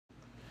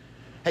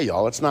Hey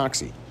y'all, it's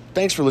Noxie.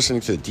 Thanks for listening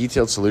to the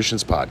Detailed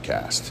Solutions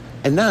podcast.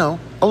 And now,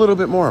 a little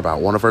bit more about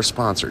one of our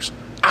sponsors.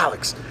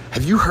 Alex,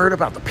 have you heard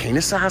about the Paint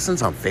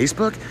Assassins on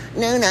Facebook?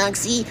 No,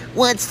 Noxie,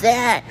 what's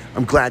that?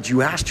 I'm glad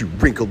you asked, you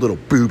wrinkled little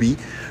booby.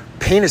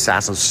 Paint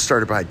Assassins was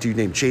started by a dude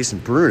named Jason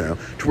Bruno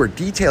to where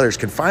detailers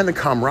can find the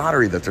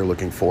camaraderie that they're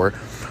looking for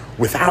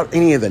without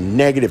any of the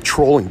negative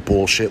trolling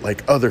bullshit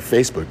like other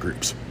Facebook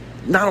groups.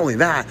 Not only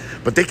that,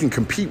 but they can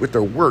compete with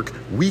their work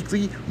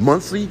weekly,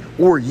 monthly,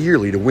 or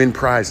yearly to win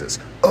prizes.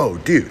 Oh,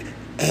 dude,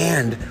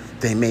 and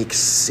they make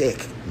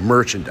sick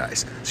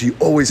merchandise, so you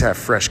always have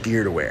fresh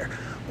gear to wear.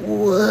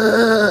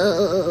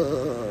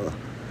 Whoa.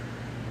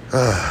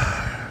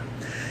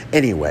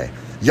 Anyway,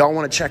 y'all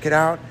want to check it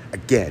out?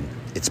 Again,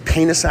 it's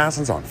Paint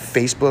Assassins on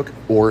Facebook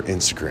or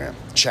Instagram.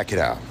 Check it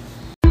out.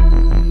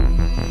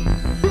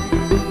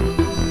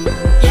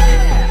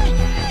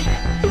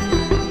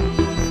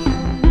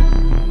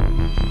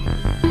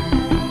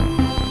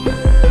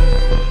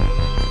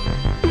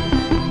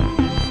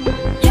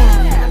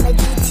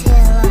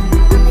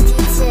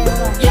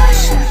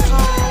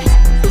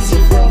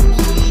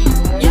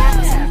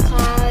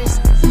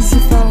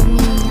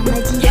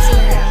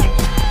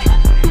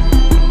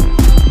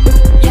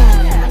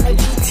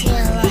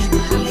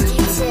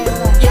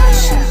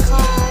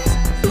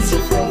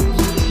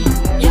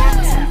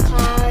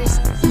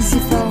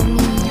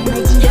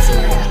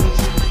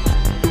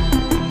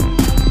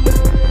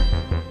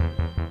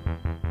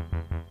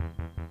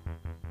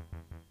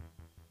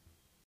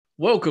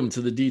 Welcome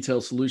to the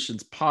Detailed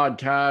Solutions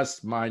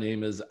podcast. My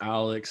name is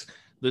Alex.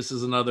 This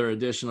is another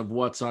edition of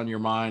What's on Your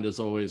Mind. As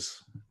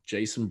always,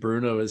 Jason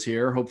Bruno is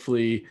here.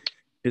 Hopefully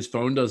his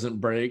phone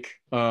doesn't break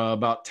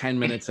about 10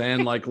 minutes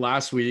in like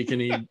last week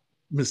and he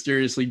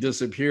mysteriously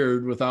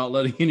disappeared without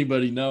letting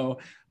anybody know.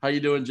 How you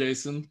doing,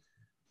 Jason?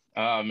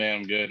 Oh,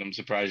 man, I'm good. I'm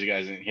surprised you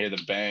guys didn't hear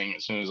the bang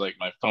as soon as like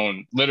my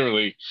phone,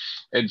 literally,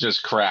 it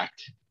just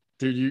cracked.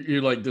 Dude, you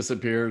like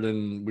disappeared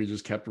and we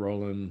just kept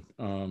rolling.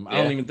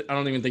 I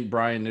don't even think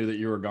Brian knew that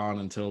you were gone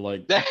until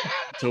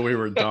until we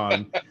were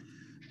done.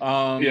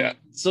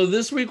 So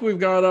this week we've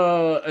got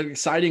an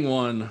exciting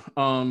one.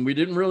 We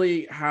didn't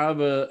really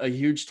have a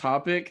huge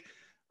topic.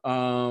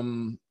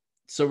 So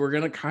we're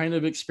gonna kind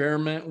of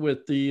experiment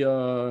with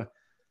the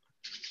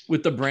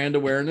brand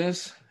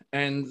awareness.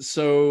 And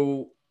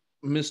so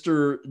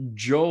Mr.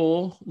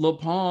 Joel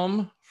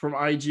LaPalme from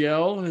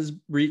IGL has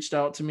reached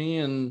out to me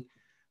and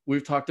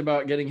we've talked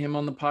about getting him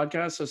on the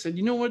podcast. So I said,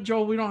 you know what,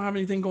 Joel, we don't have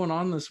anything going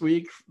on this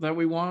week that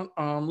we want.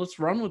 Let's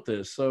run with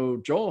this.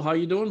 So Joel, how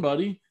you doing,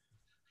 buddy?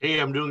 Hey,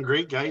 I'm doing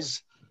great,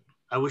 guys.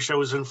 I wish I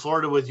was in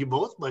Florida with you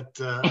both, but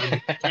I'm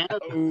in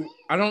Canada.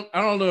 I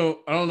don't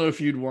know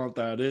if you'd want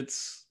that.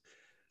 It's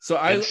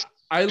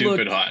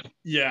stupid hot.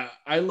 Yeah,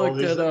 I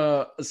looked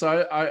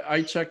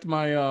I checked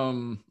my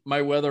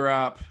my weather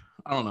app,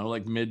 I don't know,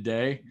 like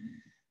midday,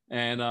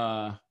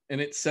 and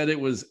it said it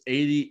was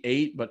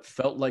 88, but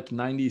felt like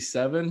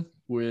 97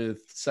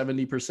 with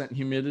 70%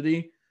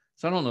 humidity.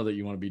 So I don't know that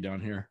you want to be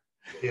down here.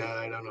 Yeah,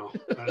 I don't know.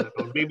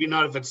 Maybe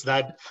not if it's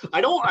that. I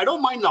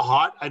don't mind the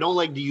hot. I don't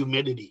like the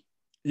humidity.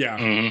 Yeah.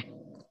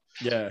 Mm-hmm.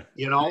 Yeah.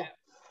 You know,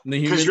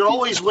 because you're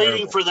always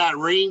waiting for that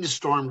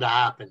rainstorm to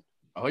happen.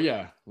 Oh,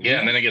 yeah. Yeah,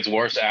 and then it gets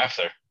worse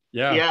after.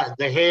 Yeah. Yeah,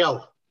 the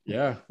hail.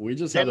 Yeah, we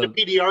just the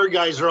PDR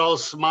guys are all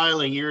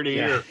smiling ear to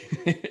ear.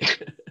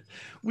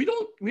 We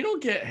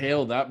don't get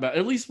hail that bad.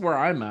 At least where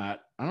I'm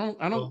at, we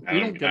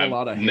don't get a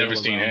lot of hail. Never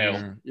seen hail.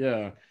 Here.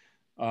 Yeah.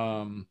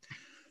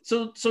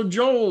 So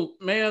Joel,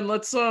 man,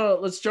 let's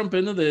jump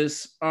into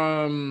this.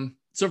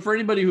 So for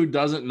anybody who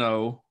doesn't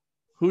know,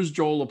 who's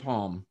Joel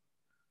LaPalme?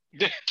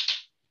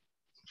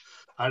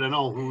 I don't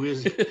know who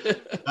is.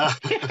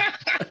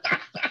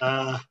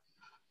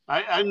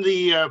 I'm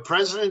the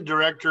president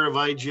director of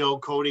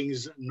IGL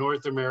Coatings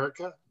North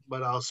America,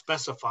 but I'll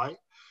specify.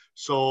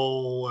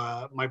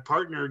 So my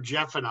partner,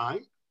 Jeff, and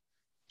I,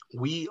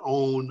 we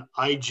own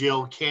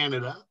IGL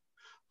Canada,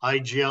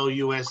 IGL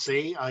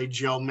USA,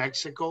 IGL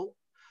Mexico,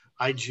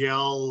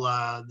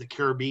 IGL the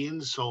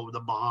Caribbean, so the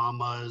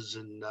Bahamas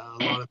and a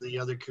lot of the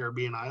other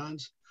Caribbean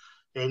islands.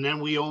 And then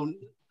we own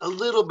a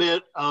little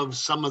bit of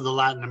some of the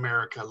Latin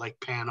America, like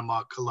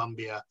Panama,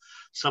 Colombia,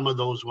 some of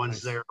those ones.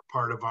 Nice. They're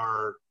part of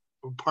our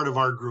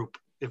group,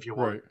 if you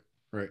want.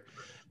 Right.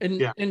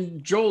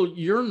 And Joel,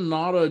 you're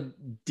not a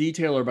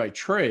detailer by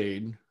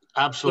trade.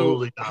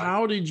 Absolutely so not.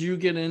 How did you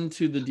get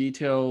into the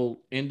detail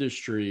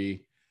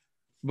industry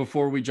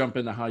before we jump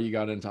into how you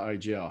got into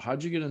IGL?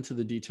 How'd you get into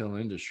the detail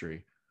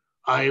industry?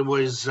 I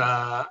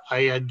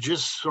had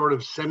just sort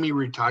of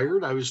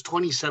semi-retired. I was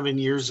 27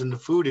 years in the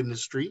food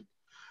industry.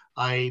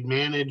 I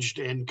managed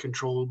and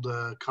controlled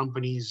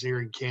companies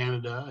here in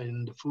Canada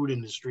in the food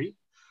industry.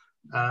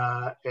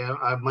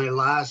 My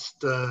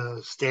last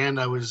stand,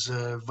 I was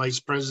vice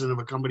president of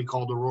a company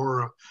called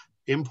Aurora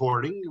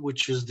Importing,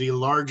 which is the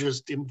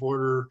largest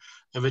importer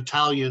of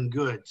Italian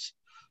goods.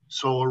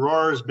 So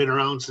Aurora has been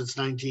around since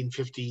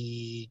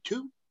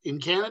 1952 in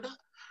Canada.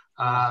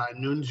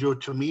 Nunzio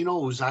Tomino,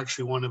 who's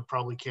actually one of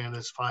probably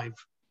Canada's 5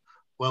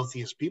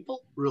 wealthiest people,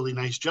 really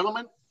nice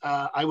gentleman.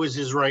 I was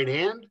his right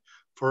hand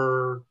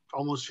for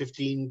almost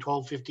 15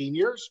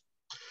 years.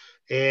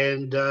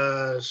 And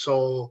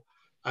so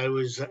I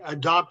was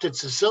adopted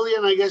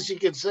Sicilian, I guess you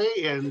could say,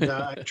 and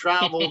I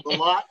traveled a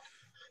lot.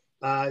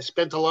 I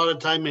spent a lot of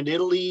time in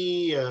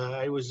Italy.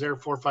 I was there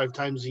 4 or 5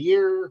 times a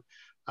year.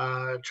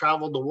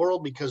 Traveled the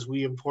world because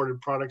we imported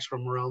products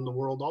from around the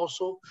world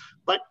also.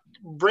 But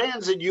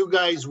brands that you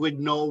guys would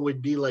know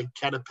would be like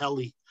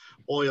Carapelli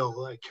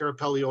oil,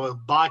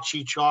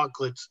 Bocce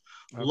chocolates,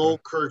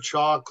 low-cur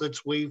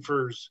chocolates,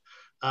 wafers,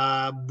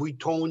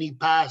 Buitoni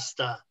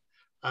pasta,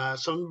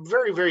 some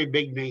very, very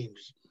big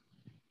names.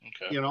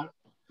 Okay. You know?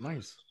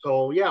 Nice.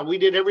 So, yeah, we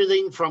did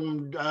everything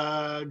from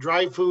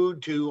dry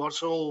food to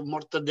also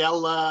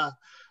mortadella,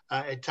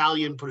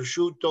 Italian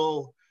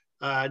prosciutto,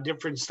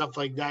 different stuff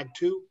like that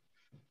too.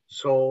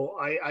 So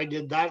I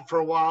did that for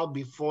a while.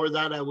 Before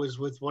that, I was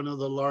with one of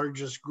the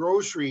largest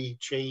grocery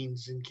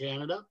chains in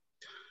Canada.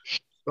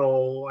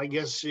 So I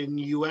guess in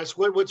the U.S.,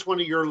 what's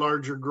one of your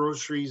larger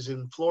groceries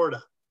in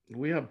Florida?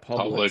 We have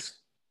Publix.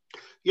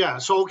 Yeah.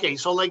 So, okay.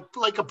 So like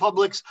a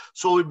Publix.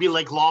 So it would be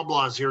like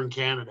Loblaws here in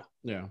Canada.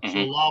 Yeah. So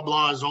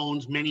Loblaws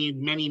owns many,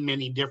 many,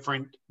 many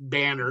different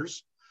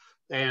banners.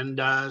 And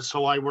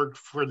so I worked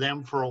for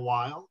them for a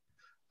while.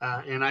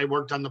 And I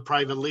worked on the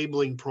private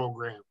labeling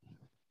program.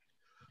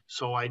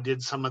 So I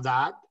did some of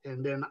that.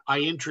 And then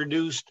I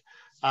introduced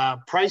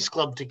Price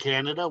Club to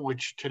Canada,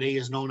 which today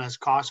is known as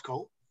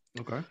Costco.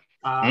 Okay.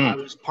 I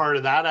was part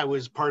of that. I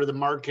was part of the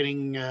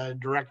marketing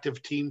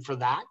directive team for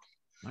that.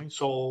 Nice.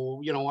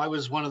 So, I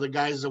was one of the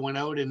guys that went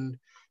out and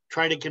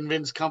tried to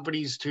convince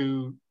companies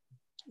to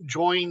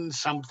join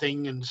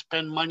something and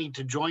spend money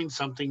to join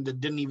something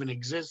that didn't even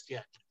exist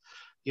yet,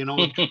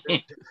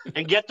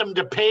 and get them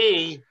to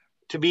pay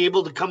to be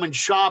able to come and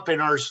shop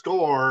in our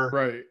store.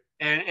 Right.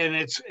 And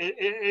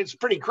it's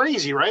pretty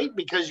crazy, right?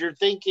 Because you're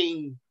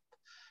thinking,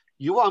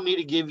 you want me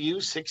to give you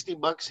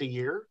 $60 a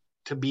year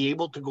to be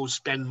able to go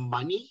spend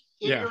money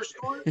in your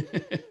store?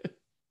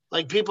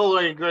 Like people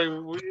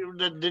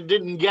that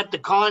didn't get the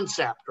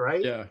concept,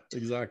 right? Yeah,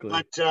 exactly.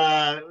 But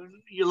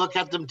you look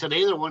at them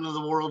today, they're one of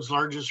the world's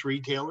largest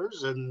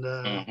retailers and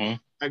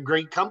a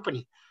great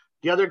company.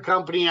 The other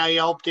company I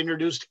helped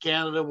introduce to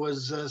Canada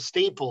was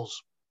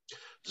Staples.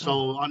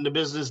 So on the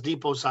Business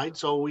Depot side,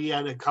 so we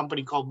had a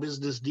company called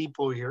Business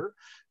Depot here,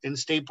 and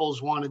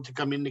Staples wanted to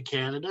come into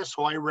Canada.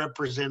 So I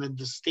represented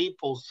the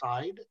Staples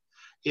side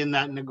in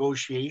that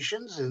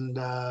negotiations, and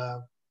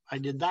I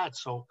did that.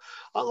 So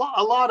a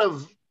lot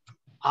of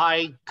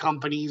high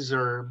companies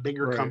or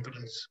bigger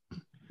companies.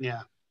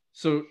 Yeah.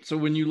 So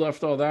when you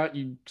left all that,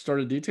 you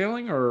started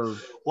detailing, or?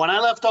 When I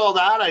left all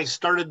that, I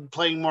started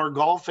playing more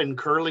golf and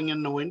curling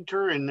in the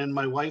winter. And then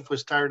my wife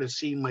was tired of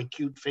seeing my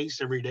cute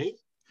face every day.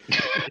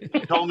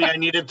 She told me I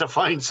needed to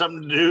find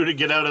something to do to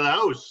get out of the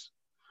house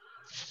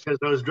because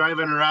I was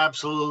driving her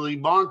absolutely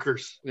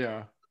bonkers.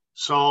 Yeah.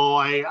 So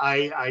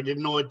I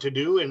didn't know what to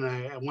do.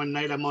 And one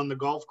night I'm on the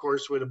golf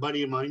course with a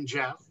buddy of mine,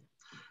 Jeff.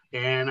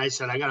 And I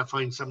said, I got to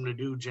find something to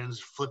do. Jen's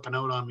flipping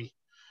out on me.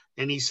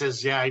 And he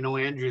says, yeah, I know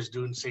Andrea's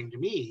doing the same to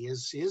me,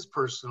 his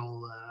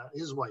personal,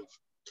 his wife.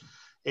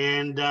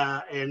 And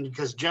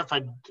because Jeff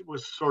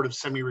was sort of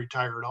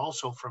semi-retired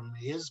also from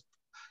his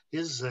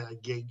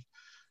gig.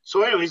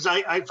 So anyways,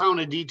 I found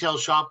a detail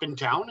shop in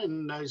town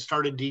and I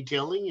started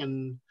detailing,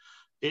 and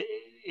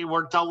it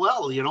worked out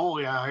well.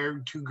 I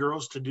hired 2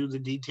 girls to do the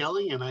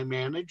detailing and I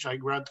managed. I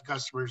brought the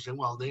customers in.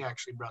 Well, they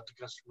actually brought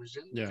the customers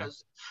in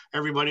because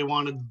everybody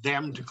wanted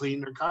them to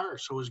clean their car.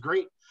 So it was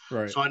great.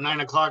 Right. So at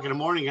 9 o'clock in the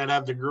morning, I'd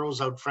have the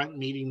girls out front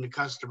meeting the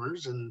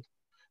customers, and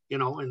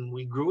and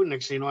we grew. And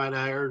next thing you know, I'd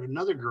hired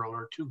another girl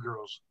or 2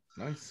 girls.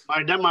 Nice.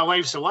 Then my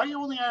wife said, "Why are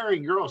you only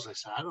hiring girls?" I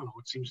said, "I don't know.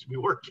 It seems to be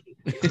working."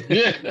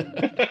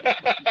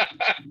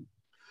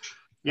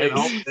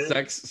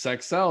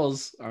 Sex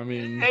sells. I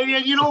mean,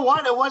 and you know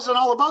what? It wasn't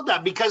all about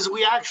that because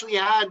we actually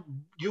had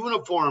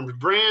uniforms,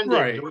 branded.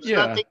 Right. There was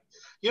nothing.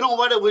 You know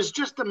what? It was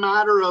just a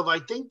matter of, I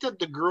think that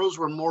the girls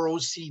were more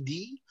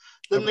OCD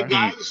than the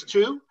guys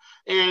too.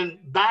 And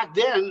back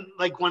then,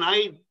 like when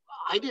I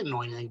didn't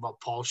know anything about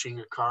polishing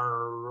a car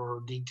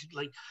or detail.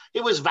 Like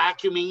it was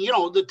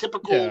vacuuming, the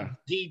typical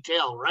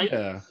detail, right?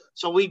 Yeah.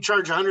 So we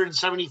charge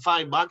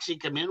 $175. You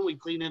come in, we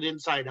clean it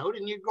inside out,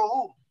 and you go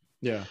home.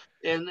 Yeah.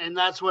 And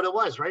that's what it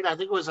was, right? I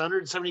think it was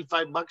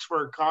 $175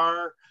 for a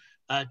car,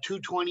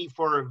 $220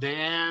 for a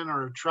van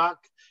or a truck.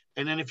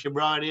 And then if you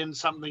brought in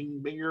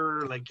something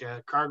bigger, like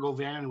a cargo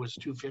van, it was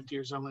 $250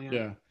 or something like that.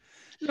 Yeah.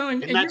 No,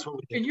 and that's what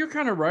we did. And you're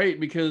kind of right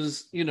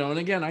because, and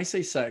again, I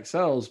say sex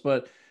sells,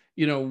 but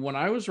when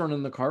I was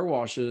running the car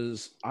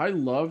washes, I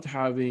loved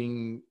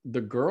having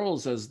the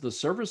girls as the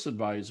service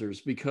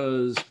advisors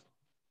because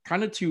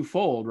kind of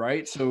twofold,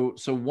 right? So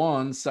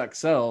one, sex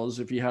sells.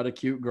 If you had a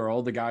cute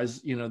girl, the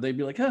guys, they'd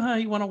be like,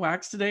 you want to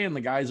wax today? And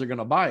the guys are going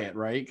to buy it,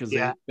 right? Because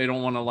they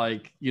don't want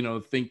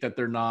to think that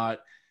they're not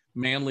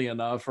manly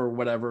enough or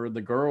whatever.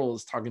 The girl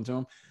is talking to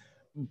them.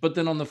 But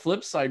then on the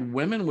flip side,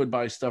 women would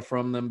buy stuff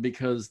from them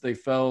because they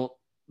felt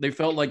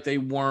like they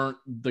weren't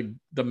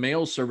the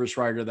male service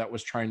writer that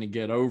was trying to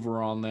get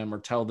over on them or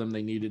tell them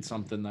they needed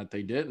something that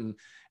they didn't.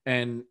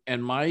 And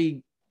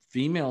my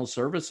female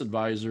service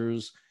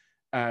advisors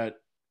at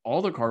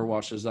all the car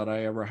washes that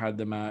I ever had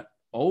them at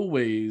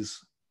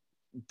always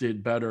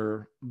did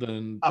better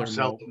than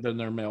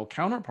their male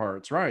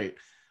counterparts. Right.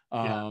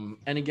 And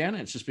again,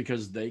 it's just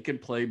because they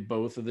could play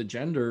both of the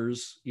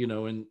genders, you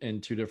know,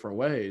 in two different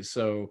ways.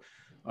 So,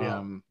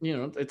 you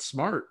know, it's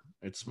smart.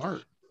 It's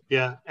smart.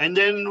 Yeah. And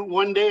then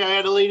one day I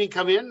had a lady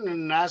come in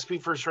and ask me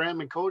for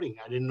ceramic coating.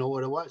 I didn't know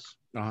what it was.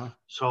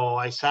 So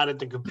I sat at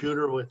the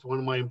computer with one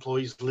of my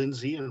employees,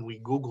 Lindsay, and we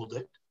Googled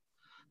it.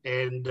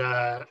 And,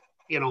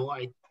 you know,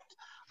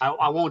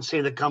 I won't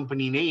say the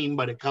company name,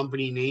 but a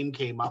company name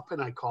came up,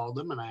 and I called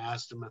them and I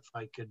asked them if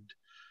I could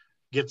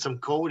get some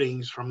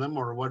coatings from them,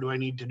 or what do I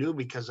need to do?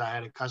 Because I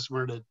had a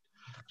customer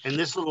and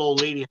this little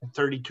old lady had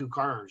 32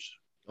 cars.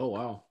 Oh,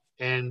 wow.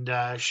 And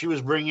she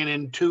was bringing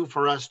in 2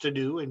 for us to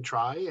do and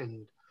try.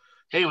 And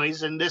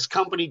anyways, and this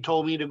company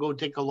told me to go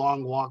take a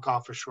long walk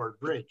off a short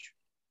bridge.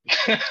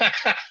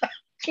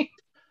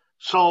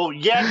 So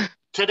yet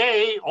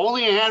today,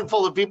 only a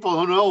handful of people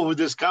who know who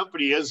this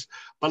company is.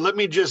 But let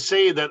me just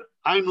say that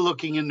I'm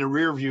looking in the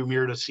rearview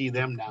mirror to see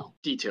them now.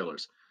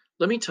 Detailers,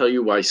 let me tell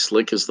you why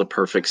Slick is the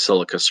perfect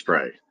silica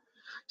spray.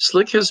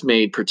 Slick has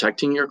made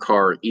protecting your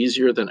car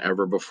easier than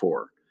ever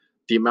before.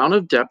 The amount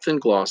of depth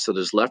and gloss that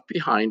is left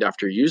behind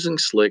after using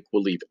Slick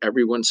will leave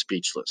everyone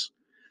speechless.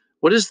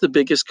 What is the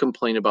biggest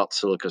complaint about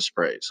silica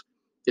sprays?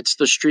 It's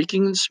the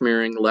streaking and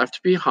smearing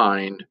left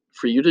behind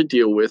for you to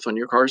deal with on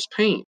your car's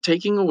paint,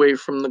 taking away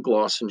from the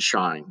gloss and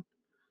shine.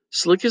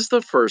 Slick is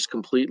the first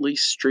completely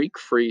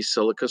streak-free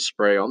silica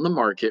spray on the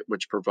market,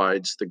 which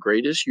provides the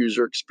greatest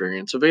user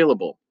experience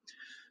available.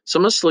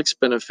 Some of Slick's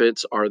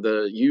benefits are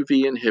the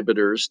UV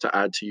inhibitors to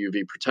add to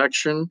UV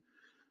protection,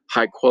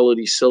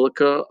 high-quality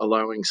silica,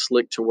 allowing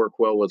Slick to work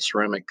well with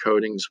ceramic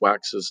coatings,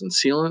 waxes, and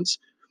sealants.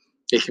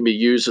 It can be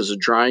used as a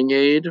drying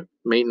aid,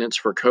 maintenance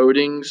for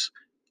coatings,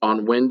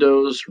 on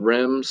windows,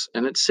 rims,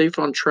 and it's safe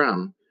on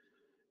trim.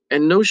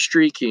 And no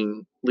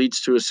streaking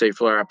leads to a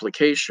safer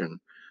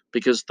application,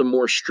 because the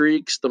more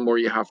streaks, the more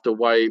you have to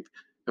wipe,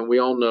 and we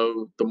all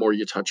know the more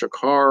you touch a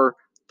car,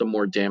 the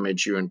more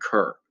damage you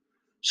incur.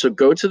 So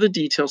go to the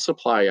Detail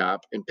Supply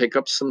app and pick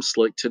up some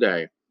Slick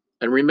today.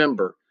 And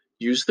remember,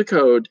 use the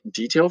code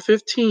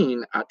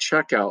DETAIL15 at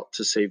checkout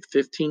to save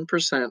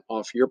 15%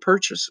 off your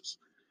purchases.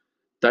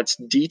 That's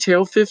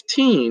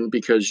DETAIL15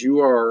 because you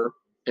are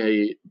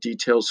a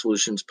Detail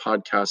Solutions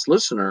podcast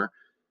listener,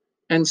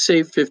 and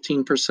save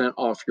 15%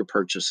 off your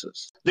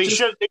purchases. They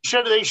should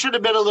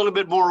have been a little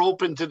bit more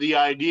open to the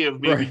idea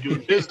of maybe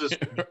doing business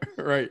with me.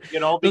 Right.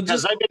 You know,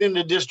 because I've been in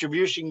the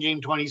distribution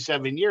game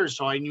 27 years,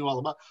 so I knew all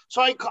about.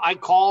 So I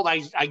called, I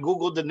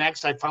Googled the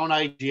next, I found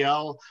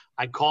IGL,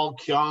 I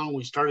called Kyung,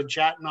 we started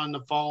chatting on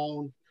the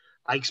phone.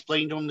 I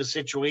explained to him the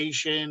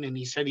situation, and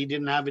he said he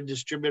didn't have a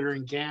distributor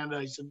in Canada.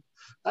 I said,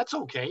 that's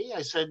okay.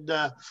 I said,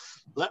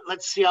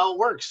 let's see how it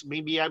works.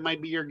 Maybe I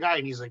might be your guy.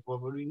 And he's like, well,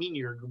 what do you mean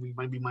you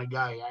might be my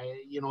guy?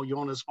 You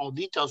own a small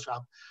detail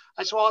shop.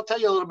 I said, well, I'll tell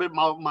you a little bit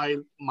about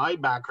my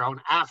background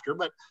after,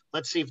 but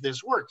let's see if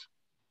this works.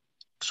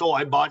 So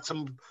I bought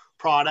some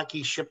product.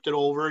 He shipped it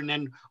over, and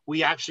then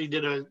we actually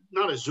did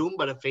not a Zoom,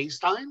 but a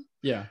FaceTime.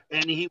 Yeah.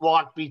 And he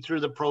walked me through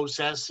the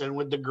process and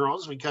with the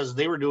girls, because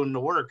they were doing the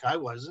work. I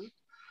wasn't.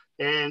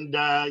 And,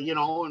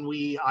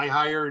 I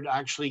hired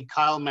actually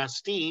Kyle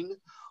Mastine,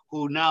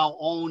 who now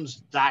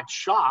owns that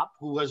shop,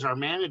 who was our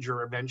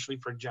manager eventually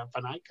for Jeff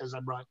and I, because I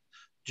brought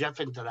Jeff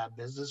into that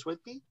business with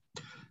me.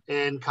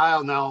 And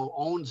Kyle now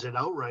owns it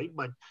outright,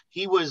 but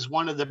he was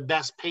one of the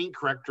best paint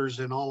correctors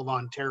in all of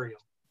Ontario.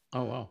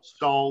 Oh, wow.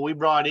 So we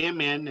brought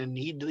him in, and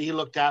he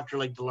looked after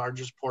like the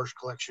largest Porsche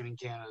collection in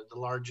Canada, the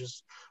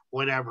largest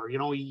whatever.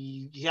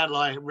 He had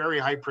like very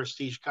high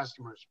prestige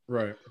customers.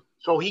 Right.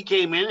 So he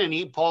came in and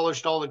he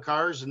polished all the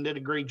cars and did a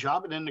great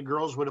job. And then the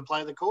girls would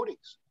apply the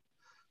coatings.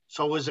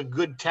 So it was a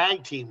good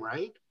tag team,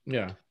 right?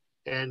 Yeah.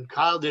 And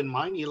Kyle didn't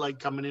mind. He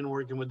liked coming in and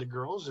working with the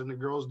girls, and the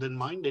girls didn't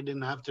mind. They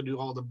didn't have to do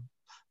all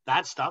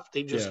that stuff.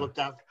 They just looked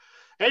after.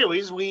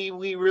 Anyways,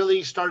 we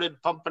really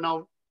started pumping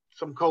out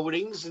some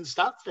coatings and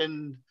stuff.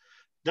 And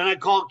then I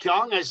called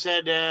Kyung. I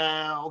said,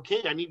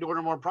 okay, I need to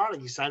order more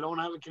product. He said, I don't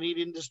have a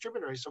Canadian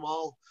distributor. I said,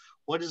 well,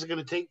 what is it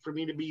going to take for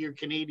me to be your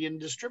Canadian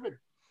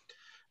distributor?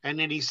 And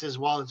then he says,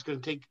 well, it's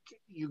going to take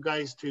you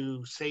guys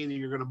to say that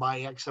you're going to buy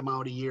X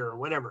amount a year or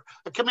whatever,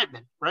 a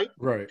commitment, right?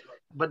 Right.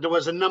 But there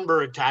was a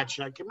number attached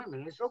to that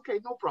commitment. I said, okay,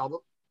 no problem.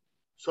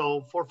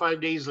 So 4 or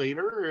 5 days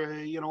later,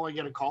 I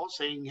get a call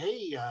saying,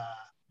 hey,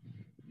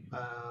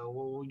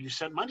 well, you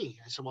sent money.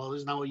 I said, well,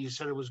 isn't that what you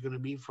said it was going to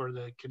be for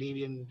the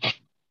Canadian?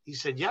 He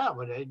said, yeah,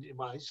 but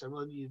I said,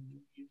 well,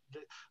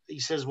 he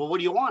says, well, what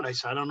do you want? I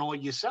said, I don't know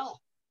what you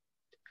sell.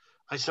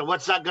 I said,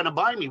 what's that going to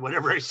buy me?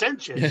 Whatever I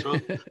sent you. So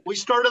we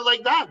started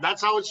like that.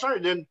 That's how it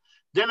started.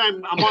 Then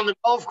I'm on the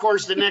golf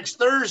course the next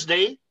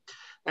Thursday.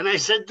 And I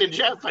said to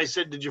Jeff, I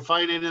said, did you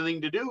find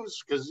anything to do?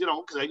 Because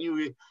I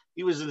knew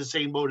he was in the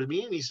same boat as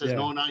me. And he says,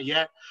 no, not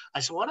yet. I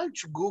said, why don't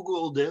you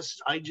Google this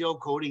IGL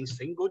coatings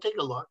thing? Go take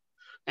a look.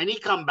 And he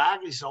come back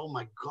and he said, oh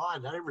my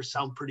God, that ever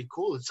sound pretty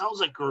cool. It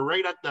sounds like we're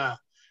right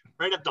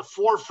right at the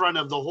forefront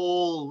of the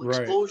whole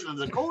explosion of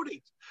the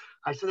coatings.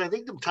 I said, I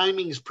think the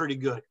timing is pretty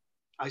good.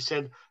 I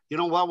said, you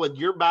know what, with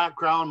your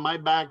background, my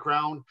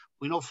background,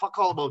 we know fuck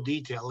all about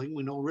detailing.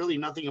 We know really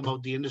nothing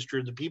about the industry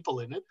or the people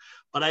in it.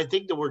 But I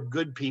think that we're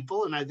good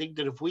people. And I think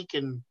that if we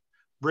can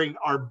bring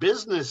our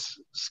business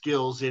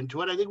skills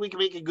into it, I think we can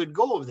make a good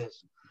go of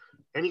this.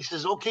 And he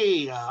says,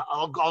 okay,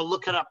 I'll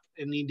look it up.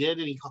 And he did.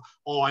 And he called,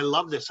 oh, I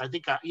love this. I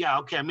think, yeah,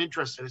 okay, I'm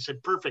interested. I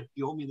said, perfect.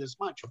 You owe me this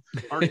much.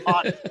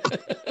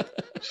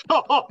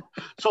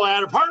 So I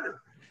had a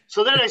partner.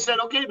 So then I said,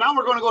 okay, now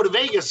we're going to go to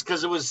Vegas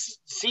because it was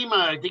SEMA,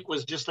 I think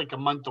was just like a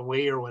month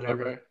away or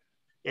whatever. Okay.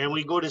 And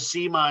we go to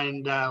SEMA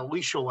and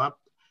we show up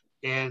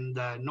and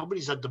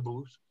nobody's at the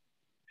booth.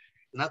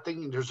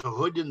 Nothing. There's a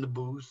hood in the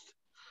booth.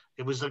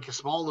 It was like a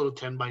small little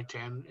 10 by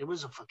 10. It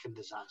was a fucking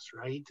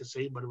disaster. I hate to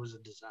say it, but it was a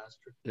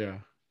disaster. Yeah.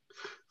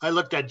 I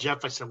looked at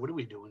Jeff. I said, what are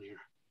we doing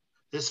here?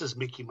 This is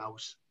Mickey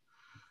Mouse.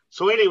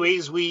 So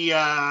anyways, we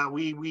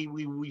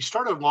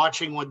started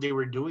watching what they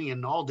were doing,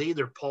 and all day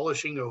they're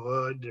polishing a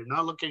hood. They're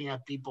not looking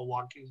at people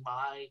walking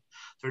by.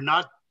 They're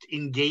not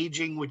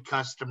engaging with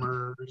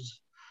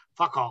customers.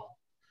 Fuck all.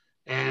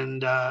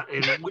 And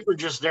we were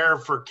just there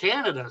for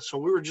Canada. So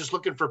we were just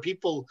looking for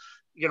people,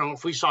 you know,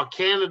 if we saw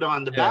Canada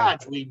on the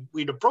badge,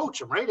 we'd approach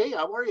them, right? Hey,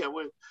 how are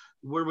you?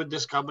 We're with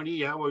this company.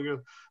 Yeah,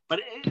 but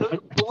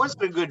it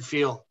wasn't a good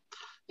feel.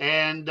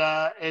 And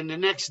the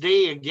next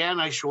day again,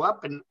 I show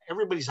up and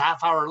everybody's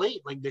half hour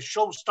late. Like the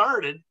show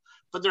started,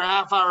 but they're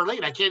half hour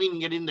late. I can't even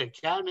get in the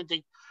cabinet.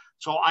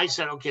 So I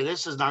said, okay,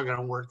 this is not going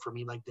to work for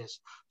me like this.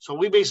 So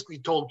we basically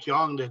told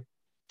Kyung that,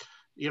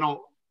 you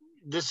know,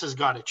 this has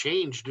got to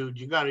change, dude.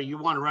 You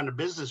want to run a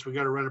business. We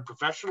got to run it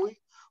professionally.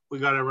 We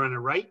got to run it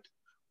right.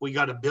 We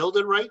got to build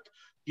it right.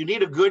 You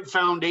need a good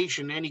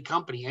foundation, any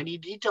company, any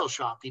detail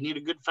shop. You need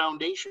a good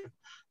foundation.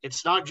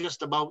 It's not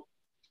just about,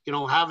 you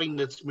know, having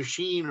this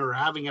machine or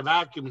having a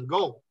vacuum and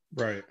go.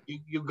 Right.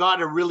 You got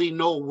to really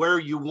know where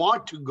you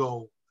want to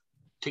go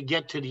to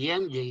get to the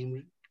end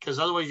game, because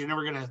otherwise you're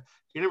never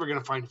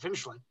gonna find the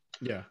finish line.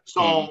 Yeah.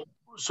 So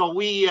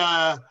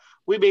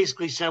we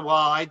basically said, well,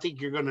 I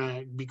think you're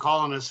gonna be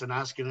calling us and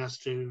asking us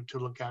to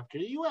look after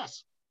the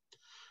U.S.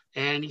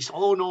 And he said,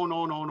 oh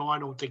no, I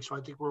don't think so.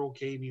 I think we're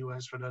okay in the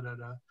U.S.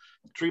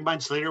 3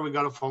 months later, we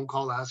got a phone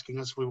call asking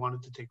us if we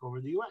wanted to take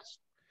over the U.S.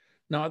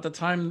 Now, at the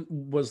time,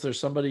 there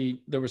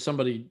was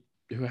somebody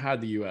who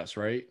had the U.S.,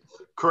 right?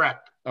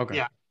 Correct. Okay.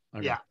 Yeah.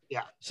 Okay.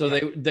 Yeah. So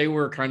they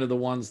were kind of the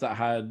ones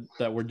that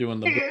were doing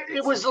the.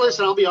 It was,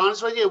 listen, I'll be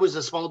honest with you. It was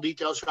a small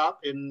detail shop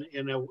in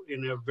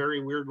a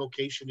very weird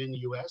location in the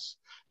U.S.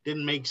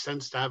 Didn't make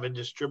sense to have a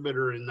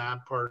distributor in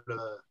that part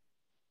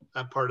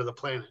of the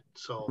planet.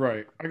 So.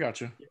 Right. I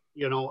got you.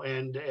 You know,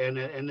 and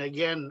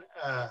again,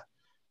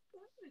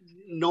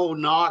 no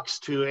knocks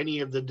to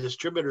any of the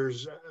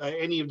distributors,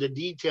 any of the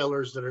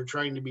detailers that are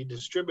trying to be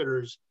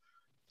distributors,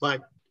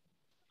 but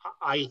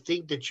I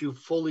think that you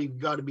fully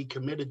got to be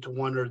committed to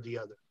one or the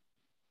other.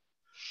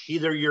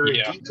 Either you're a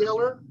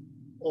detailer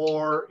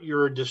or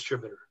you're a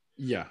distributor.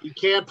 Yeah. You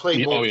can't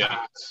play both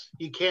hats.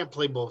 You can't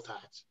play both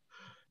hats.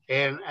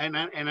 And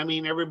I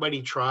mean,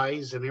 everybody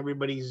tries and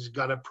everybody's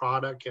got a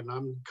product, and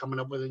I'm coming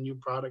up with a new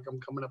product. I'm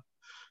coming up,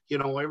 you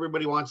know,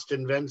 everybody wants to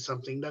invent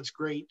something. That's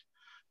great.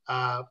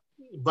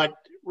 But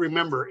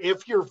remember,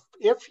 if you're,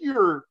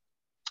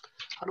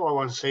 how do I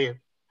want to say it?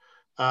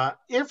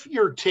 If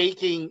you're a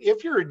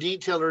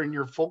detailer and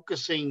you're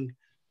focusing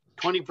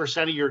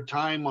 20% of your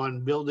time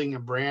on building a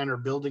brand or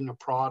building a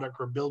product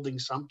or building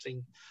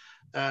something,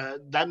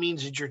 that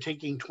means that you're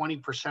taking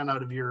 20%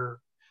 out of your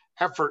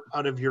effort,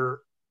 out of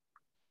your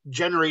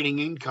generating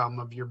income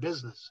of your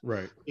business.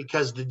 Right.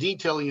 Because the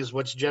detailing is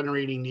what's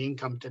generating the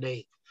income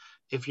today.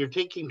 If you're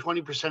taking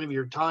 20% of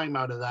your time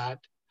out of that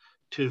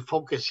to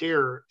focus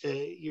here,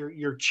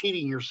 you're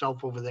cheating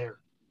yourself over there.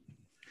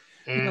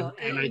 And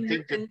I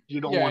think that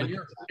you don't want to do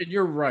that. And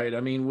you're right. I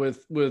mean,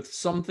 with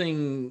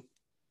something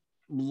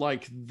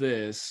like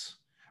this,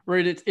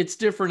 right? It's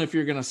different if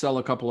you're going to sell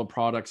a couple of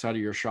products out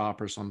of your shop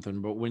or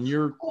something. But when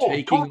you're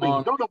taking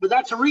on, no, but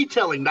that's a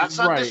retailing. That's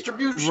not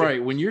distribution.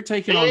 Right. When you're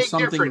taking on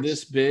something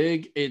this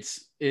big,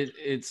 it's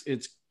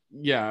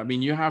yeah. I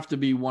mean, you have to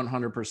be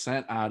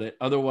 100% at it.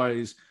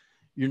 Otherwise,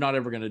 you're not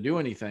ever going to do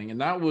anything.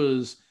 And that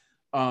was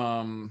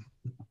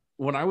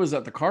when I was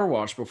at the car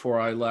wash before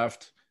I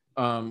left.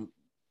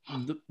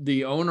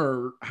 The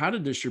owner had a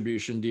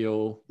distribution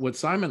deal with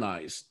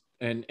Simonized,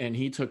 and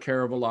he took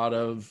care of a lot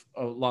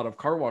of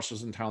car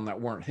washes in town that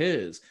weren't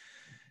his.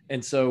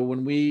 And so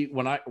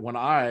when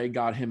I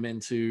got him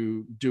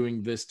into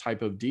doing this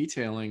type of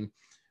detailing,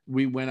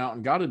 we went out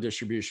and got a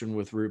distribution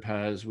with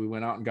Rupes. We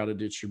went out and got a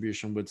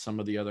distribution with some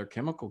of the other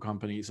chemical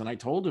companies. And I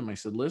told him, I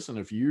said, listen,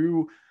 if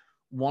you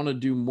want to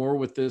do more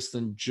with this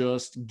than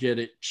just get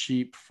it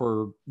cheap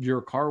for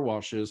your car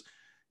washes,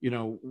 you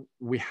know,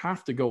 we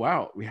have to go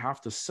out. We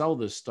have to sell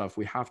this stuff.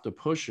 We have to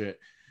push it.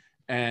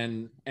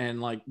 And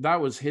like,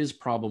 that was his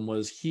problem,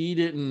 was he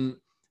didn't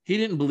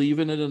believe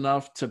in it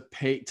enough to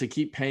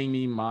keep paying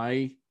me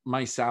my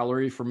my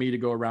salary for me to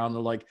go around to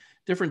like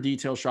different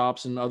detail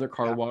shops and other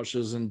car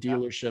washes and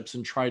dealerships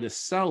and try to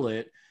sell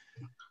it,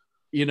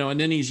 you know, and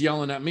then he's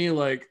yelling at me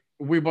like,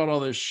 we bought all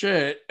this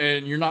shit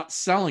and you're not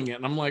selling it.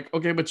 And I'm like,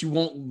 okay, but you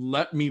won't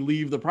let me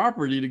leave the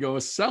property to go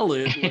sell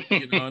it.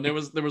 You know, and there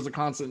was a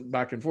constant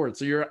back and forth.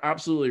 So you're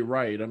absolutely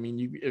right. I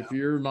mean, if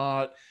you're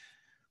not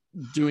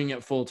doing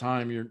it full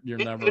time, you're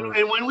never.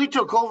 And when we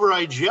took over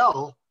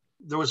IGL,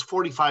 there was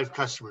 45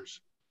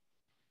 customers.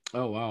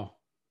 Oh, wow.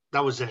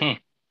 That was it.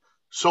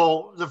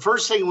 So the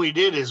first thing we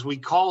did is we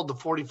called the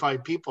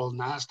 45 people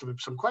and asked them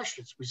some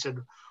questions. We said,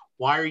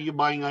 why are you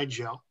buying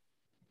IGL?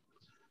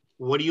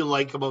 What do you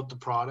like about the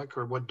product,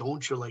 or what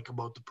don't you like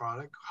about the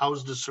product?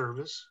 How's the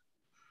service?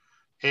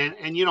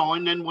 And you know,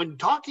 and then when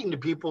talking to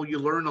people, you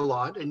learn a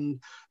lot, and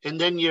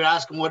then you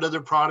ask them what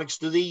other products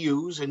do they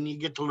use, and you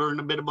get to learn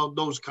a bit about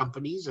those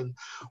companies and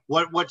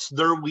what's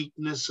their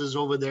weaknesses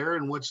over there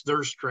and what's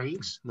their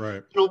strengths.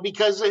 Right. You know,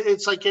 because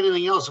it's like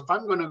anything else. If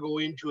I'm going to go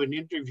into an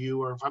interview,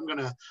 or if I'm going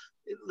to,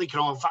 like, you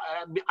know, if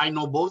I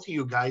know both of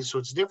you guys, so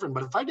it's different.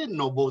 But if I didn't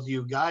know both of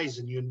you guys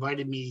and you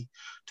invited me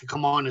to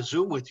come on a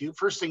Zoom with you,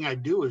 first thing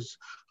I'd do is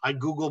I'd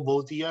Google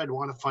both of you. I'd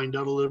want to find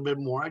out a little bit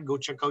more. I'd go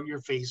check out your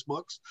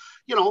Facebooks,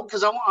 you know,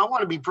 because I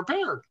want to be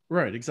prepared.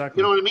 Right, exactly.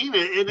 You know what I mean?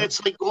 And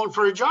it's like going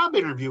for a job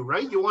interview,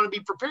 right? You want to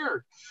be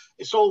prepared.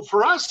 So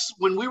for us,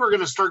 when we were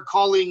going to start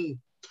calling,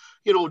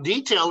 you know,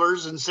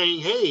 detailers and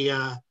saying, hey,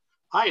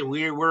 hi,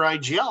 we're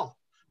IGL,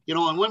 you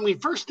know, and when we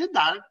first did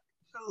that,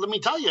 let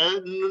me tell you,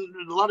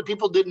 a lot of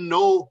people didn't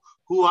know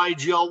who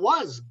IGL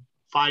was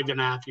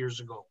 5.5 years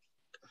ago,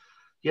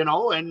 you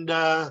know, and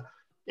I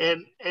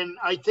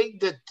think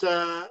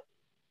that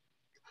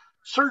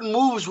certain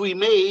moves we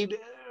made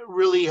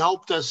really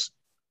helped us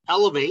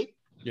elevate.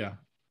 Yeah.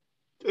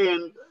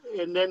 And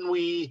then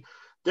we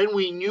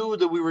knew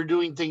that we were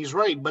doing things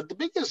right. But the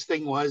biggest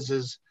thing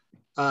is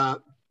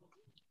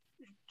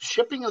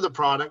shipping of the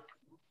product,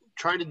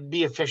 try to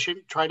be efficient,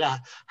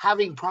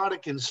 having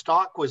product in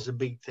stock was a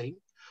big thing.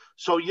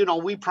 So, you know,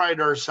 we pride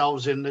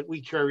ourselves in that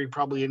we carry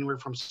probably anywhere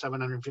from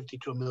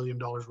 $750,000 to $1 million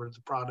worth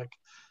of product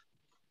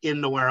in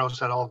the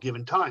warehouse at all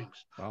given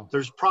times. Wow.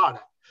 There's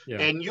product.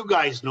 Yeah. And you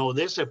guys know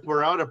this. If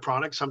we're out of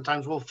product,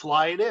 sometimes we'll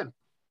fly it in.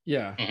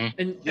 Yeah.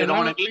 And you know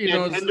what I mean?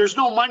 And there's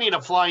no money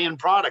to fly in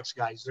products,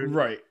 guys.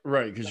 Right.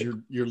 Because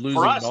you're losing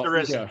for us, it all. there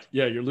isn't.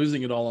 Yeah, you're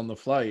losing it all on the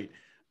flight.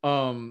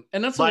 And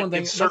that's the one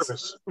thing.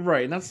 Service.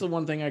 Right. And that's the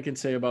one thing I can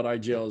say about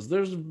IGL is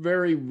there's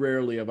very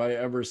rarely have I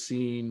ever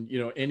seen, you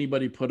know,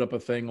 anybody put up a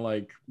thing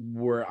like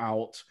we're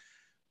out.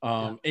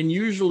 And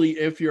usually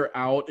if you're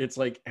out, it's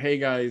like, hey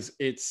guys,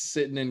 it's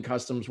sitting in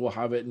customs. We'll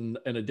have it in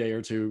a day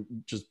or two.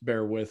 Just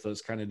bear with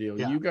us kind of deal.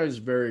 Yeah. You guys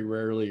very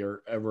rarely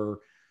are ever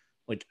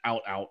like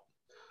out.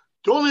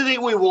 The only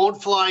thing we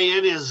won't fly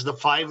in is the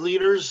 5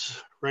 liters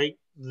right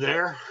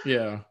there.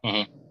 Yeah.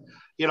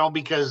 You know,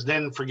 because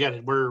then forget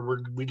it.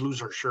 We'd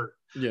lose our shirt.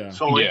 Yeah.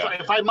 So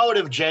if I'm out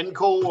of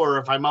Genco, or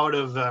if I'm out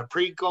of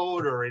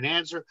Pre-Code or an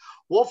Answer,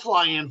 we'll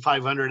fly in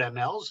 500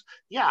 mLs.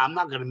 Yeah, I'm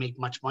not going to make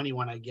much money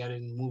when I get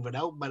it and move it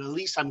out, but at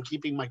least I'm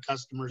keeping my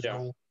customers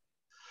home.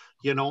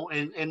 You know,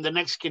 and the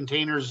next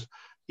containers,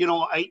 you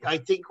know, I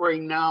think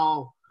right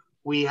now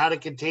we had a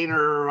container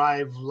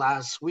arrive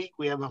last week.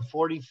 We have a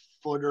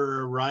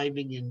 40-footer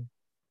arriving in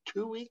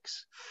 2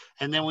 weeks,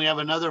 and then we have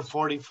another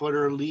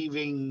 40-footer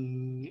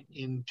leaving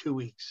in 2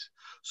 weeks.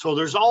 So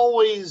there's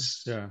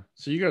always so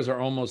you guys are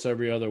almost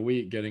every other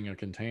week getting a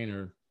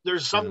container.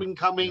 There's something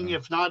coming,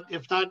 if not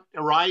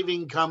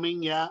arriving, coming.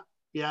 No,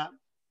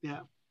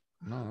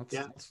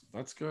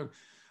 that's good.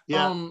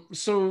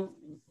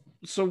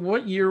 So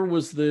what year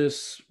was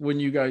this when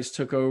you guys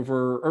took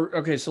over? Or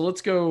okay, so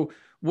let's go.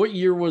 What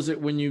year was it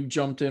when you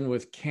jumped in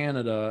with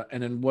Canada,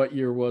 and then what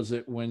year was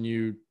it when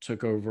you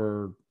took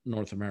over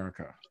North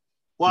America?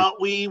 Well,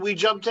 we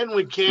jumped in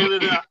with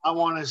Canada, I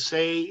want to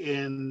say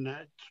in,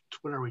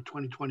 what are we,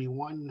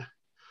 2021?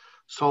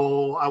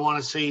 So I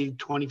want to say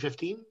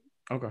 2015.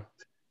 Okay.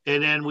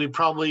 And then we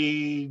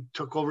probably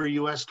took over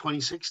US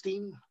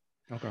 2016.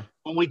 Okay.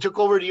 When we took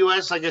over the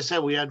US, like I said,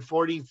 we had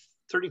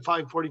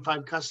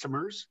 45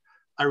 customers.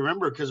 I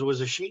remember because it was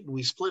a sheet and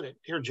we split it.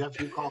 Here, Jeff,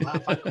 you call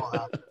that, I call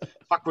that.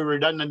 Fuck, we were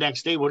done the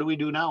next day. What do we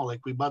do now?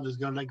 Like, we bought this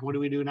gun, like, what do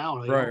we do now?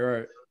 Like,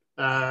 right.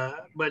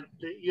 But,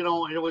 you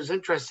know, it was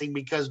interesting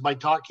because by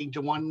talking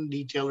to one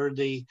detailer,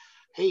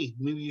 hey,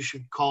 maybe you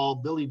should call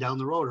Billy down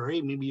the road, or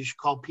hey, maybe you should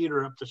call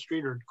Peter up the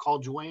street, or call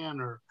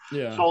Joanne, or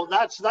so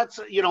that's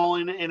you know,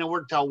 and it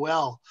worked out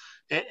well.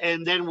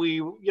 And then we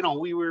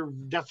were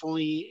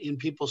definitely in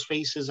people's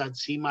faces at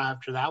SEMA.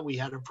 After that, we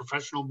had a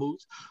professional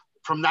booth.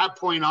 From that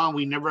point on,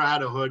 we never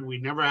had a hood, we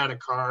never had a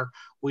car.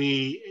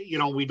 We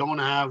don't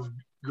have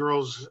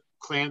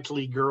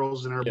clientele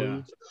girls in our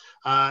booth,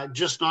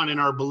 just not in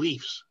our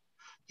beliefs.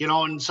 You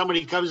know, and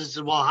somebody comes and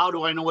says, well, how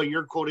do I know what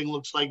your coating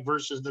looks like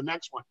versus the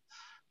next one?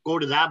 Go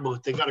to that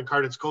booth. They got a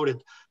car that's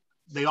coated.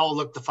 They all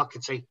look the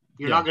fucking same.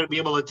 You're not going to be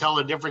able to tell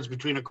the difference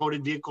between a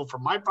coated vehicle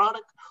from my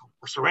product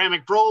or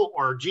Ceramic Pro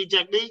or G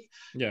Technique.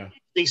 Yeah.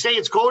 They say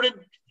it's coated.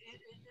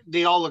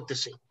 they all look the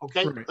same.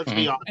 Okay, right. Let's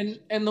be honest.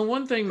 And the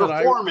one thing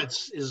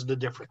performance is the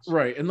difference.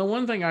 Right, and the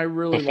one thing I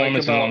really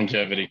performance like about and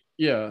longevity.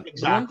 Yeah,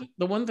 Exactly.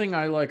 The one thing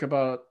I like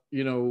about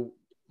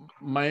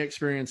my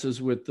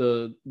experiences with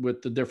the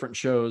different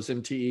shows,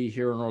 MTE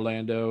here in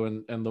Orlando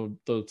and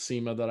the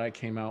SEMA that I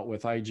came out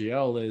with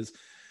IGL is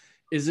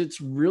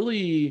it's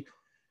really,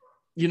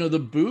 the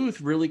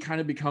booth really kind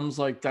of becomes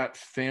like that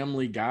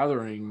family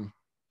gathering,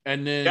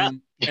 and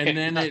then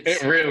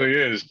it really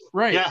is,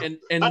 right. Yeah.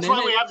 And that's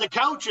why we have the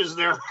couches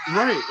there.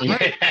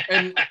 Right.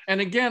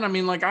 And again, I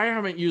mean, like, I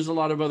haven't used a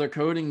lot of other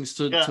coatings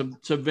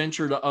to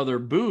venture to other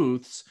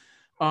booths.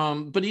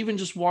 But even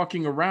just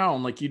walking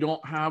around, like, you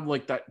don't have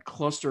like that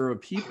cluster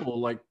of people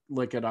like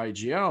at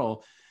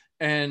IGL.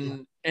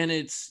 And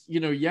it's,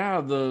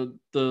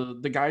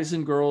 the guys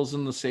and girls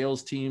and the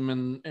sales team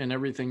and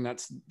everything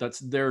that's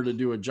there to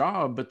do a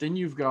job. But then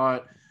you've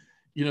got,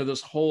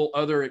 this whole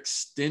other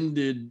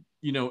extended,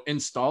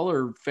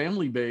 installer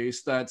family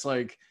base that's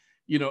like,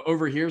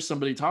 over here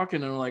somebody talking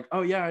and they're like,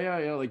 oh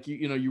yeah, like,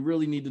 you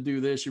really need to do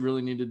this, you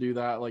really need to do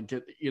that, like,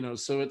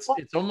 so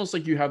it's almost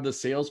like you have the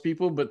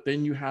salespeople, but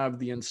then you have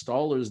the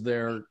installers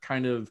there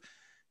kind of,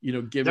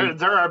 giving.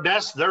 They're our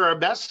best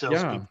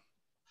salespeople.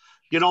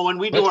 When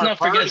we do Let's our not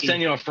party, forget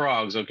Senor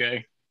Frogs,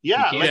 okay?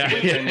 Yeah,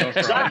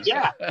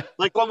 Yeah.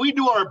 Like when we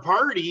do our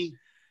party,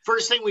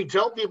 first thing we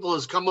tell people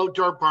is come out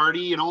to our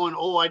party, and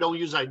I don't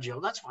use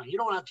IGL. That's fine. You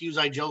don't have to use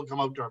IGL to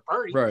come out to our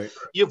party. Right.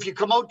 If you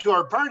come out to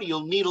our party,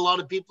 you'll meet a lot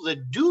of people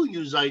that do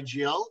use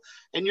IGL,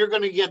 and you're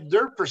going to get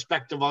their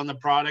perspective on the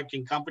product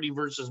and company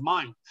versus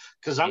mine.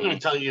 Because I'm going to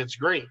tell you it's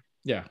great.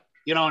 Yeah.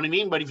 You know what I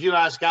mean? But if you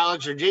ask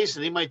Alex or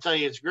Jason, they might tell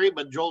you it's great,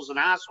 but Joel's an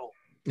asshole.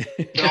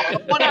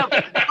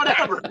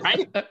 Whatever,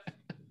 right?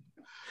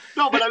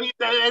 No, but I mean,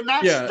 and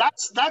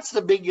that's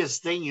the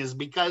biggest thing, is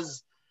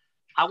because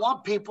I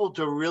want people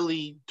to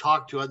really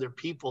talk to other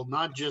people,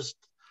 not just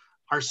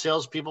our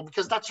salespeople,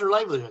 because that's their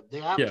livelihood. They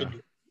have to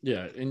do.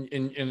 Yeah, and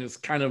it's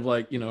kind of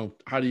like,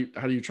 how do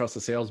you trust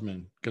a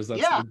salesman? Because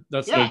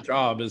that's their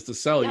job, is to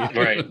sell you.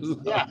 Right.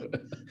 Yeah,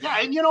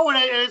 and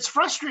it's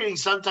frustrating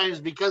sometimes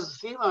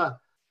because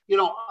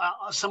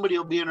somebody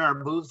will be in our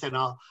booth and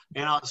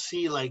I'll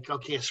see, like,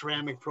 okay, a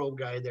ceramic pro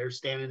guy there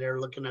standing there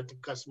looking at the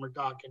customer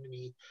talking to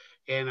me,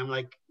 and I'm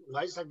like,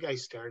 why is that guy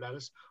staring at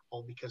us?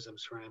 Oh, because I'm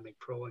ceramic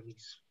pro and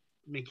he's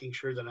making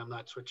sure that I'm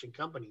not switching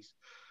companies.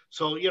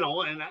 So,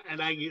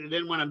 and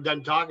then when I'm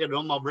done talking to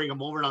him, I'll bring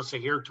him over and I'll say,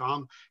 here,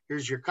 Tom,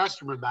 here's your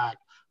customer back.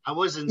 I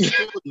wasn't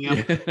stealing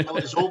him. I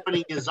was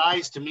opening his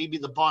eyes to maybe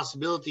the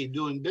possibility of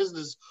doing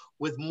business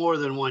with more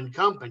than one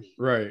company.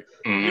 Right.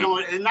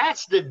 Mm-hmm. And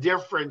that's the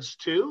difference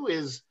too,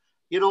 is,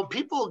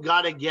 people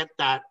got to get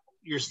that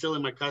you're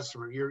stealing my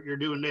customer. You're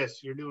doing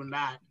this, you're doing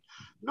that.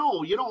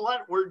 No, you know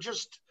what? We're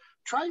just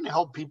trying to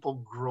help people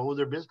grow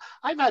their business.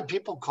 I've had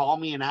people call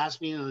me and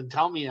ask me and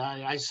tell me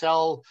I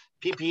sell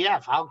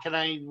PPF.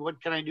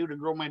 What can I do to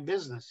grow my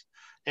business?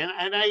 And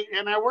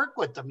I work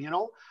with them.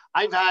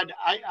 I've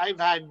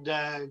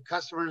had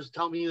customers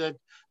tell me that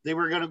they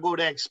were going to go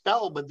to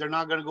Expel, but they're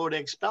not going to go to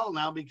Expel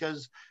now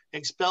because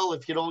Expel,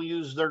 if you don't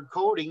use their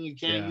coating, you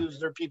can't use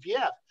their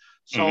PPF.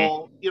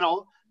 So,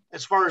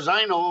 as far as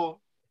I know,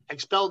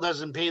 Expel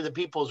doesn't pay the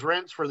people's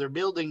rents for their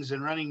buildings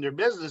and running their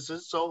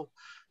businesses. So,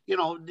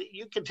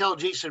 you can tell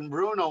Jason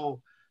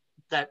Bruno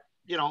that,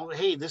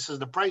 hey, this is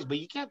the price, but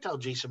you can't tell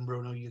Jason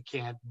Bruno you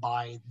can't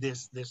buy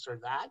this or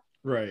that.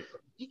 Right.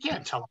 You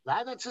can't tell him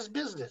that. That's his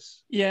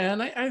business. Yeah,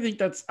 and I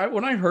think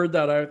when I heard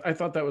that, I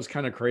thought that was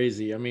kind of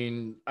crazy. I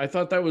mean, I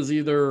thought that was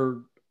either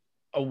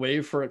a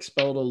way for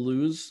Expel to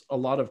lose a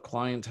lot of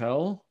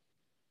clientele,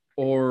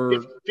 or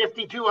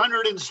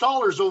 5,200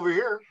 installers over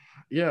here.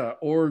 Yeah,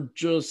 or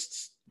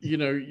just,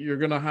 you're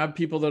going to have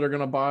people that are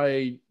going to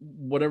buy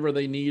whatever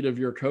they need of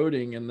your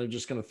coating, and they're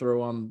just going to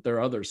throw on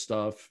their other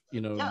stuff,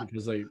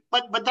 because they.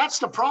 But that's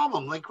the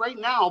problem. Like right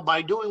now,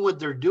 by doing what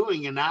they're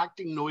doing and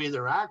acting the way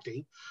they're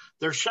acting,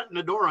 they're shutting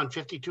the door on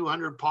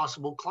 5,200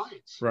 possible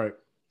clients. Right.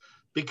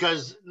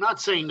 Because,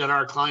 not saying that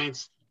our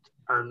clients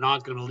are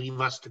not going to leave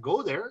us to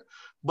go there,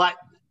 but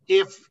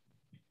if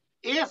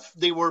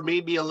they were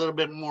maybe a little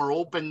bit more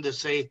open to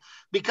say,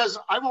 because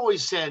I've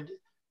always said,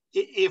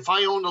 if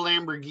I own a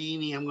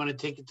Lamborghini, I'm going to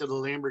take it to the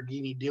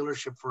Lamborghini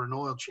dealership for an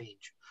oil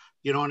change.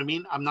 You know what I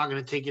mean? I'm not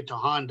going to take it to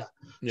Honda.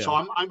 Yeah. So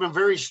I'm a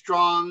very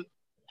strong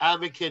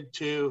advocate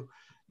to,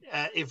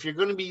 if you're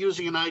going to be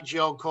using an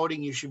IGL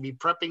coating, you should be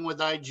prepping with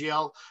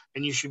IGL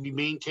and you should be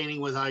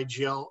maintaining with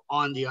IGL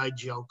on the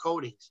IGL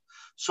coatings.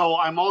 So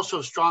I'm also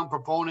a strong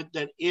proponent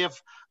that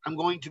if I'm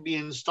going to be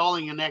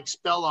installing an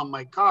Expel on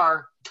my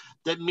car,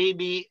 that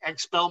maybe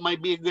Expel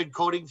might be a good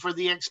coating for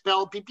the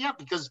Expel PPF,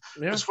 because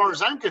as far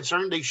as I'm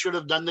concerned, they should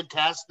have done the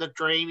test, the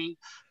training,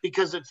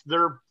 because it's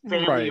their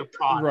family of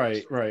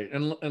products. Right.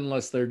 And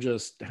unless they're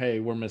just,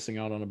 hey, we're missing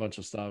out on a bunch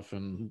of stuff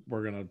and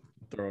we're going to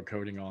throw a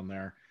coating on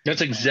there.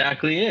 That's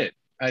exactly it.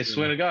 I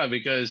swear to God,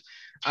 because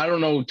I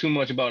don't know too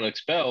much about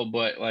Expel,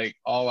 but like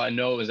all I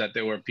know is that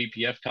they were a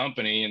PPF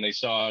company and they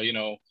saw,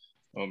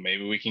 Well,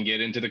 maybe we can get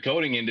into the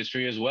coating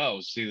industry as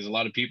well. See, there's a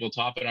lot of people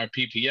topping our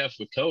PPF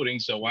with coating,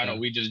 so why don't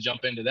we just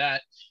jump into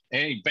that?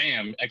 Hey,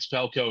 bam,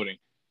 Expel coating.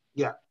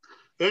 Yeah,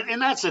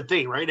 and that's the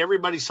thing, right?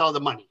 Everybody saw the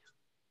money.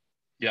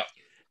 Yeah.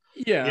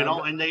 Yeah. You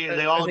know, and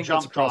they all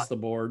jumped across on the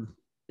board,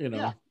 you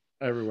know,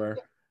 everywhere.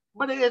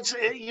 But it's,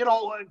 you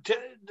know,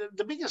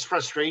 the biggest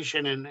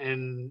frustration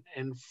and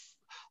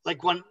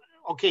like when,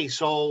 okay,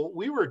 so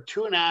we were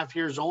 2.5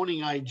 years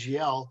owning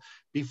IGL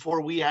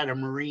before we had a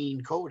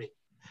marine coating.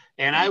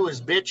 And I was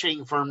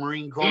bitching for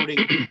marine coating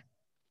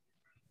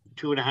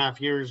 2.5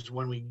 years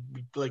when we,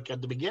 like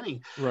at the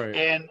beginning. Right.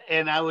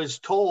 And I was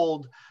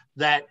told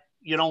that,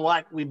 you know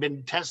what, we've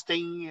been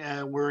testing,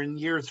 we're in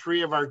year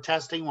 3 of our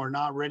testing. We're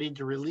not ready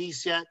to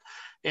release yet.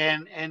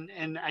 And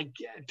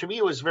to me,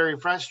 it was very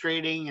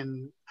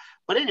frustrating.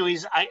 But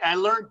anyways, I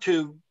learned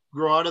to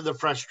grow out of the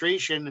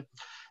frustration.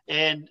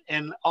 And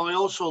I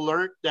also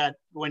learned that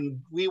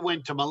when we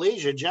went to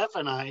Malaysia, Jeff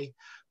and I,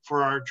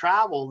 for our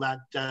travel that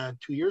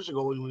 2 years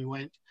ago when we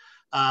went,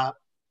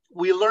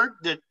 we learned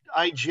that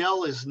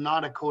IGL is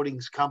not a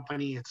coatings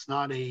company. It's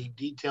not a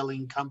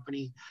detailing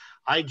company.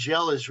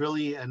 IGL is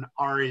really an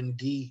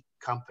R&D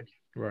company.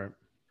 Right.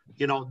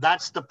 You know,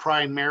 that's the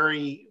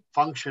primary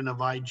function of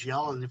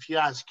IGL. And if you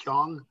ask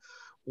Kyung,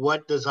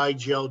 what does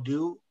IGL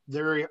do?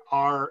 They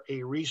are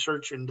a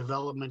research and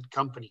development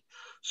company.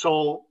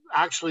 So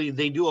actually,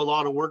 they do a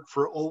lot of work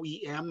for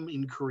OEM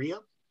in Korea.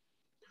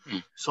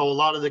 So a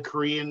lot of the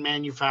Korean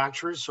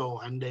manufacturers,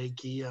 so Hyundai,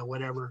 Kia,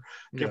 whatever,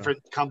 different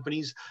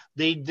companies,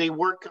 they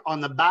work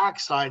on the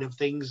backside of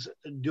things,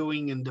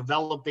 doing and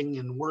developing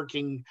and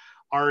working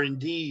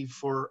R&D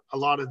for a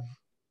lot of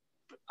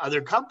other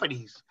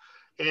companies.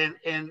 And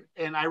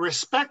I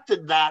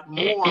respected that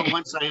more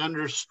once I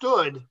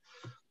understood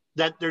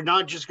that they're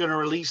not just going to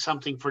release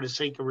something for the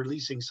sake of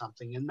releasing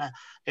something.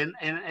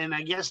 And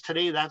I guess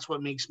today that's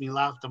what makes me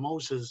laugh the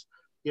most is,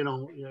 you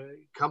know,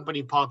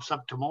 company pops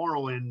up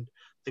tomorrow and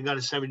they got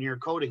a 7-year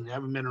coating. They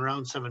haven't been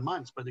around 7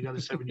 months, but they got a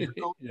 7-year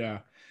coating.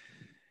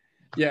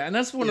 Yeah. And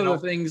that's one of the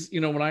things,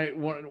 you know,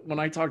 when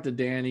I talk to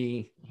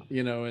Danny,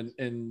 you know,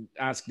 and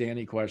ask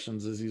Danny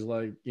questions, is he's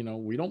like, you know,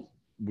 we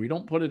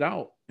don't put it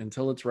out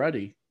until it's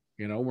ready.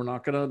 You know, we're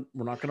not gonna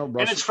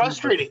rush. And it's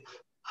frustrating.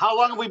 How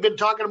long have we been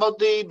talking about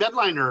the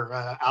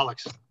bedliner,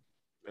 Alex?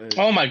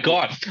 Oh my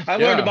God. I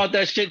learned about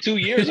that shit 2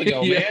 years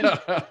ago,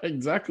 man.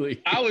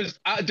 Exactly. I was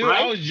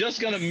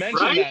just going to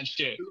mention that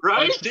shit.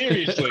 Right? Like,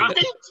 seriously.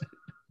 Right?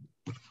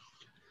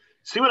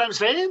 See what I'm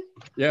saying?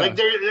 Yeah. Like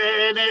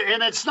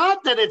and it's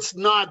not that it's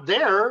not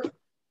there.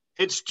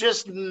 It's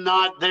just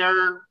not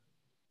there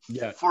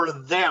for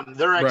them.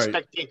 They're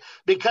expecting,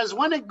 because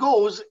when it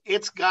goes,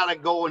 it's got to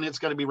go and it's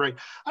got to be right.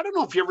 I don't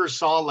know if you ever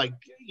saw, like,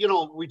 you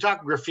know, we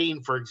talk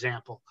graphene, for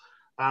example,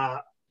 and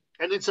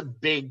it's a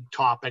big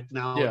topic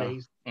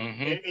nowadays. Yeah.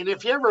 Mm-hmm. And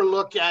if you ever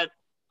look at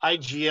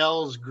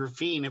IGL's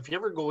graphene, if you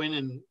ever go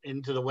into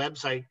the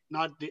website,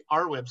 not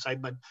our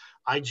website, but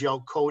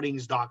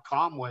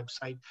iglcoatings.com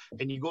website,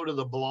 and you go to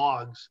the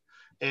blogs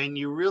and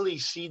you really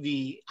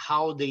see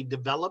how they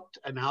developed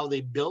and how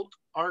they built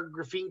our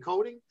graphene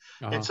coating,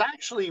 it's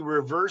actually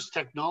reverse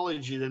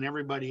technology than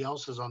everybody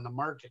else is on the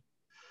market.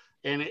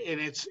 And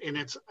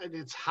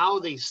it's how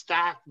they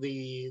stack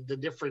the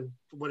different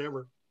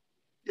whatever.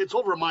 It's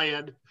over my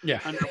head. Yeah.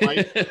 Under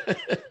my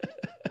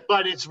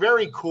but it's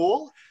very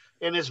cool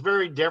and it's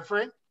very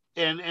different.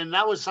 And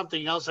that was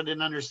something else I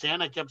didn't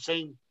understand. I kept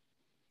saying,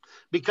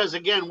 because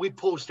again, we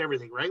post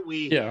everything, right?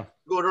 We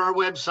go to our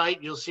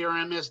website, you'll see our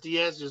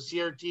MSDS, you'll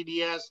see our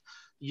TDS,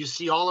 you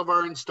see all of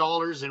our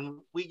installers, and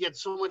we get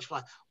so much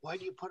fun. Why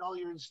do you put all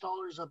your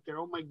installers up there?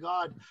 Oh my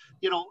God.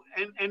 You know,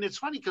 and it's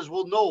funny because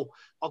we'll know,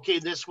 okay,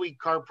 this week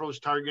CarPro's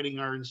targeting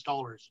our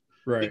installers.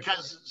 Right.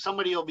 Because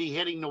somebody will be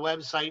hitting the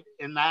website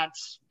in that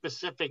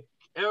specific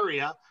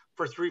area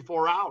for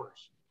 3-4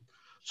 hours.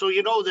 So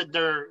you know that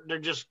they're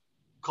just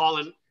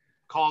calling,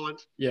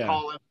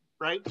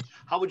 right?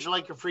 How would you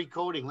like a free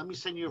coating? Let me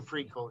send you a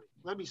free coating.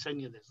 Let me send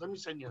you this. Let me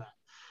send you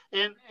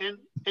that.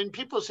 And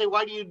people say,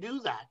 why do you do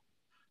that?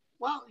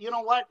 Well, you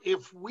know what?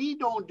 If we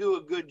don't do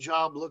a good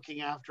job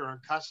looking after our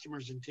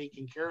customers and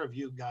taking care of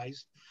you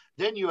guys,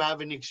 then you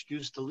have an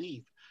excuse to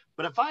leave.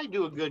 But if I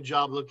do a good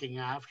job looking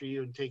after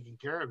you and taking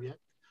care of you,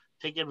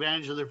 take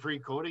advantage of the free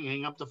coating,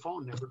 hang up the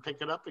phone, never pick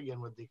it up again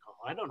with the call.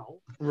 I don't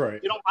know. Right.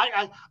 You know,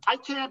 I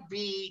can't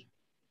be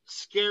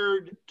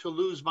scared to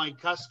lose my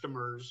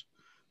customers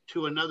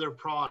to another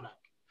product.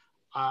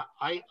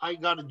 I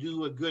got to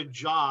do a good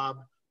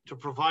job to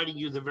providing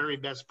you the very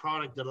best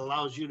product that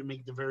allows you to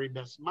make the very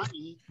best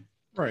money.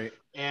 Right.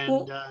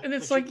 And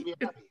it's like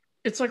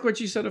it's like what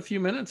you said a few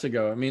minutes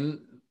ago. I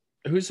mean,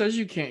 who says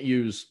you can't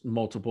use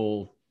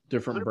multiple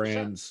different 100%.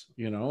 Brands?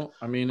 You know,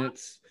 I mean,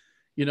 it's,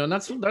 you know, and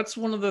that's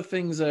one of the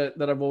things that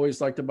I've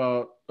always liked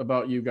about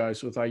you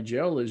guys with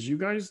IGL is you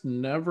guys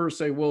never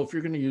say, well, if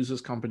you're going to use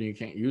this company, you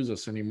can't use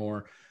us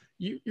anymore.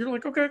 You're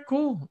like, okay,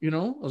 cool. You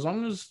know, as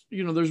long as,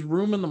 you know, there's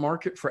room in the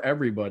market for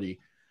everybody.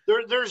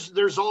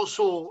 There's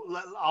also,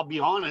 I'll be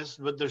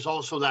honest, but there's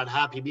also that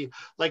happy be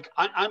like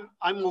I'm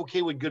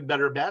okay with good,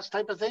 better, best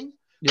type of thing.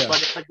 Yeah.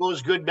 But if it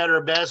goes good, better,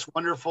 best,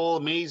 wonderful,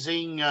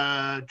 amazing,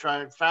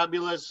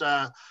 fabulous,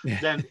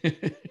 then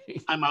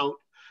I'm out.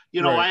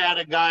 You know, Right. I had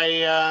a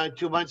guy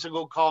 2 months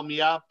ago call me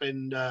up,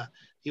 and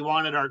he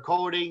wanted our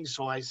coating.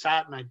 So I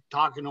sat and I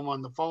talking to him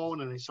on the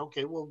phone, and I said,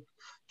 okay, well,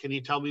 can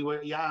you tell me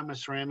what? Yeah, I'm a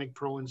Ceramic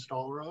Pro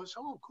installer. I said,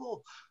 oh,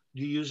 cool.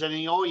 Do you use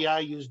anything? Oh, yeah, I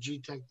use G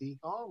Technique.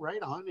 Oh,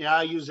 right on. Yeah,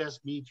 I use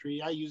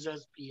SB3. I use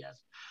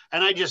SPS.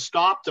 And I just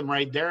stopped him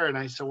right there. And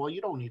I said, well,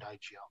 you don't need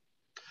IGL.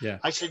 Yeah.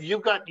 I said,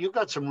 you've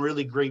got some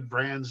really great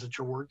brands that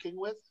you're working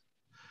with.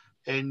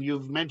 And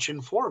you've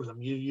mentioned 4 of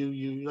them.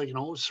 You like, you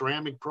know,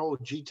 Ceramic Pro,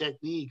 G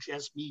Techniques,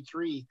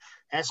 SB3,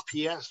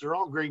 SPS. They're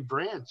all great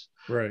brands.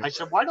 Right. I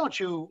said, why don't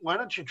you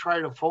try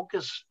to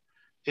focus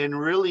and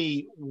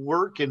really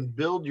work and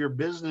build your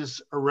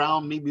business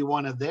around maybe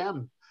one of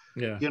them?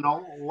 Yeah. You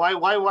know, why do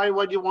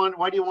you want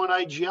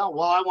IGL?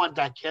 Well, I want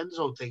that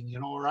Kenzo thing, you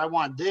know, or I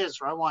want this,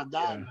 or I want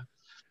that. Yeah.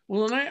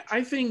 Well, and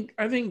I think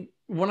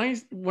when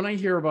I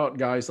hear about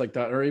guys like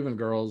that, or even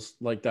girls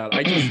like that,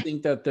 I just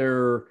think that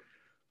they're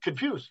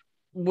confused.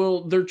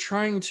 Well, they're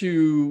trying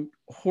to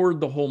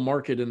hoard the whole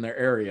market in their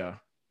area.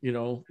 You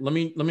know, let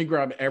me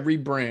grab every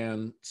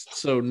brand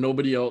so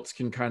nobody else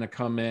can kind of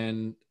come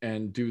in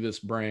and do this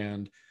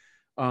brand.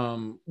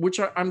 Which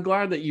I'm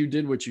glad that you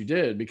did what you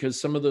did,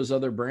 because some of those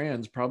other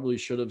brands probably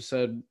should have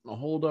said,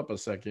 hold up a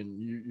second,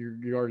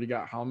 you already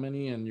got how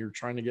many, and you're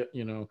trying to get,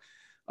 you know,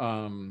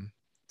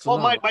 well,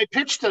 my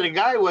pitch to the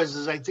guy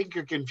was I think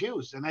you're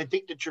confused, and I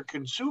think that your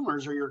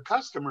consumers or your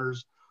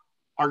customers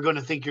are going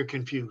to think you're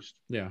confused.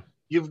 Yeah.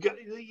 You've got,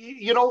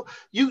 you know,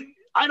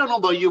 I don't know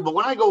about you, but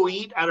when I go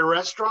eat at a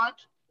restaurant,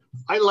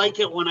 I like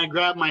it when I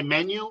grab my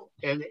menu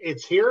and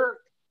it's here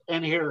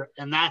and here,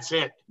 and that's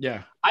it.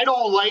 Yeah. I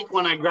don't like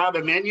when I grab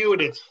a menu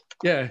and it's,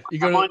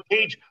 I'm on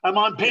page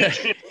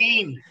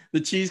 15. The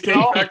Cheesecake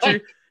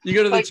Factory. You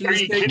go to the like,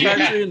 Cheesecake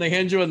Factory and they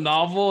hand you a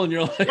novel and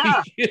you're like,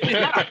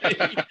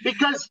 yeah.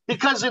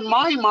 because in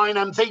my mind,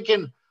 I'm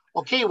thinking,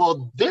 okay,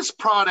 well, this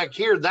product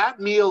here, that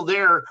meal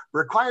there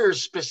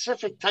requires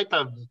specific type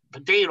of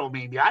potato,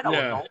 maybe. I don't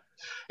know.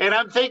 And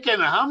I'm thinking,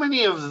 how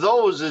many of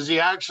those is he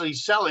actually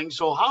selling?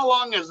 So how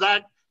long has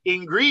that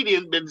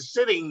ingredient been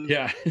sitting?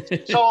 Yeah.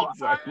 So,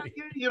 exactly.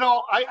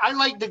 I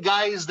like the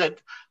guys that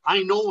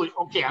I know,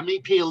 okay, I may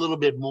pay a little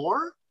bit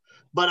more,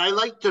 but I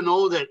like to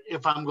know that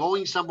if I'm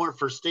going somewhere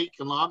for steak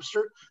and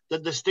lobster,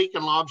 that the steak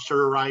and lobster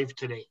arrived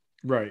today.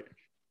 Right.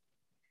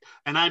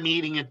 And I'm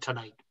eating it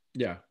tonight.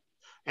 Yeah.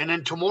 And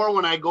then tomorrow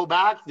when I go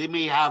back, they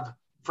may have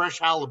fresh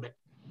halibut.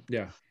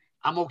 Yeah.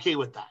 I'm okay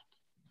with that.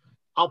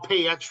 I'll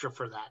pay extra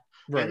for that.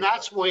 Right. And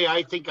that's why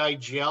I think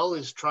IGL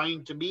is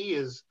trying to be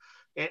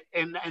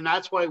and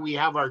that's why we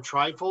have our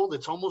trifold.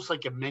 It's almost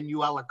like a menu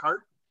a la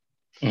carte.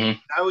 Mm-hmm.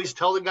 I always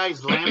tell the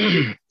guys,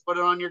 laminate, put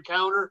it on your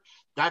counter.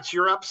 That's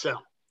your upsell.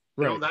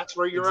 Right. You know, that's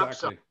where you're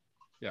upsell.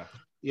 Yeah.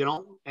 You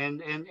know,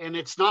 and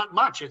it's not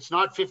much. It's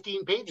not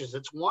 15 pages.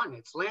 It's 1.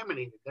 It's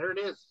laminated. There it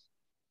is.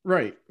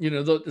 Right. You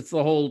know, it's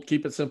the whole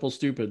keep it simple,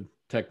 stupid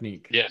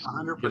technique. Yes.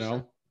 100%. You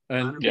know,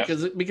 and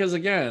because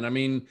again, I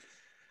mean,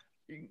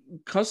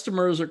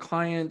 customers or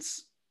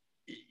clients,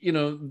 you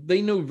know,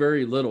 they know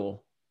very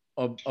little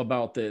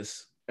about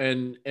this.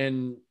 And,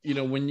 you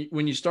know,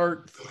 when you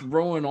start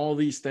throwing all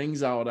these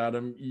things out at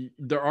them,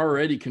 they're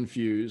already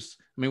confused.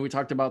 I mean, we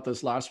talked about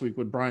this last week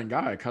with Brian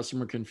Guy,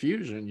 customer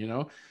confusion, you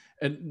know,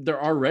 and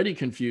they're already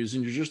confused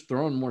and you're just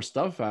throwing more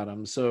stuff at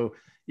them. So,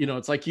 you know,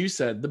 it's like you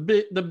said,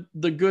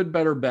 the good,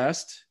 better,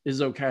 best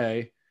is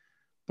okay.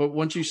 But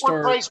once you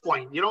start price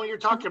point, you know, you're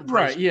talking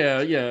price. Right.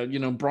 Yeah. Yeah. You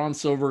know, bronze,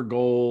 silver,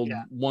 gold,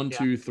 1,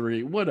 2,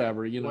 3,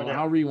 whatever, you know,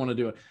 however you want to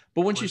do it.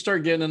 But once you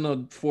start getting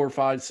into 4,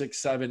 5, 6,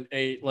 7,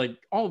 8, like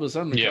all of a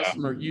sudden the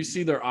customer, you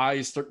see their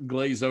eyes start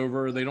glaze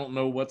over. They don't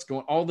know what's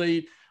going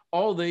on.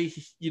 All they,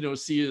 you know,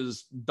 see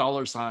is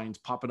dollar signs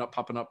popping up.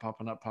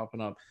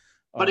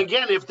 But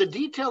again, if the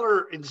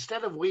detailer,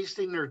 instead of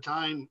wasting their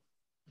time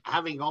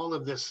having all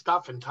of this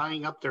stuff and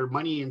tying up their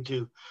money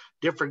into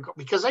different,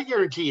 because I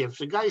guarantee you, if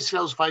the guy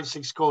sells 5,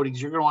 6 coatings,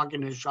 you're going to walk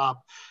into his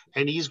shop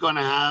and he's going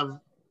to have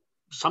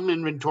some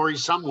inventory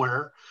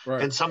somewhere,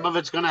 and some of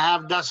it's going to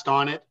have dust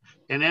on it.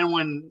 And then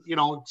when, you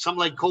know, something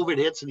like COVID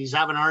hits and he's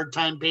having a hard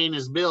time paying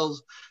his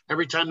bills,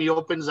 every time he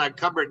opens that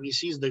cupboard and he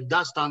sees the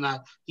dust on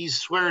that, he's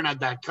swearing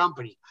at that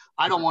company.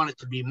 I don't want it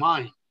to be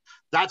mine.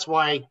 That's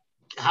why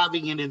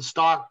having it in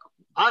stock,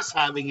 us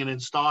having it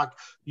in stock,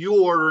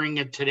 you ordering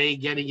it today,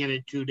 getting it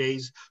in 2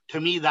 days, to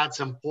me,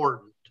 that's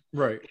important.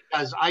 Right.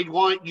 Because I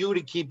want you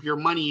to keep your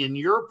money in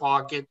your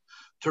pocket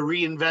to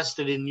reinvest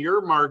it in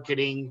your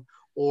marketing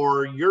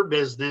or your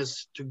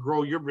business to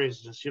grow your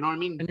business. You know what I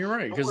mean? And you're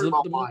right. Because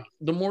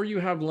the more you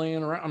have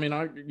laying around, I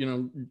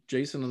mean,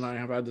 Jason and I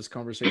have had this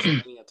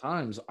conversation many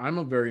times. I'm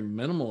a very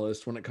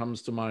minimalist when it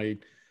comes to my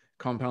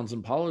compounds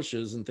and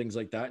polishes and things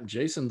like that. And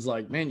Jason's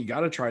like, man, you got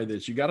to try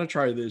this. You got to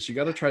try this. You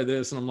got to try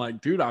this. And I'm like,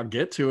 dude, I'll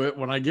get to it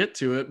when I get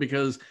to it.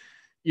 Because,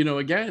 you know,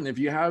 again, if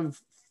you have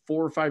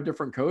 4 or 5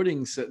 different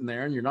coatings sitting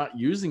there and you're not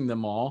using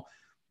them all,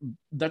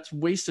 that's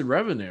wasted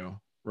revenue.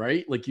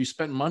 right? Like you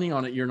spent money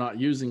on it you're not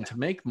using to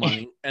make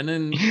money, and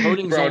then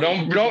coatings.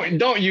 Bro,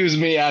 don't use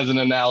me as an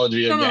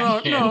analogy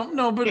again.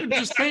 No. But I'm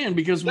just saying,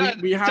 because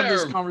we had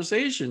this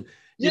conversation.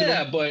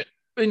 But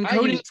and I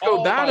coatings use go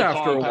all bad my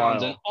after a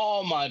while. and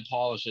all my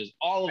polishes,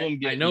 all of them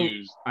get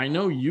used. I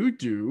know you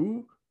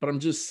do, but I'm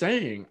just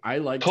saying I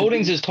like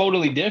coatings is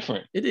totally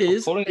different. It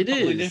is. Coatings it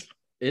totally is. Different.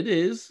 It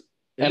is.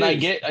 And I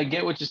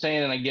get what you're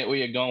saying, and I get where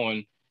you're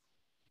going.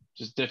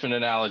 Just different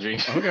analogy.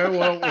 Okay,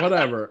 well,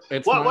 whatever.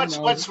 It's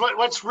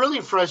what's really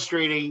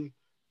frustrating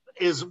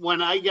is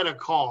when I get a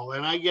call,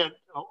 and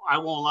I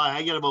won't lie,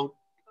 I get about,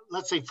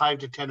 let's say 5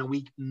 to 10 a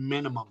week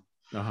minimum.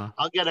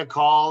 I'll get a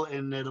call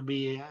and it'll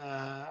be,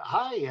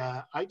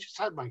 hi, I just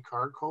had my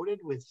car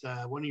coated with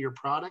one of your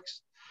products.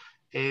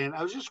 And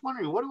I was just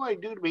wondering, what do I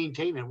do to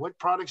maintain it? What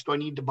products do I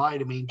need to buy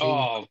to maintain it?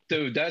 Oh,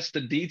 dude, that's the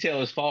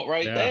detailer's fault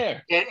right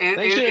there. And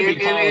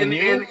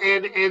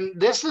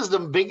this is the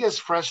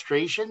biggest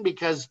frustration,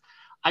 because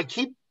I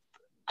keep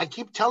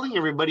telling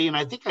everybody, and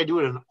I think I do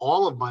it in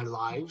all of my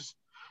lives,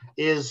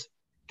 is,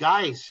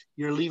 guys,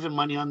 you're leaving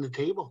money on the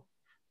table.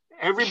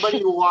 Everybody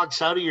who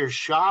walks out of your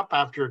shop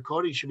after a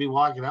coating should be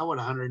walking out with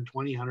 $120,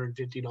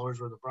 $150 worth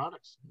of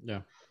products.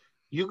 Yeah.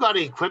 You got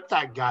to equip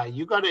that guy.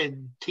 You got to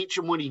teach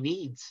him what he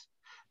needs.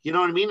 You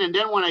know what I mean? And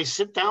then when I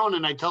sit down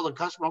and I tell the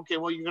customer, okay,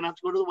 well, you're going to have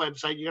to go to the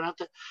website. You're going to have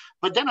to,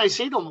 but then I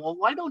say to them, well,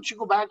 why don't you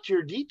go back to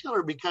your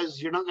detailer?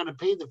 Because you're not going to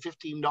pay the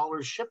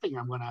 $15 shipping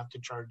I'm going to have to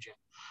charge you.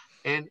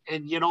 And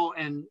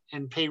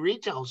pay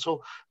retail.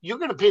 So you're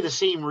going to pay the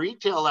same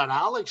retail at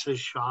Alex's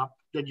shop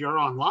that you're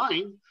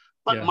online,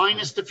 but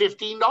minus the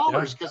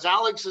 $15, because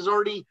Alex has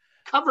already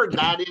covered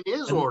that in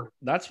his order.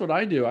 That's what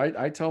I do.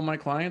 I tell my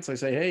clients, I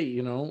say,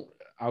 hey,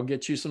 I'll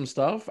get you some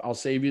stuff. I'll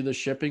save you the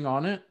shipping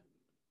on it,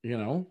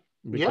 because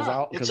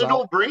it's a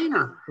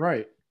no-brainer.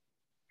 Right.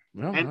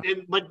 Well,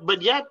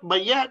 but yet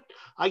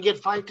I get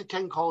 5 to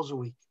 10 calls a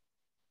week.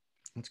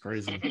 That's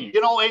crazy.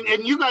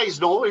 And you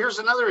guys know, here's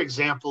another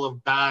example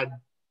of bad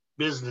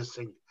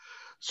businessing.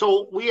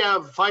 So we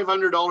have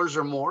 $500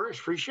 or more is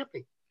free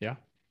shipping. Yeah.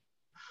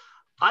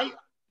 I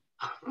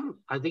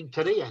think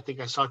today,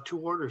 I saw 2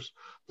 orders.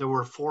 There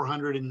were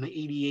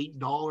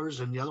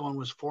 $488 and the other one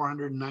was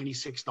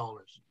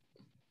 $496.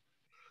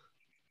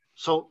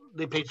 So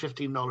they paid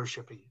 $15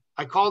 shipping.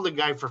 I called the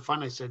guy for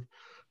fun. I said,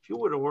 if you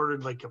would have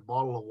ordered like a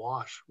bottle of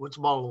wash, what's a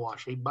bottle of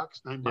wash? $8,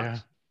 $9? Yeah.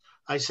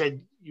 I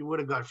said, you would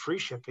have got free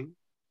shipping.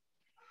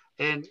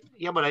 And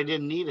but I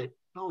didn't need it.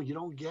 No, you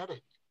don't get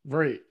it.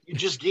 Right. You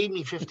just gave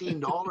me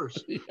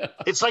 $15. Yeah.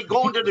 It's like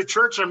going to the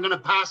church. I'm going to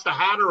pass the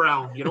hat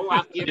around.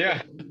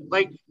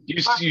 Like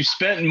you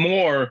spent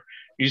more.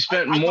 You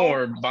spent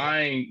more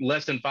buying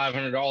less than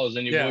 $500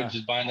 than you would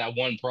just buying that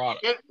one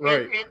product.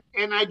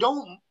 And I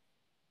don't.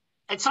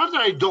 It's not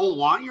that I don't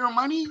want your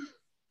money,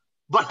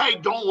 but I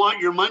don't want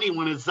your money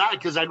when it's that,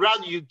 because I'd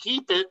rather you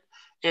keep it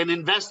and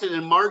invest it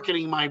in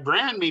marketing my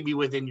brand, maybe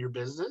within your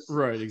business,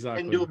 right?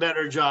 Exactly, and do a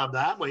better job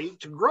that way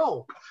to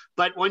grow.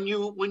 But when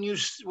you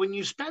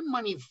spend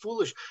money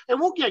foolish, and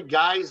we'll get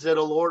guys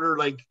that'll order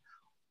like,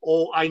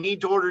 oh, I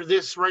need to order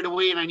this right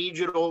away, and I need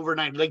you to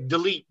overnight. Like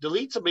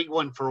delete's a big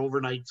one for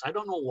overnights. I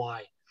don't know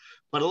why,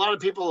 but a lot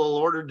of people will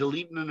order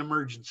delete in an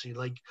emergency.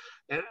 Like,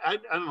 I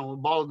don't know, a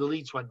ball of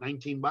delete's what,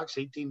 $19,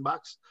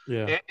 $18,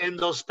 yeah, and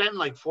they'll spend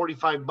like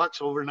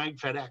 $45 overnight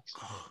FedEx.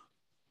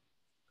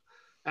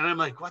 And I'm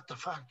like, what the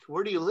fuck?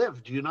 Where do you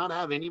live? Do you not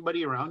have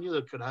anybody around you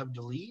that could have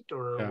delete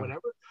or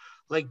whatever?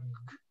 Like,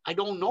 I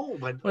don't know,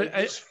 but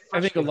I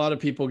think a lot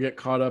of people get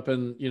caught up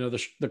in,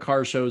 the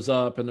car shows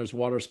up and there's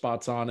water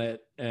spots on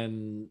it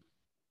and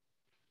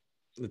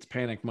it's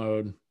panic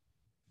mode.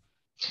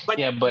 But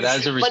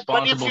as a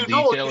responsible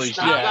detailer, you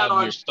should have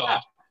your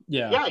stock.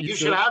 Yeah, you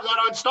should have that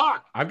on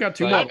stock. I've got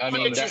 2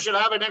 bottles. You should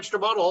have an extra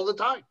bottle all the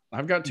time.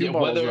 I've got 2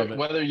 bottles of it.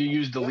 Whether you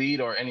use delete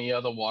or any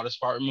other water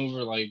spot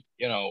remover, like,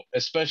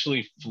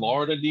 especially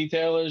Florida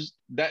detailers,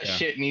 that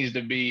shit needs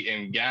to be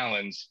in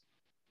gallons.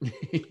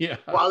 Yeah.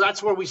 Well,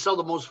 that's where we sell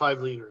the most 5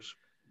 liters.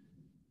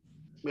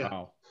 Yeah.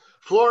 Wow.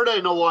 Florida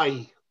and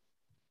Hawaii.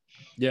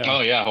 Yeah.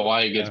 Oh yeah,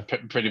 Hawaii gets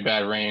pretty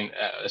bad rain,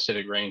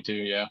 acidic rain too.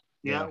 Yeah.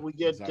 Yeah, we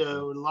get a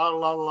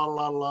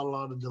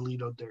lot of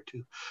delete out there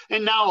too,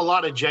 and now a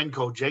lot of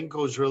Genco.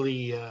 Genco's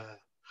really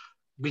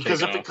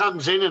because if it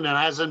comes in and it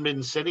hasn't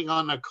been sitting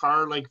on the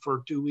car like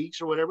for 2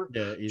 weeks or whatever,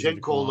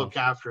 Genco will look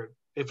after it.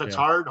 If it's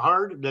hard,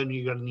 then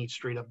you're gonna need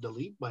straight up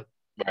delete. But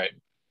right,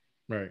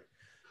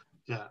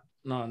 yeah.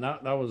 No,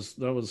 that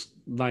was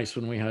nice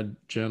when we had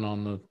Jen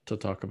on to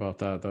talk about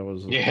that. That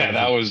was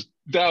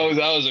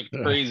a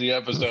crazy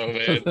episode,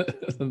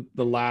 man.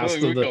 The last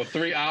of the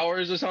 3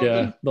 hours or something.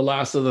 Yeah, the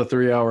last of the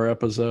 3-hour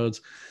episodes.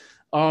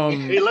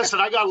 Hey, listen,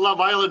 I got Love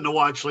Island to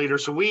watch later,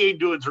 so we ain't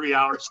doing 3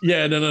 hours.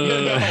 Yeah, no.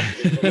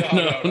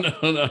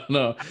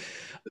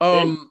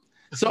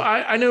 So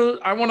I know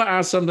I want to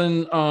ask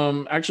something.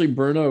 Actually,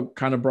 Bruno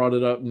kind of brought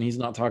it up, and he's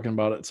not talking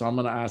about it, so I'm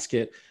going to ask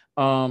it.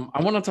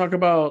 I want to talk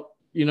about,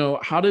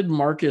 how did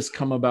Marcus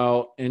come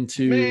about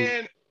into?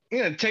 Man,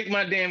 Yeah, take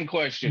my damn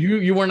question.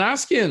 You weren't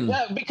asking.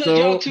 Yeah, because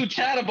y'all two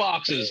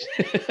chatterboxes.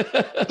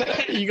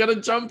 You gotta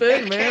jump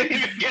in, man. I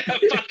can't even get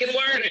a fucking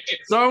word in.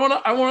 So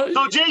I want.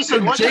 So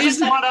Jason, what do you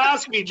want to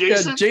ask me,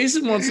 Jason? Yeah,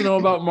 Jason wants to know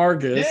about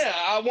Marcus. Yeah,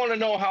 I want to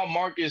know how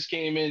Marcus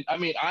came in. I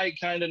mean, I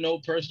kind of know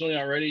personally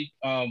already,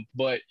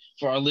 but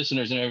for our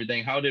listeners and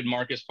everything, how did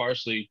Marcus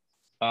Parsley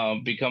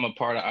become a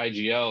part of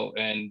IGL,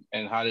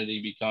 and how did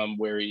he become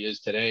where he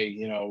is today?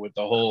 You know, with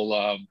the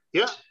whole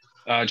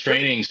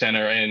training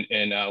center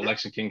in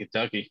Lexington,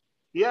 Kentucky.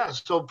 Yeah,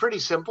 so pretty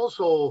simple.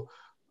 So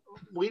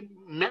we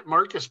met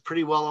Marcus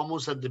pretty well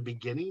almost at the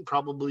beginning,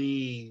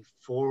 probably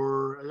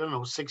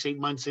 6-8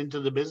 months into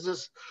the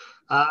business.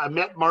 I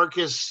met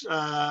Marcus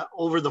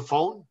over the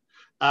phone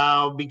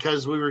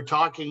because we were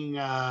talking.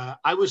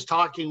 I was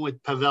talking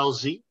with Pavel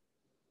Z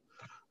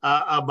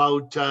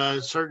about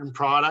certain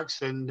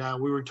products, and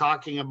we were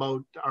talking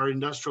about our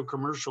industrial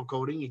commercial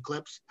coating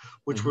Eclipse,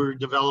 which we were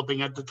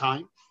developing at the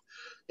time.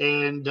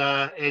 And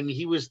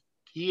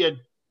he had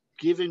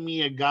given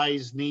me a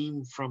guy's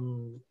name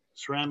from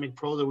Ceramic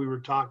Pro that we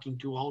were talking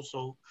to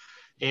also,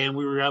 and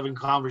we were having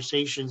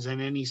conversations. And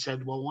then he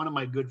said, well, one of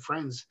my good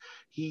friends,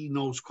 he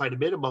knows quite a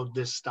bit about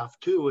this stuff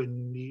too,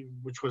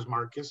 which was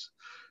Marcus.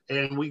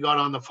 And we got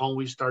on the phone,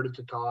 we started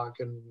to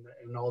talk and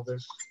all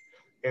this.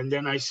 And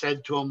then I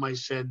said to him,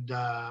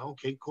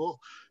 okay,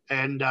 cool.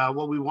 And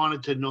what we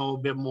wanted to know a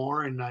bit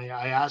more, and I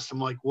asked him,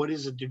 like, what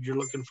is it that you're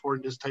looking for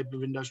in this type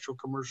of industrial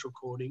commercial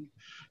coating?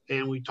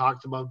 And we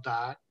talked about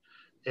that.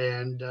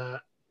 And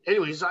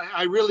anyways,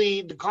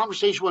 the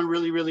conversation went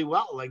really, really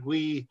well. Like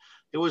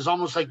it was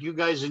almost like you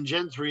guys in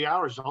Gen 3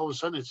 hours. All of a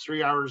sudden it's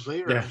 3 hours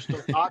later. Yeah. I'm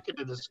still talking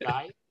to this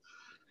guy.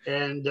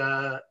 And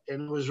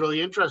it was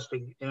really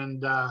interesting.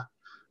 And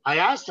I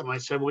asked him, I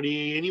said,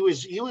 he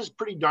was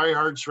pretty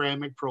diehard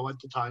ceramic pro at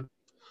the time.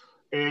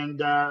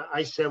 And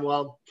I said,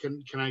 well,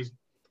 can I,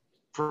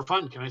 for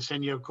fun, can I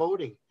send you a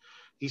coating?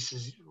 He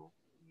says,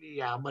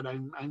 yeah, but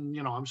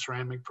I'm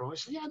ceramic pro. I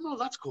said, yeah, no,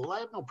 that's cool.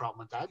 I have no problem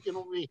with that.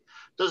 It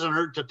doesn't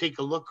hurt to take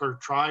a look or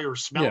try or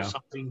smell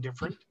something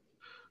different.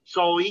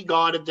 So he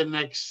got it the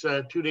next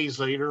 2 days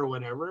later or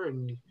whatever.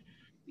 And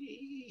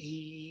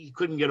he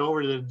couldn't get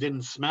over that it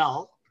didn't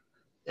smell.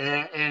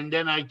 And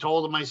then I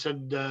told him, I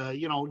said,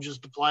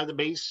 just apply the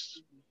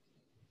base.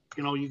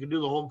 You can do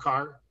the whole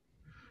car.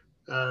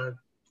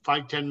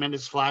 5-10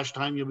 minutes flash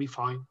time, you'll be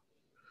fine.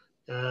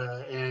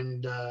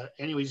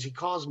 Anyways, he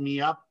calls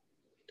me up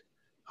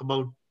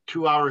about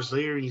 2 hours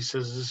later, and he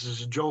says, this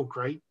is a joke,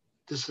 right?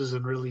 This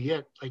isn't really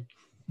it. Like,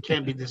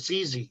 can't be this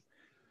easy.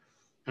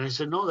 And I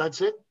said, no,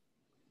 that's it.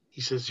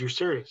 He says, you're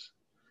serious?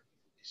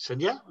 He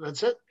said, yeah,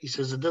 that's it. He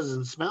says, it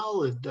doesn't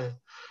smell.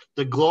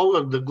 The glow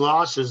of the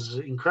gloss is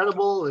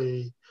incredible.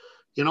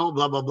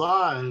 Blah, blah,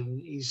 blah.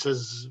 And he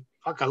says,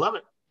 fuck, I love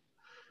it.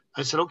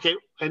 I said, okay.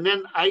 And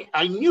then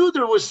I knew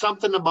there was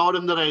something about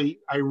him that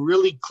I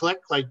really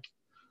clicked. Like,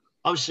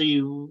 obviously,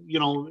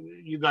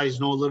 you guys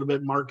know a little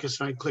bit, Marcus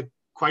and I clicked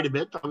quite a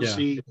bit.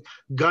 Obviously,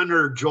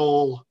 Gunner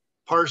Joel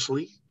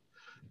Parsley,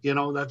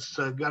 that's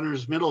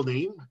Gunner's middle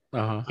name.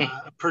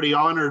 Pretty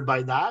honored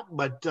by that.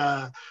 But,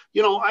 I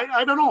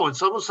don't know.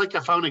 It's almost like I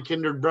found a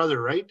kindred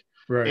brother, right?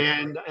 Right.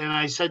 And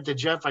I said to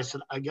Jeff, I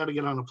said, I got to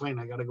get on a plane.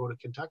 I got to go to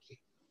Kentucky.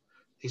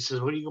 He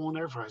says, what are you going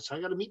there for? I said,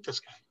 I got to meet this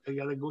guy. I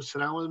got to go sit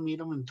down with him, meet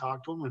him, and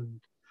talk to him.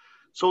 And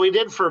so we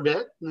did for a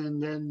bit.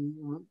 And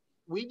then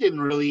we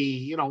didn't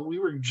really, we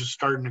were just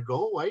starting to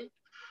go, right?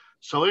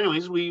 So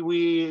anyways,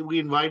 we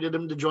invited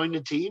him to join the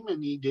team,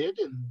 and he did.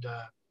 And,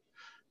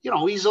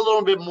 he's a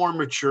little bit more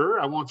mature.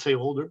 I won't say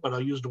older, but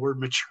I'll use the word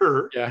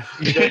mature. Yeah.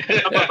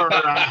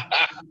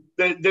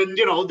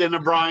 than a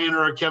Brian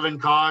or a Kevin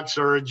Cox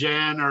or a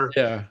Jen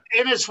And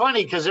it's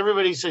funny because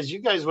everybody says, you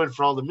guys went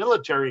for all the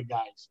military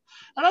guys.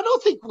 And I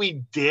don't think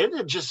we did.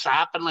 It just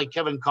happened like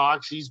Kevin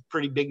Cox. He's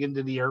pretty big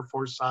into the Air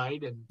Force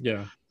side.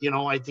 And,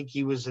 I think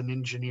he was an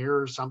engineer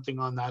or something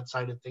on that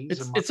side of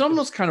things. It's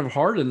almost kind of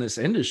hard in this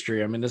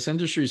industry. I mean, this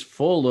industry is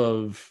full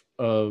of.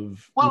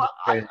 Well,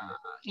 I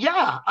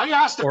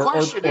asked the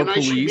question, and I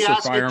should be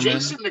asking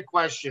Jason the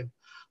question.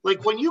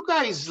 Like, when you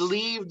guys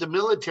leave the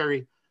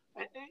military,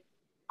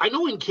 I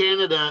know in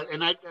Canada,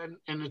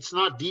 and it's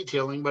not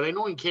detailing, but I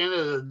know in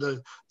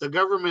Canada, the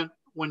government,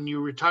 when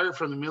you retire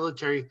from the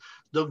military,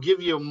 they'll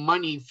give you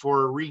money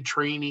for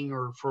retraining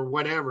or for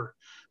whatever.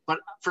 But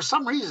for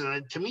some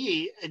reason, to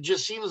me, it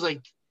just seems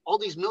like all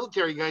these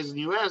military guys in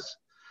the U.S.,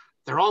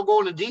 they're all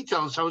going to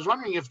detail. So I was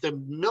wondering if the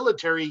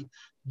military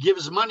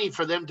gives money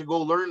for them to go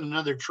learn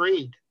another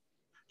trade.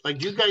 Like,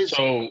 do you guys?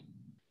 So,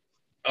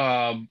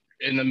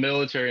 in the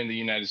military in the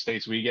United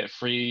States, we get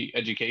free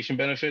education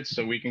benefits,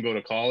 so we can go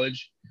to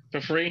college for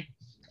free.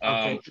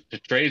 The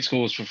trade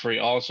schools for free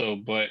also,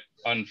 but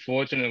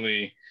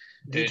unfortunately,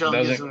 it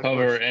doesn't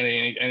cover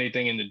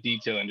anything in the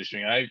detail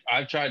industry.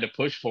 I've tried to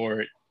push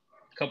for it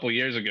a couple of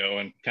years ago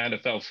and kind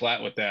of fell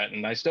flat with that.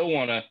 And I still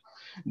want to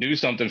do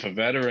something for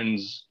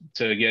veterans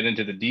to get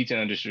into the detail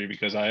industry,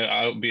 because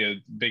I'll be a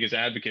biggest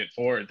advocate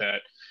for it,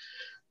 that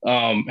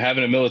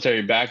having a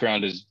military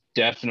background is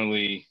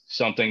definitely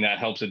something that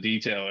helps a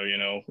detailer, you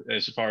know,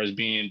 as far as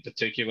being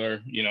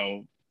particular, you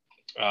know,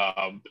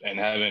 and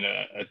having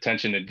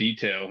attention to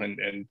detail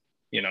and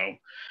you know,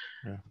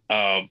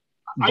 I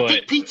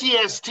think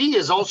PTSD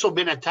has also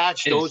been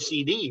attached to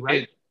OCD,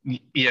 right?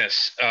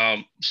 Yes.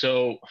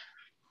 So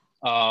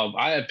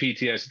I have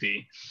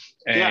PTSD,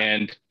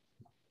 and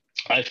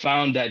I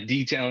found that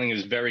detailing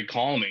is very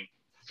calming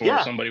for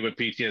somebody with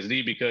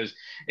PTSD because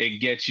it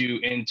gets you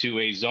into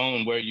a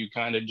zone where you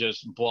kind of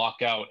just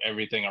block out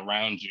everything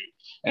around you.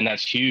 And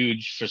that's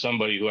huge for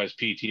somebody who has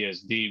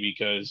PTSD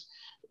because,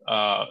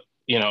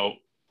 you know,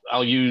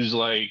 I'll use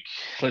like,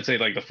 let's say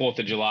like the 4th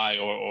of July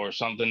or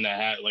something that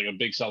had like a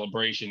big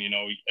celebration, you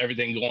know,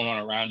 everything going on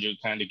around you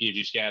kind of gives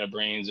you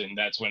scatterbrains, and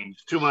that's when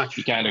it's too much.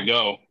 You kind of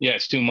go, yeah,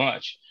 it's too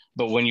much.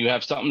 But when you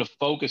have something to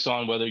focus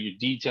on, whether you're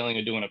detailing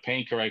or doing a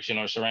paint correction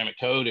or ceramic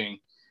coating,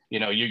 you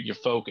know, you're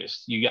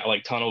focused. You got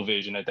like tunnel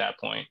vision at that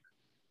point.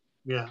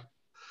 Yeah.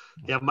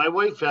 Yeah, my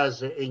wife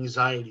has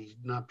anxiety,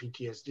 not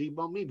PTSD,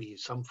 well, maybe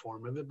some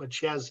form of it, but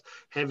she has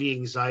heavy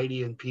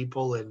anxiety in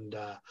people and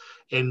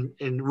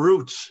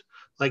routes.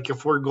 Like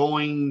if we're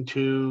going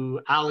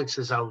to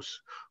Alex's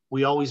house,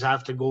 we always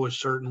have to go a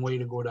certain way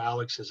to go to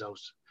Alex's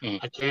house.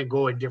 I can't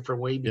go a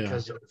different way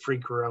because it would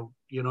freak her out.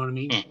 You know what I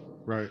mean?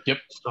 Right. Yep.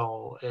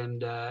 So,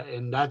 and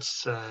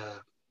that's,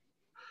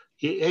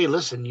 hey,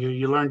 listen,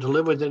 you learn to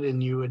live with it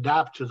and you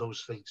adapt to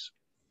those things.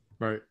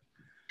 Right.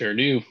 Sure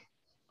do.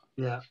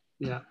 Yeah.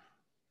 Yeah.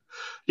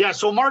 Yeah.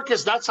 So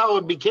Marcus, that's how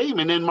it became.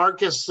 And then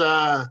Marcus,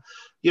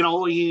 you know,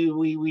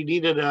 we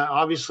needed,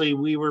 obviously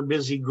we were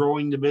busy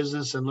growing the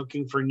business and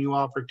looking for new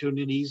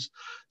opportunities.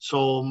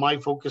 So my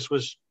focus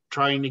was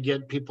trying to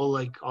get people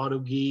like Auto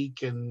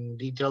Geek and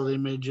Detailed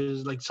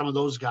Images, like some of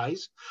those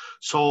guys.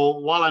 So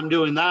while I'm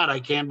doing that, I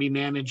can be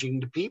managing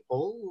the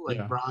people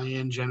like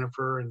Brian,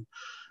 Jennifer, and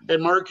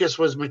Marcus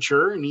was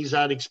mature and he's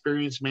had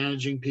experience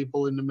managing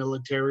people in the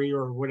military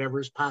or whatever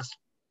his past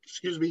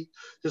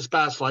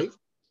life.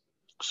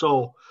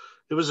 So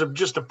it was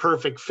just a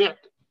perfect fit.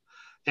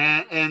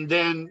 And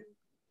then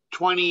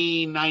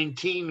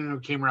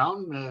 2019 came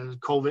around,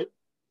 COVID,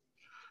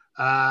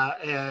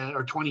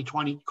 or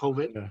 2020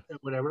 COVID,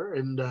 whatever.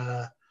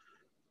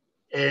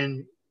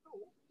 And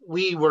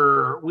we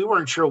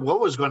weren't sure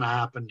what was going to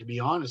happen, to be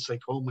honest.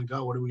 Like, oh my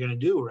God, what are we going to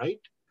do? Right.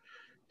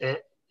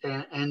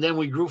 And then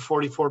we grew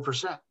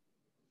 44%,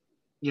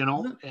 you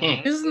know.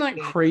 Isn't that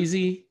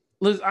crazy?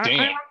 Liz,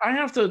 I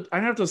have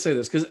to say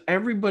this because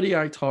everybody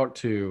I talk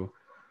to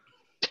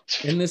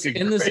in this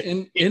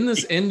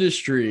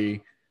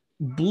industry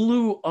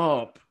blew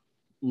up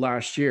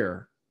last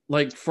year,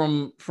 like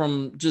from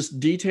just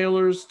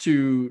detailers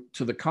to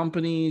the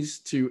companies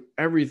to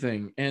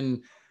everything,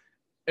 and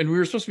we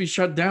were supposed to be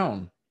shut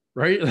down,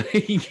 right?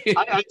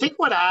 I think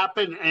what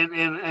happened,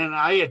 and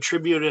I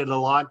attribute it a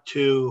lot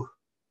to,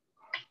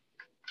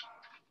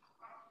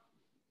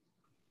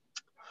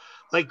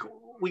 like,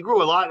 we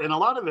grew a lot, and a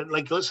lot of it,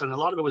 like, listen, a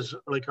lot of it was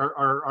like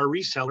our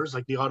resellers,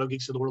 like the Auto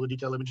Geeks of the world, the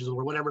Detail Images of the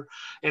world, whatever.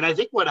 And I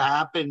think what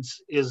happens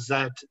is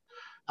that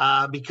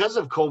because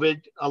of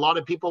COVID, a lot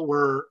of people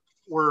were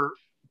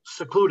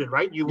secluded,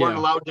 right? You weren't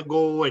allowed to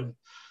go. And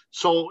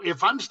so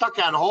if I'm stuck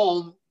at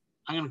home,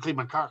 I'm going to clean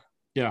my car.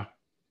 Yeah.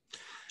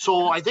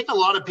 So I think a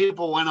lot of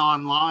people went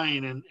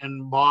online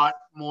and bought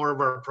more of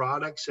our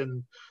products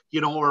and,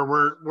 you know, or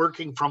we're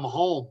working from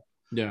home.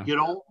 Yeah. You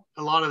know,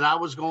 a lot of that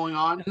was going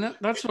on. And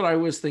that's what I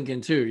was thinking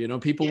too. You know,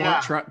 people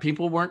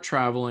weren't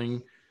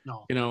traveling.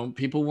 No. You know,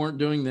 people weren't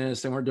doing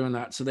this, they weren't doing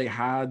that. So they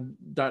had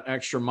that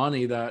extra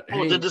money that,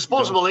 the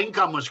disposable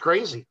income was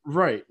crazy.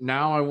 Right.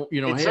 Now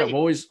I've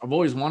always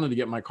wanted to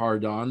get my car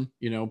done,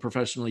 you know,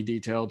 professionally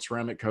detailed,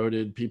 ceramic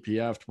coated,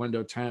 PPF'd,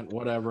 window tint,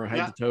 whatever,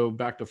 head to toe,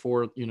 back to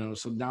forth, you know.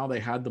 So now they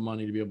had the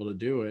money to be able to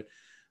do it.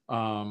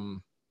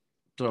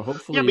 So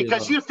hopefully, yeah,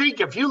 because you think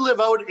if you live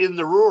out in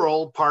the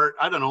rural part,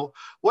 I don't know,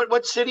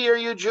 what city are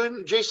you,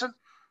 Jason?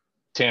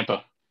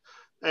 Tampa.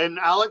 And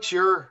Alex,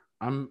 you're?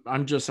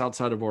 I'm just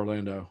outside of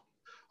Orlando.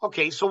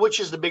 Okay, so which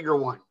is the bigger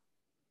one?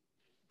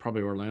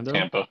 Probably Orlando.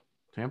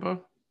 Tampa.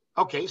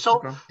 Okay,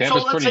 so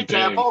Tampa's let's say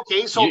Tampa. Big.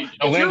 Okay, so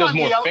Orlando's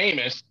more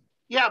famous.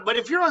 Yeah, but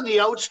if you're on the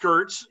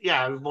outskirts,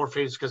 more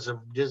famous because of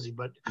Disney.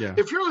 But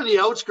if you're on the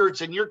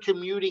outskirts and you're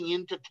commuting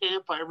into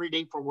Tampa every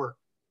day for work,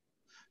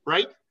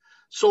 right?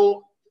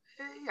 So,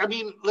 I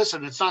mean,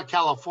 listen, it's not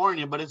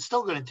California, but it's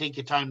still going to take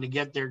you time to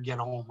get there, get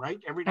home, right?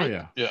 Every day.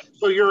 Oh, yeah.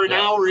 So you're an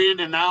hour in,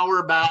 an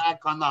hour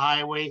back on the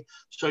highway.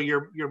 So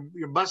you're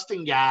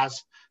busting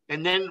gas,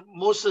 and then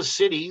most of the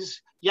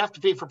cities you have to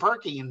pay for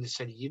parking in the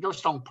city. You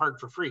just don't park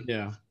for free.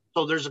 Yeah.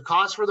 So there's a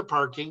cost for the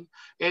parking,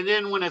 and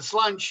then when it's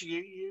lunch,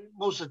 you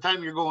most of the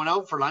time you're going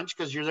out for lunch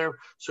because you're there.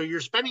 So you're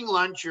spending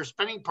lunch, you're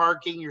spending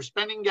parking, you're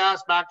spending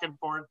gas back and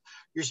forth.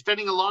 You're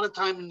spending a lot of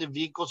time in the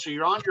vehicle, so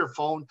you're on your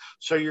phone.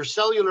 So your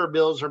cellular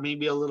bills are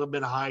maybe a little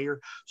bit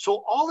higher.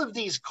 So all of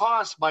these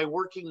costs by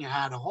working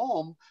at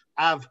home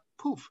have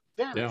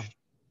vanished. Yeah.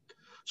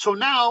 So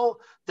now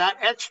that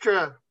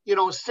extra,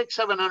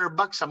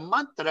 $600-700 a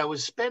month that I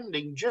was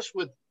spending just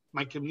with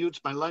my commutes,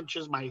 my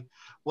lunches, my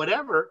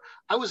whatever,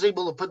 I was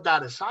able to put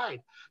that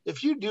aside.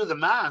 If you do the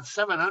math,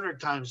 700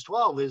 times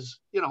 12 is,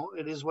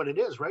 it is what it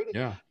is, right?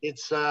 Yeah.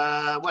 It's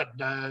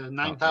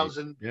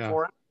 9,004, Yeah.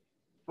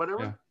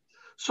 whatever. Yeah.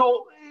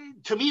 So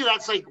to me,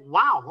 that's like,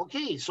 wow.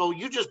 Okay. So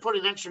you just put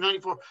an extra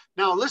 94.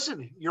 Now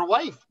listen, your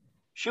wife,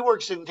 she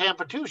works in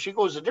Tampa too. She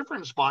goes a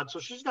different spot. So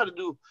she's got to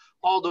do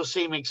all those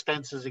same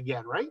expenses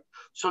again, right?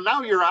 So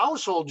now your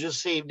household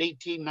just saved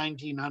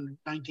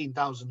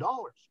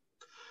 $19,000.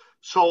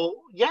 So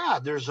yeah,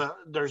 there's a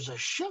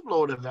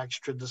shitload of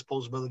extra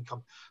disposable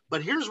income.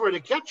 But here's where the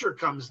catcher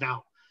comes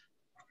now.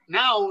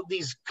 Now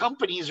these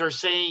companies are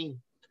saying,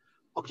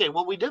 okay,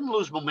 well, we didn't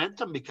lose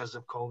momentum because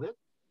of COVID.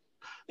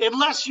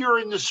 Unless you're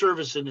in the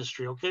service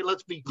industry, okay?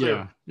 Let's be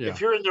clear. Yeah.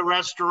 If you're in the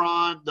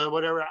restaurant, the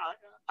whatever,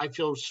 I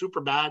feel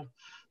super bad.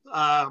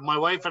 My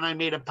wife and I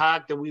made a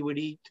pact that we would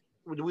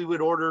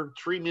order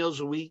 3 meals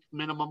a week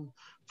minimum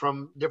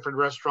from different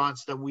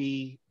restaurants that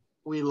we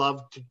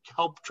love to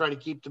help try to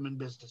keep them in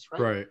business,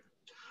 right? Right.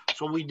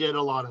 So we did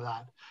a lot of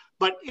that.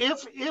 But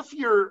if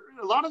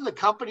a lot of the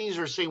companies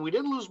are saying we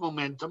didn't lose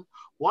momentum,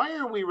 why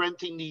are we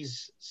renting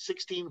these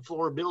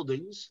 16-floor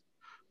buildings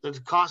that's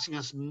costing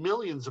us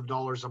millions of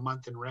dollars a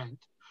month in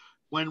rent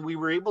when we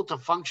were able to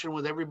function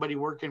with everybody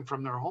working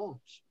from their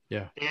homes?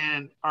 Yeah.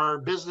 And our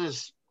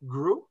business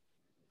grew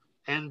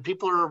and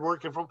people are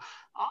working from,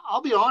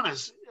 I'll be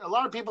honest, a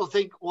lot of people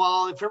think,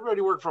 well, if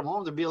everybody worked from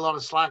home, there'd be a lot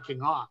of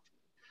slacking off.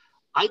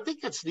 I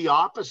think it's the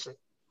opposite.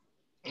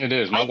 It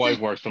is. My wife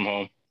works from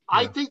home.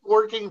 I think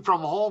working from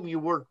home, you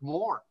work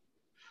more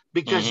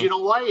because you know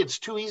why? It's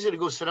too easy to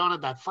go sit down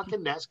at that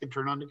fucking desk and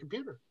turn on the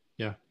computer.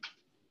 Yeah.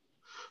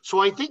 So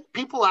I think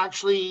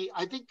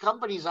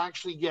companies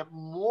actually get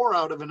more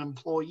out of an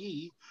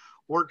employee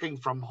working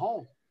from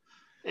home.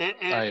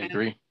 I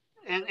agree.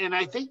 And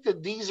I think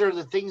that these are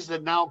the things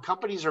that now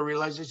companies are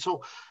realizing.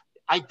 So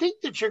I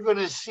think that you're going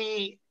to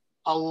see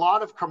a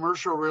lot of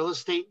commercial real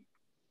estate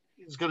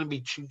is going to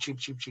be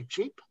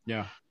cheap.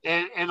 Yeah.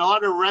 And a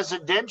lot of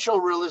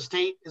residential real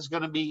estate is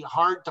going to be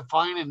hard to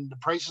find and the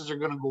prices are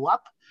going to go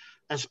up,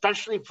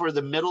 especially for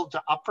the middle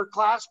to upper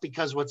class,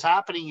 because what's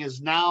happening is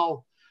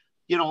now,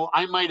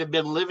 I might have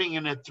been living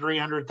in a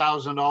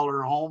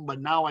 $300,000 home, but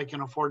now I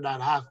can afford that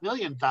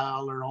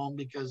 $500,000 home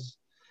because,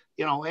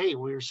 hey,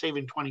 we're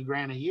saving 20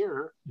 grand a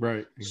year.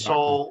 Right. Exactly.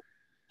 So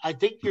I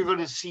think you're going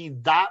to see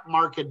that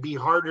market be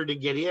harder to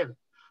get in.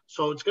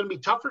 So it's going to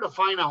be tougher to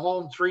find a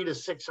home 300 to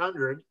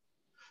 600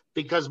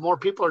 because more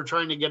people are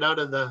trying to get out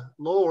of the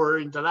lower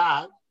into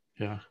that.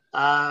 Yeah.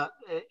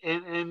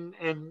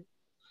 And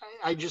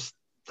I just,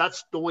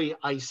 that's the way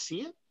I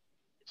see it.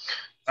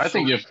 I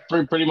think you're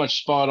pretty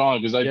much spot on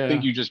because I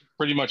think you just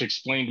pretty much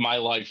explained my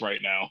life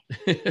right now.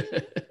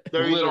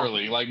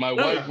 Literally, like my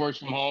wife works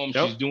from home.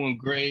 Yep. She's doing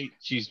great.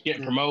 She's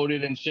getting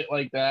promoted and shit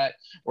like that.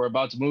 We're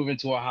about to move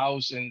into a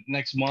house in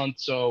next month.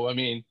 So, I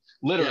mean,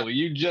 literally,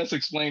 you just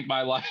explained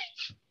my life.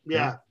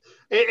 Yeah.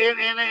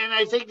 And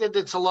I think that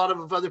it's a lot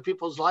of other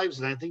people's lives.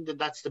 And I think that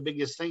that's the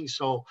biggest thing.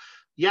 So,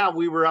 yeah,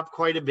 we were up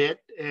quite a bit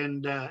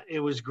and it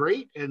was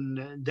great.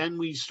 And then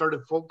we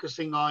started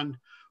focusing on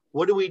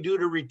what do we do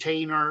to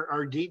retain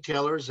our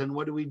detailers and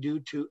what do we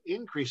do to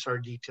increase our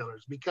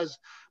detailers? Because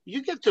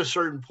you get to a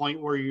certain point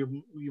where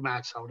you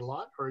max out a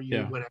lot or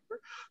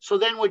whatever. So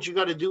then what you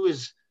got to do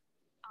is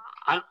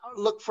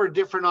look for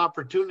different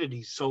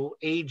opportunities. So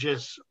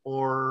Aegis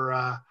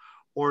or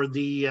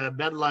the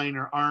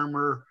Bedliner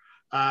Armor,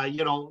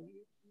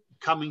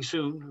 coming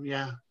soon.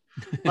 Yeah.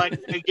 But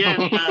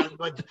again,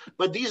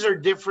 but these are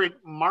different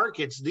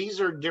markets. These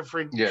are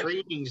different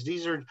trainings.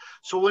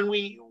 So when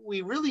we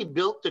really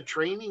built the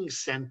training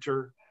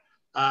center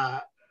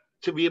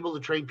to be able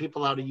to train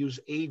people how to use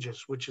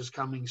Aegis, which is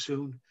coming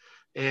soon,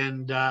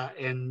 and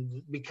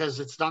because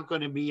it's not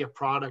going to be a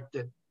product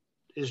that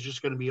is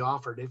just going to be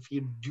offered. If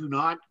you do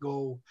not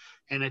go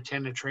and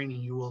attend a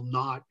training, you will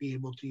not be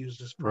able to use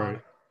this product.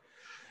 Right.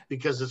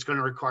 Because it's going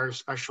to require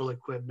special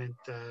equipment,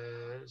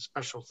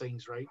 special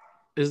things, right?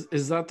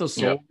 Is that the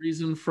sole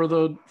reason for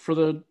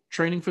the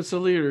training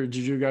facility, or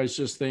did you guys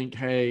just think,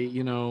 hey,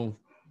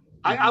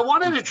 I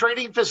wanted a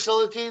training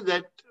facility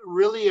that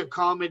really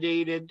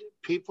accommodated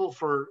people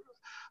for.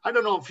 I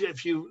don't know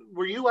if you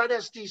were you at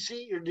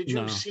SDC or did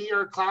you see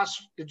our class?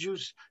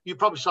 You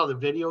probably saw the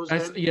videos?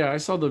 I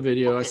saw the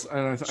video.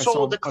 Okay.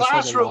 So the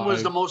classroom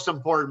was the most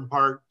important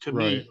part to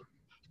me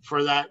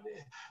for that.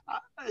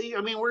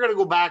 I mean, we're going to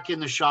go back in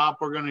the shop.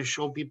 We're going to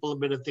show people a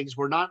bit of things.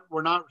 We're not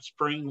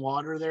spraying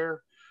water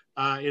there.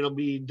 It'll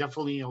be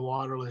definitely a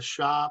waterless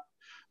shop,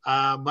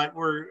 but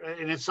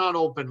it's not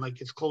open.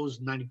 Like it's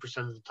closed 90%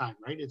 of the time,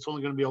 right? It's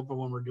only going to be open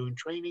when we're doing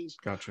trainings.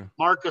 Gotcha.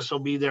 Marcus will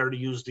be there to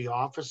use the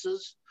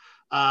offices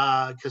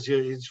because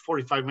it's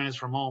 45 minutes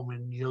from home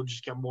and he'll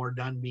just get more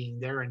done being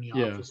there in the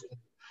office.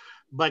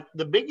 But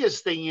the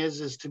biggest thing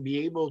is to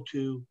be able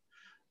to,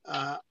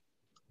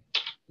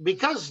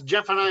 because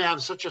Jeff and I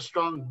have such a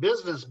strong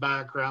business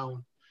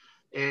background,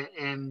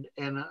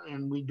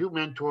 and we do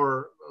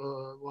mentor.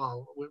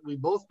 We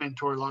both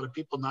mentor a lot of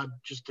people, not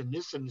just in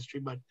this industry,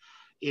 but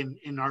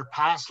in our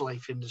past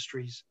life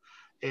industries.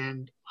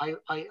 And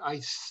I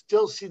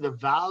still see the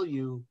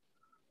value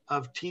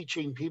of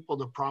teaching people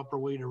the proper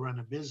way to run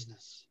a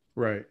business.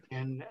 Right.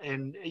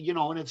 And you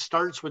know, and it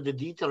starts with the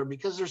detailer,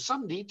 because there's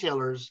some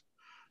detailers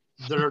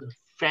that are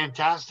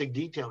fantastic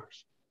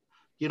detailers.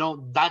 You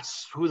know,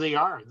 that's who they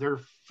are. They're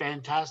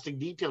fantastic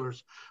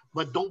detailers,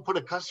 but don't put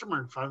a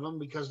customer in front of them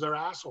because they're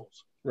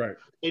assholes. Right.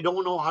 They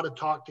don't know how to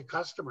talk to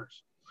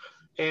customers.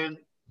 And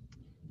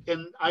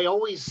I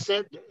always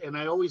said, and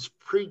I always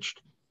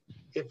preached,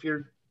 if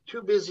you're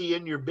too busy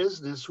in your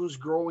business, who's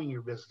growing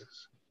your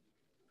business?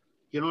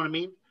 You know what I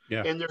mean?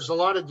 Yeah. And there's a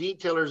lot of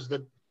detailers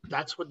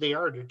that's what they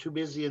are. They're too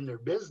busy in their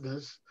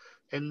business,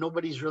 and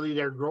nobody's really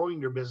there growing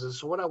their business.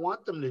 So what I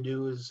want them to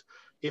do is,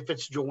 if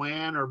it's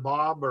Joanne or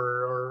Bob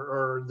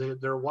or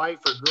their wife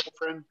or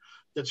girlfriend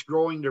that's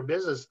growing their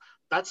business,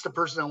 that's the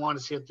person I want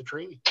to see at the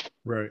training.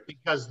 Right.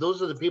 Because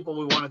those are the people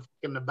we want to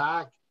take in the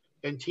back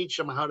and teach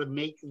them how to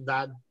make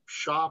that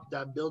shop,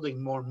 that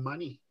building, more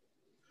money.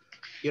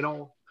 You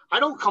know,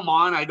 I don't come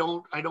on. I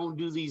don't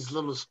do these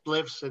little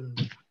spliffs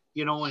and,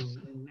 you know,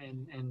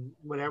 and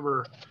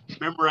whatever,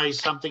 memorize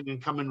something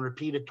and come and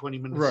repeat it 20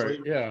 minutes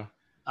later. Yeah.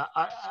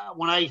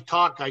 When I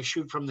talk, I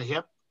shoot from the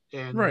hip.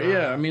 And, right.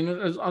 Yeah. I mean,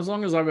 as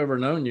long as I've ever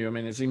known you, I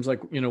mean, it seems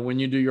like, you know, when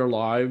you do your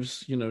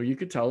lives, you know, you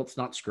could tell it's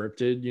not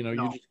scripted. You know,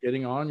 No. you're just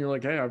getting on. You're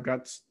like, hey, I've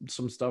got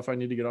some stuff I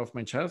need to get off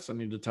my chest. I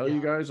need to tell you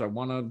guys. I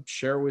want to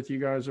share with you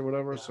guys or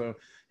whatever. Yeah. So,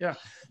 yeah.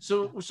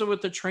 So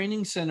with the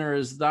training center,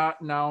 is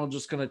that now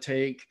just going to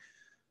take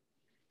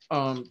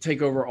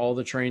over all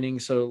the training?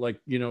 So, like,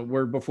 you know,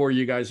 where before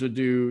you guys would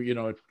do, you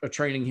know, a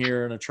training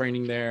here and a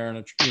training there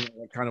and you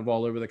know, kind of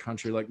all over the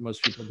country like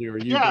most people do. Are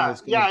you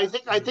guys I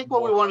think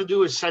what we want to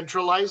do is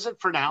centralize it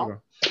for now.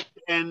 Okay.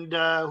 And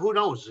who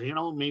knows, you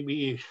know,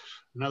 maybe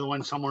another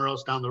one somewhere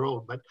else down the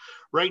road. But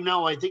right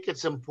now, I think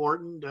it's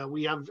important.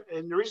 We have,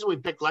 and the reason we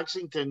picked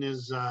Lexington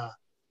is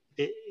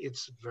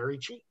it's very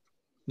cheap.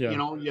 Yeah. You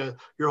know,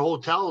 your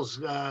hotels,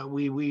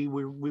 we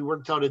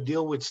worked out a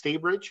deal with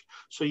Staybridge.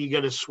 So you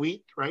get a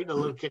suite, right? A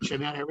little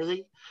kitchenette,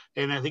 everything.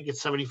 And I think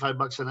it's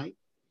 $75 a night.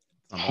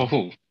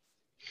 Oh.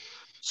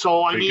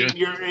 So, I mean,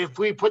 if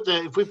we put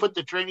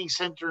the training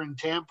center in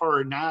Tampa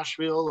or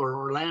Nashville or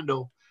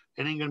Orlando,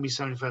 it ain't going to be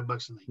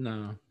 $75 a night.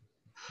 No.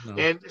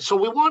 And so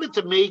we wanted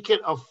to make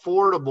it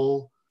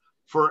affordable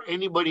for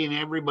anybody and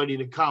everybody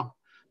to come.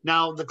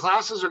 Now, the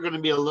classes are going to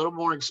be a little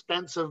more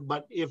expensive,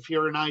 but if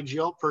you're an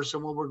IGL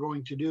person, what we're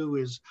going to do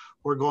is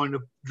we're going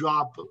to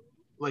drop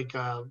like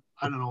a,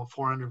 I don't know,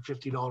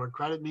 $450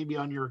 credit maybe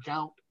on your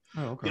account,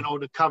 you know,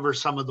 to cover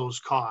some of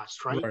those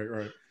costs, right?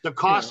 Right. The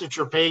costs that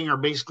you're paying are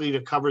basically to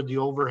cover the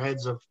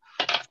overheads of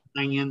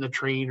flying in the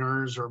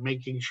trainers or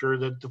making sure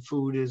that the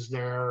food is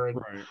there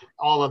and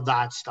all of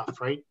that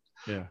stuff, right?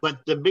 Yeah.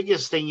 But the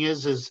biggest thing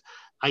is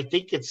I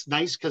think it's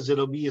nice because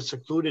it'll be a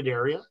secluded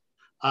area.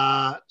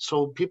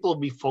 So people will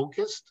be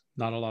focused.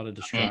 Not a lot of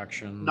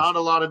distractions.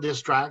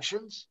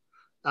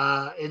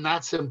 And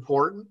that's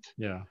important.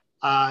 Yeah.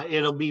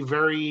 It'll be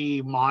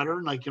very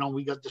modern. Like, you know,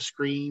 we got the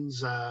screens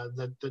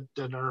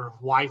that are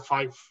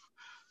Wi-Fi.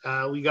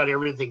 We got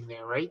everything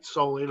there, right?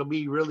 So it'll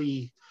be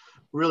really,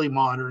 really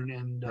modern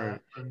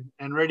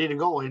and ready to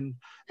go. And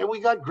we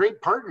got great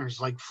partners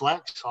like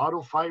Flex,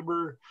 Auto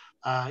Fiber,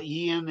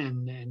 Ian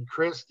and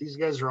Chris. These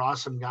guys are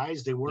awesome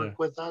guys. They work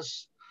with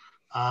us.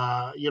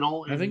 You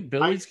know, I think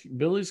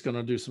Billy's going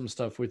to do some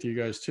stuff with you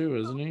guys too,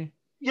 isn't he?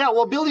 Yeah,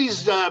 well,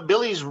 Billy's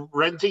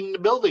renting the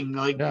building.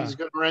 Like he's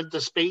going to rent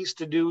the space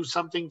to do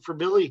something for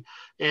Billy.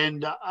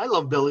 And I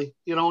love Billy.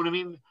 You know what I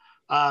mean?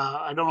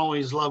 I don't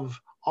always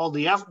love all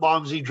the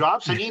F-bombs he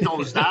drops, and he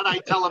knows that. I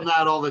tell him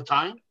that all the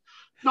time.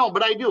 No,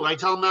 but I do. I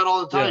tell him that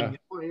all the time.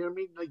 Yeah. You know what I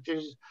mean? Like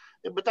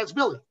but that's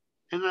Billy,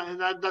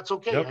 and that's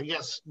okay, I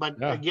guess. But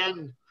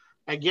again,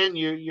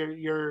 you're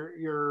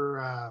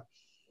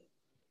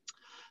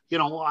you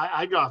know,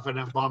 I drop an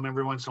F-bomb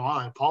every once in a while.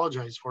 I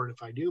apologize for it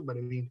if I do, but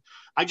I mean,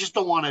 I just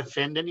don't want to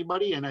offend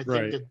anybody. And I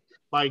think that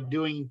by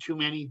doing too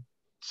many,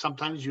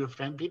 sometimes you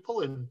offend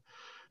people, and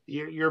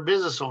you're a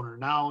business owner.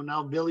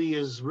 Now Billy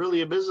is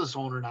really a business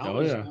owner now.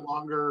 He's no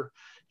longer,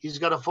 he's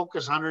got to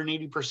focus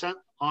 180%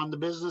 on the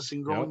business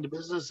and growing the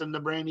business and the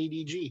brand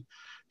EDG.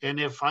 And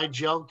if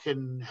IGL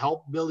can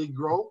help Billy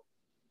grow,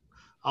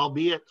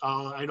 albeit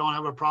I don't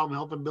have a problem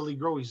helping Billy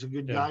grow. He's a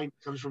good guy,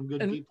 comes from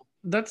good people.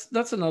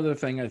 That's another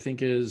thing I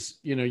think is,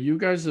 you know, you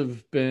guys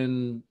have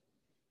been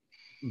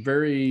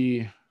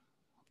very,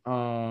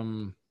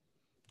 I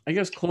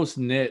guess, close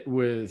knit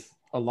with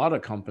a lot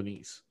of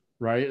companies,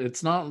 right?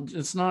 It's not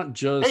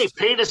just, hey,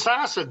 paid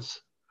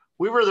assassins.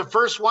 We were the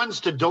first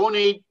ones to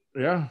donate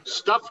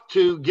stuff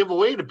to give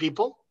away to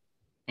people.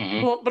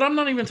 Mm-hmm. Well, but I'm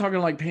not even talking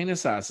like paint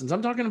assassins.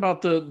 I'm talking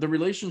about the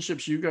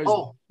relationships you guys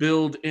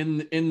build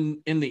in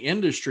the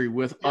industry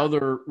with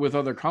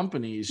other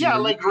companies. Yeah,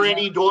 like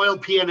Randy Doyle,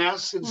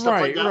 PNS, and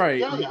stuff like that. Right.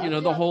 You know,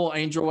 the whole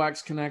Angel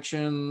Wax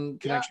connection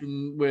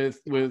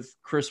with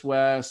Chris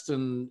West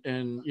and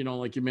you know,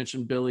 like you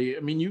mentioned, Billy.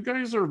 I mean, you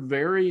guys are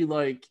very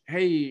like,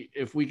 hey,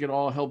 if we could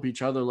all help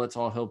each other, let's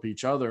all help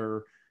each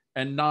other.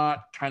 and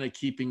not kind of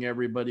keeping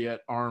everybody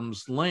at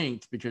arm's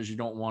length because you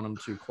don't want them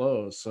too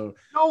close. So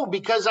no,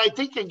 because I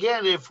think,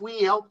 again, if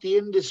we help the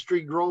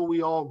industry grow,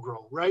 we all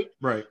grow, right?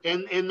 Right.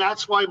 And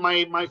that's why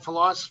my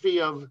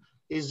philosophy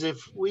is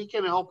if we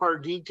can help our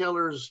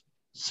detailers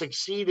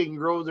succeed and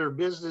grow their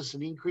business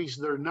and increase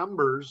their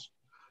numbers,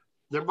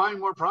 they're buying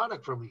more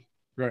product from me.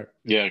 Right.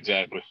 Yeah,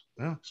 exactly.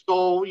 Yeah.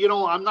 So,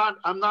 I'm not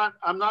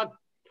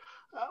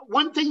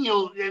one thing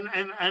and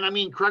I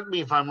mean, correct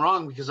me if I'm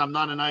wrong, because I'm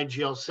not an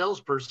IGL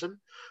salesperson,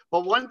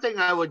 but one thing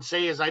I would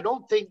say is I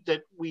don't think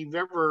that we've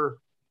ever,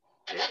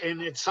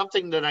 and it's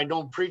something that I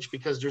don't preach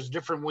because there's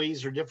different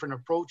ways or different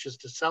approaches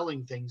to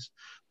selling things,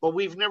 but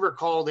we've never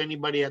called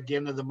anybody at the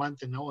end of the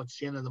month and, no, it's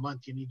the end of the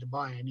month, you need to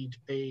buy, I need to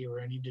pay, or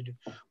I need to do.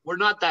 We're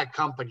not that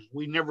company.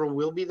 We never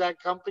will be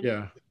that company.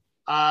 Yeah.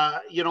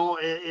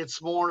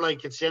 It's more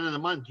like it's the end of the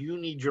month. You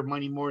need your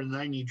money more than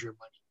I need your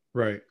money.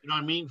 Right. You know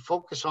what I mean?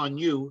 Focus on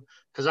you,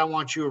 because I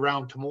want you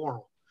around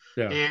tomorrow.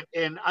 Yeah.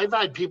 And I've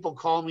had people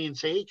call me and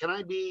say, hey, can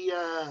I be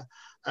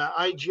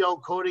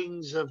IGL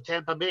Coatings of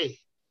Tampa Bay?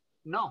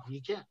 No,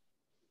 you can't.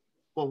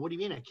 Well, what do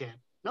you mean I can't?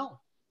 No.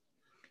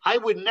 I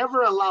would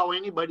never allow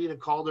anybody to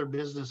call their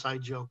business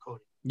IGL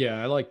Coating.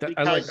 Yeah, I like that.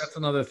 That's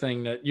another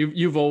thing that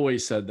you've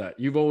always said that.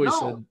 You've always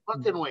said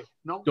fucking way.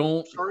 No.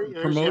 Don't sorry,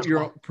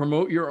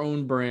 promote your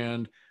own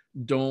brand.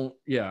 Don't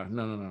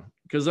no.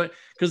 Because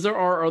there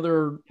are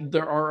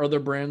other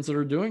brands that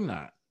are doing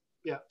that.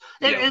 Yeah.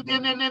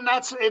 And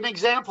that's an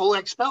example.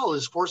 Expel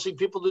is forcing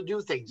people to do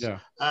things. Yeah.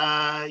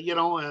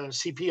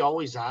 CP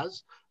always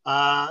has.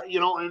 And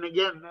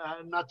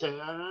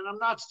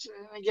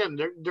again,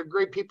 they're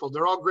great people.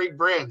 They're all great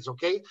brands.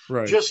 Okay.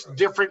 Right. Just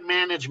different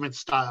management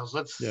styles.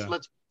 Let's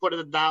put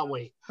it that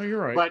way. Oh, you're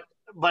right.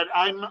 But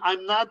I'm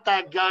not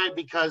that guy,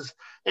 because,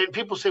 and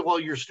people say, well,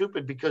 you're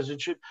stupid because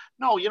it should.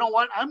 No, you know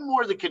what? I'm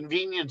more the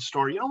convenience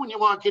store. You know, when you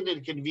walk into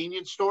the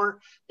convenience store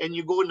and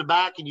you go in the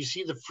back and you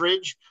see the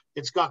fridge,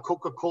 it's got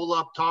Coca-Cola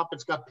up top,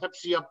 it's got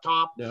Pepsi up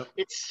top. Yep.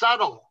 It's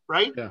subtle,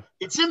 right? Yeah.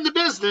 It's in the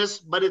business,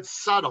 but it's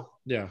subtle.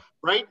 Yeah.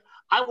 Right?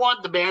 I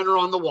want the banner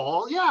on the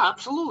wall. Yeah,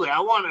 absolutely.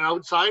 I want it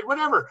outside,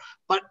 whatever.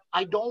 But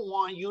I don't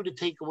want you to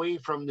take away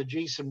from the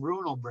Jason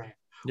Bruno brand.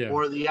 Yeah.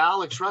 Or the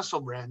Alex Russell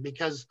brand,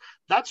 because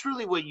that's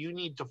really what you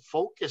need to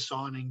focus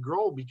on and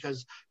grow.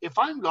 Because if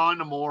I'm gone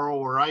tomorrow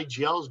or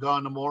IGL's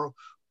gone tomorrow,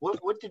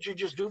 what did you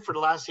just do for the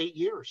last 8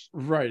 years?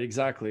 Right,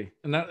 exactly.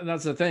 And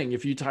that's the thing.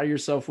 If you tie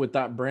yourself with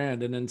that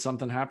brand and then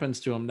something happens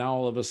to them, now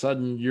all of a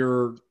sudden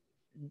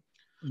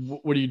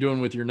what are you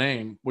doing with your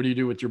name? What do you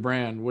do with your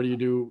brand? What do you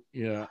do?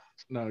 Yeah.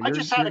 No, I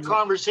just had a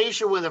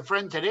conversation with a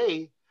friend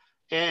today,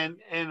 and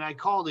I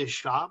called his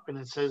shop and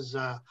it says,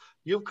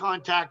 you've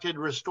contacted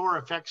Restore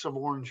Effects of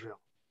Orangeville.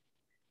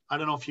 I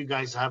don't know if you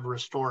guys have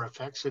Restore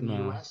Effects in the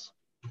US.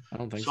 I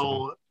don't think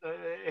so.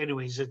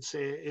 Anyways, it's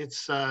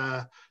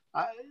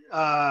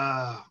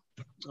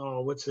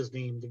what's his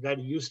name? The guy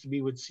who used to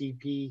be with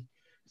CP.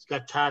 He's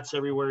got tats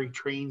everywhere. He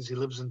trains. He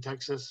lives in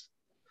Texas.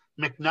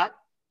 McNutt.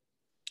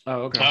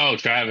 Oh, okay. Oh,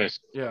 Travis.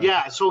 Yeah.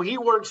 Yeah. So he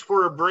works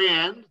for a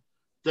brand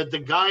that the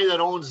guy that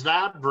owns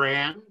that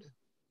brand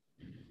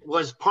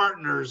was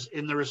partners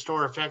in the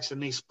Restore Effects,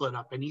 and they split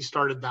up, and he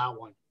started that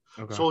one.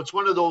 Okay. So it's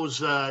one of those,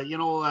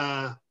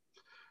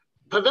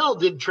 Pavel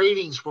did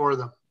trainings for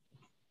them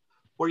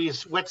where you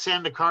wet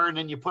sand a car and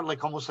then you put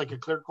almost like a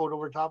clear coat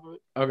over top of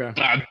it. Okay.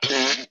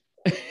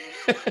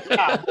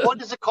 Yeah.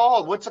 What is it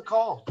called? What's it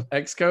called?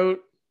 X coat?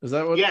 Is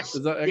that what? Yes.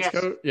 Is that X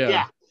coat? Yeah.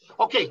 Yeah.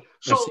 Okay.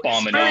 So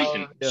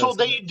Abomination.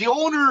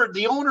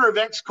 the owner of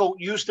X Coat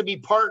used to be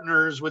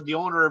partners with the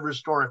owner of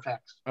Restore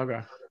Effects.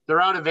 Okay.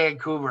 They're out of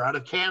Vancouver, out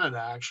of Canada,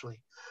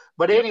 actually.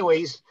 But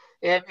anyways,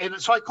 and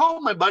so I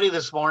called my buddy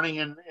this morning,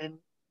 and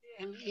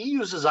he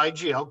uses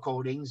IGL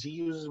coatings. He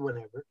uses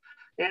whatever.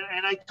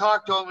 And I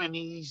talked to him, and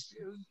he's,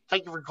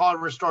 thank you for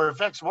calling Restore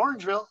Effects of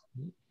Orangeville.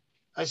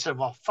 I said,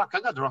 well, fuck, I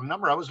got the wrong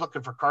number. I was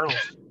looking for Carlos.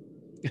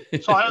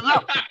 So I hung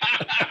up.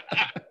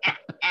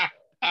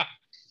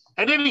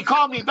 And then he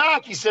called me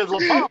back. He said,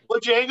 LaPalme,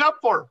 what'd you hang up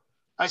for?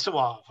 I said,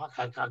 well,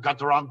 fuck, I got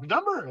the wrong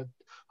number.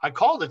 I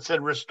called, it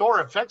said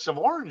Restore Effects of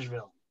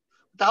Orangeville.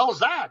 What the hell is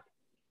that?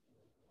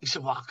 He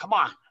said, well, come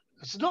on.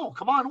 I said, no,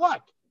 come on,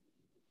 what?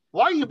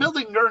 Why are you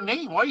building their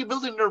name? Why are you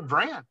building their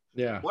brand?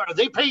 Yeah. What, are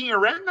they paying your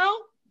rent now?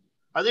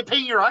 Are they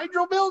paying your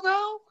hydro bill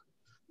now?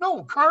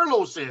 No,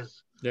 Carlos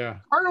is. Yeah.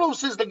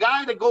 Carlos is the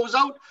guy that goes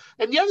out.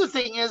 And the other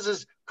thing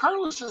is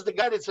Carlos is the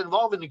guy that's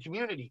involved in the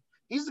community.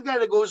 He's the guy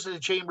that goes to the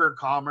Chamber of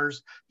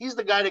Commerce. He's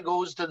the guy that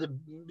goes to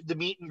the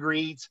meet and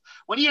greets.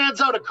 When he hands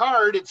out a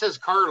card, it says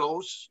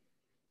Carlos.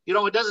 You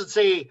know, it doesn't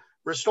say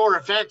Restore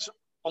Effects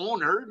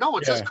owner. No,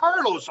 it says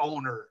Carlos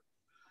owner.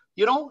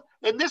 You know,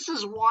 and this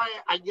is why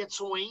I get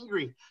so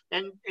angry.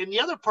 And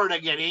the other part I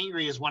get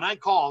angry is when I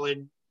call,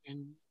 and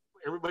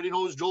everybody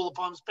knows Joel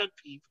LaPalme's pet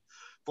peeve.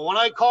 But when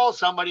I call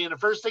somebody and the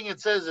first thing it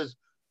says is,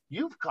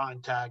 You've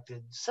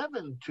contacted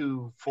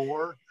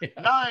 724-985.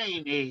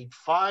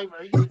 Are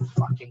you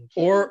fucking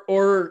kidding?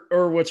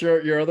 Or what's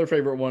your other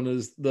favorite one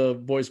is the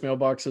voicemail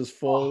box is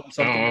full.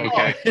 Something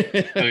okay.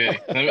 Okay.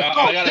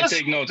 I gotta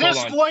take notes. This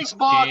Hold on. voice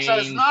box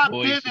has Change not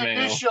voicemail. been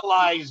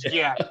initialized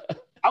yet.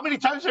 How many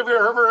times have you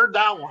ever heard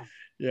that one?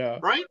 Yeah.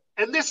 Right?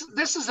 And this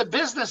is a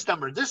business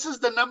number. This is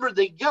the number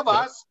they give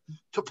us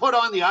to put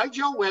on the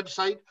IGL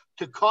website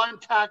to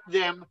contact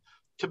them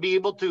to be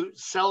able to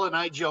sell an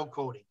IGL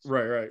coatings.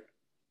 Right.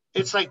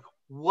 It's like,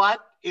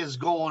 what is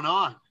going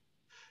on?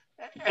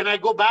 And I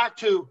go back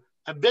to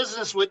a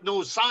business with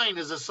no sign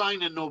is a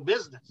sign of no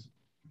business,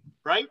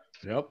 right?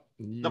 Yep.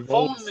 The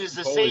phone is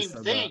the same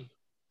thing.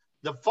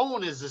 The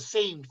phone is the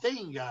same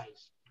thing,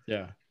 guys.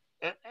 Yeah.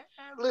 And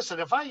listen,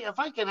 if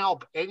I can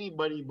help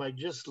anybody by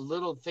just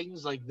little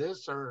things like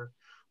this or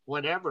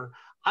whatever,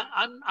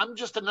 I'm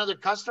just another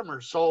customer.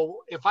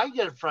 So if I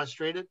get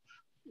frustrated,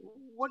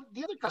 what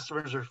the other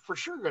customers are for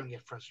sure going to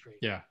get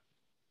frustrated. Yeah.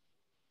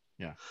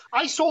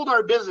 I sold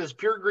our business,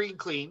 Pure Green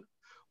Clean.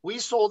 We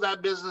sold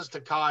that business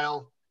to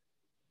Kyle.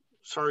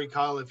 Sorry,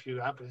 Kyle, if you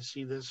happen to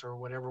see this or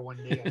whatever one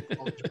day, I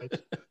apologize.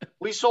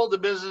 We sold the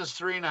business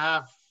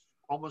 3.5,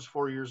 almost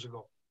 4 years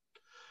ago.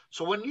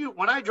 So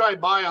when I drive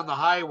by on the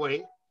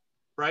highway,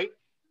 right,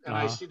 and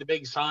I see the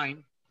big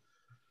sign,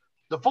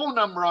 the phone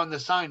number on the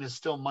sign is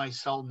still my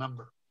cell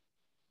number.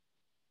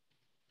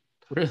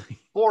 Really?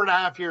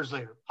 4.5 years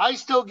later, I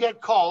still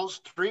get calls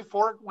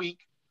 3-4 a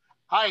week.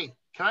 Hi,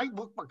 can I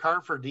book my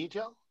car for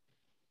detail?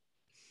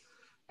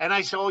 And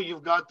I say, oh,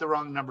 you've got the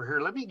wrong number here.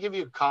 Let me give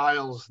you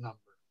Kyle's number.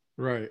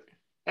 Right.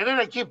 And then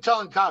I keep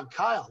telling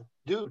Kyle,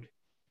 dude,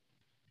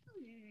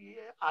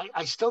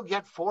 I still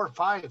get 4 or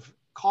 5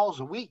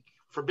 calls a week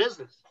for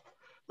business.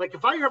 Like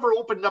if I ever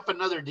opened up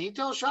another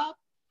detail shop,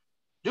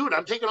 dude,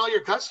 I'm taking all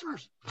your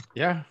customers.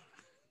 Yeah.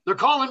 They're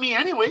calling me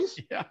anyways.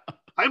 Yeah.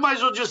 I might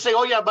as well just say,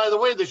 oh yeah, by the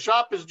way, the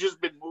shop has just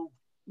been moved.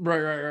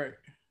 Right.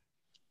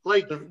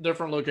 Like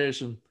different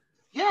location.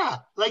 Yeah.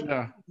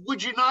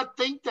 Would you not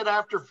think that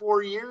after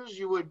 4 years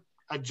you would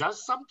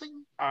adjust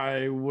something?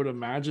 I would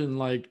imagine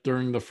like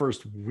during the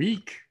first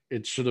week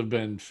it should have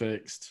been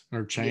fixed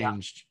or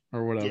changed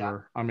or whatever.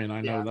 Yeah. I mean,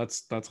 I know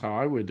that's how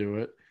I would do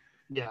it.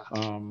 Yeah.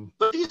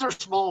 But these are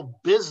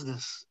small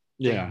business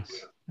things.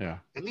 Yeah.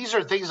 And these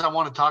are things I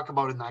want to talk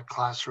about in that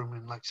classroom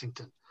in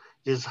Lexington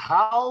is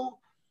how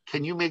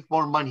can you make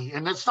more money?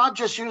 And it's not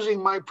just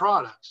using my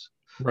products.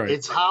 Right.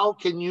 It's how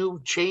can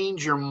you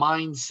change your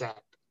mindset?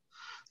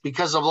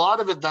 Because a lot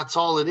of it, that's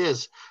all it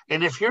is.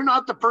 And if you're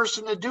not the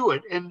person to do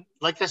it, and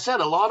like I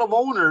said, a lot of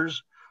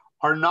owners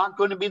are not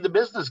going to be the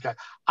business guy.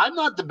 I'm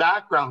not the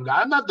background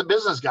guy. I'm not the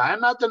business guy.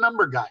 I'm not the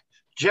number guy.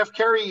 Jeff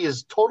Carey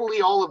is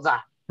totally all of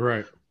that.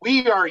 Right.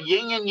 We are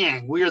yin and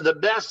yang. We are the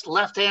best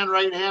left-hand,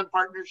 right-hand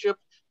partnership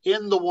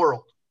in the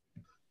world,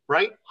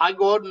 right? I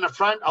go out in the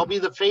front. I'll be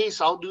the face.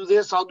 I'll do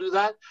this. I'll do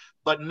that.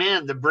 But,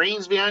 man, the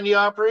brains behind the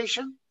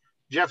operation,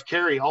 Jeff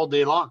Carey all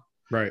day long.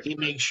 Right. He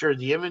makes sure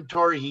the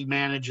inventory, he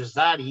manages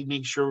that. He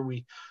makes sure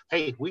we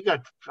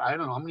got, I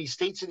don't know how many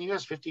states in the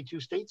U.S., 52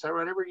 states or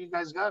whatever you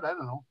guys got. I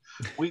don't know.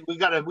 We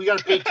got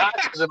to pay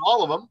taxes in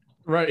all of them.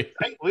 Right.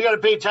 We got to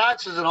pay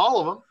taxes in all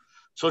of them.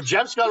 So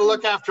Jeff's got to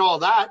look after all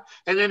that.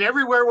 And then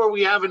everywhere where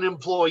we have an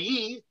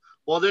employee,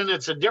 well, then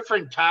it's a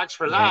different tax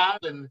for that.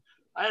 And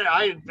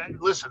I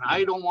listen,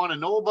 I don't want to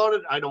know about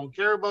it. I don't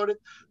care about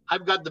it.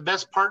 I've got the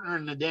best partner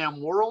in the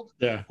damn world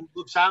who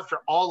looks after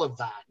all of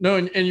that. No,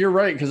 and you're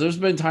right, because there's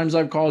been times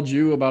I've called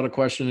you about a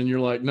question and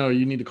you're like, no,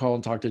 you need to call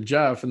and talk to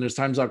Jeff. And there's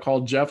times I've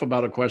called Jeff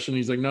about a question.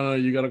 He's like, no,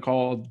 you got to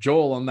call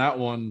Joel on that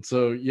one.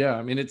 So yeah,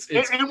 I mean, it's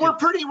we're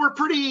pretty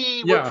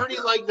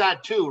like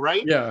that too,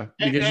 right? Yeah,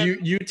 because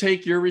you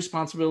take your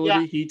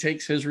responsibility, he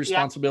takes his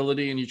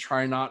responsibility, and you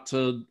try not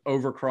to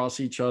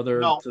overcross each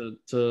other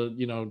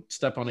to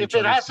step on each other.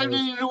 If it has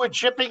anything to do with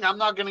shipping, I'm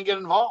not going to get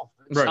involved.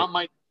 It's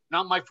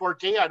not my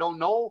forte. I don't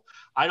know.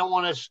 I don't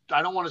want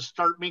to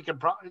start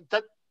making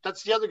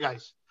that's the other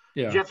guys.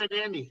 Yeah. Jeff and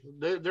Andy.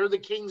 They're the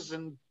kings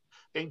and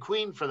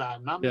queen for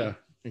that. Not me.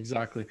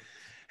 Exactly.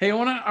 Hey, I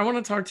want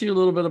to talk to you a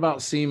little bit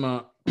about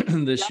SEMA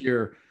this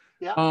year.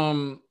 Yeah.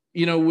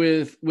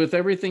 With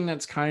everything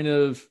that's kind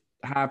of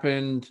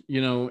happened,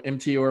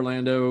 MT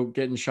Orlando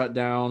getting shut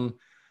down,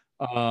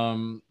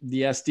 the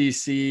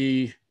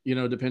SDC,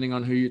 depending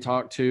on who you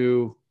talk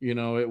to,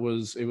 it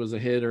was a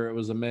hit or it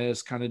was a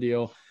miss kind of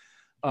deal.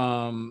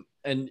 And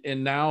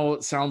now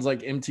it sounds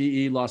like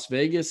MTE Las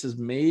Vegas is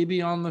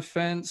maybe on the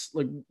fence.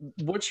 Like,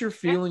 what's your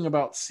feeling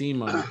about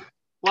SEMA?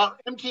 Well,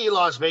 MTE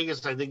Las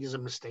Vegas, I think, is a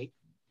mistake.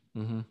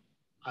 Mm-hmm.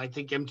 I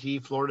think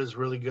MTE Florida is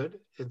really good.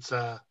 It's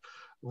a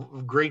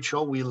great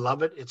show. We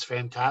love it. It's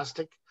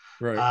fantastic.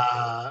 Right.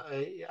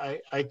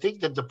 I think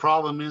that the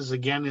problem is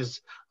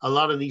a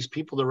lot of these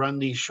people that run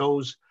these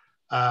shows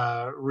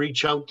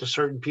reach out to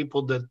certain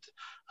people that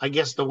I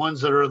guess the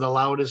ones that are the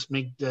loudest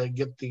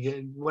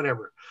get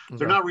whatever. Okay.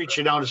 They're not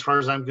reaching out, as far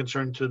as I'm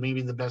concerned, to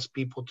maybe the best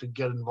people to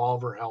get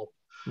involved or help.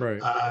 Right.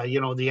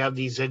 They have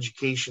these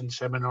education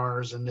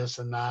seminars and this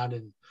and that,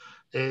 and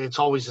it's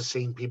always the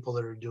same people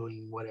that are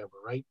doing whatever,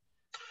 right?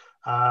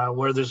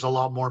 where there's a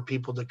lot more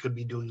people that could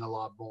be doing a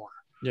lot more.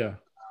 Yeah.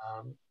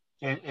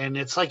 And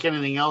it's like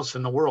anything else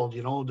in the world,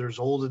 there's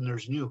old and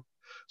there's new.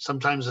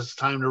 Sometimes it's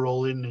time to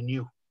roll in the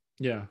new.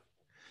 Yeah.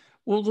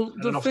 Well,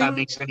 I don't know if that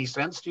makes any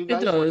sense to you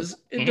guys. It does.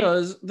 It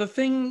does. The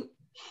thing.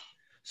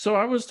 So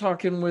I was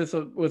talking with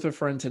a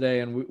friend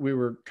today, and we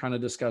were kind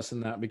of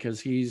discussing that because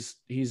he's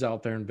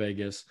out there in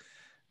Vegas,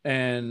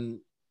 and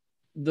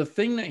the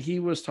thing that he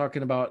was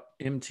talking about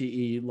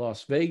MTE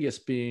Las Vegas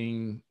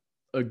being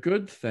a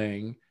good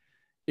thing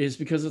is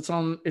because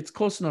it's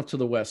close enough to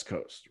the West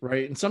Coast,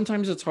 right? And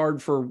sometimes it's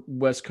hard for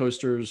West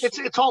Coasters.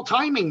 It's all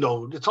timing,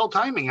 though. It's all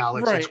timing,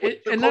 Alex.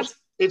 Right.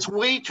 It's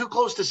way too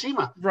close to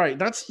SEMA. Right.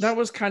 That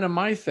was kind of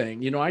my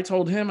thing. I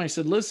told him, I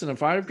said, listen,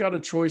 if I've got a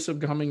choice of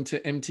coming to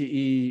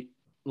MTE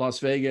Las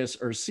Vegas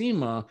or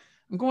SEMA,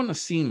 I'm going to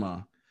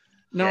SEMA.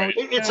 No,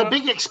 it's a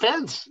big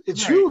expense.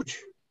 It's huge.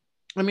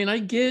 I mean, I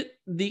get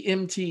the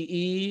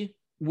MTE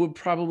would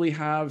probably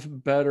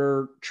have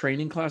better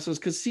training classes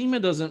because SEMA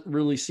doesn't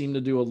really seem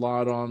to do a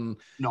lot on,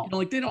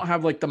 they don't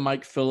have like the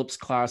Mike Phillips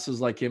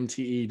classes like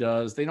MTE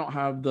does. They don't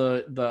have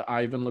the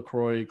Ivan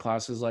LaCroix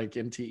classes like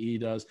MTE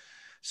does.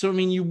 So, I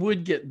mean, you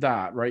would get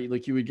that, right?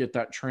 Like you would get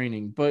that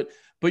training, but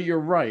you're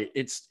right.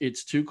 It's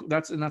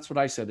that's what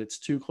I said. It's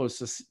too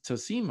close to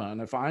SEMA.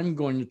 And if I'm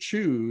going to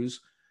choose,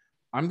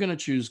 I'm going to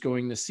choose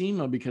going to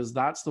SEMA because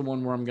that's the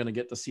one where I'm going to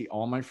get to see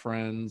all my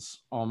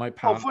friends, all my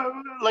pals.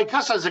 Like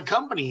us as a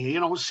company,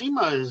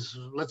 SEMA is,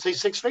 let's say,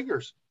 6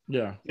 figures.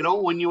 Yeah.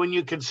 When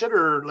you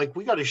consider, like,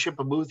 we got to ship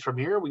a booth from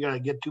here, we got to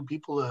get 2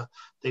 people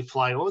they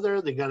fly over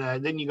there.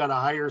 Then you got to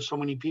hire so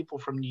many people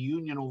from the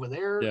union over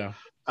there. Yeah.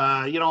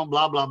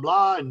 Blah, blah,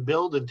 blah, and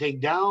build and take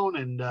down.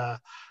 And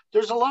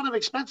there's a lot of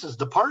expenses.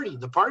 The party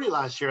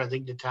last year, I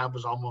think the tab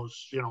was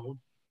almost,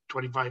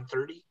 25,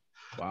 30,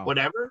 wow,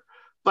 whatever.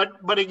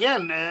 But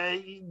again,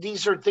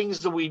 these are things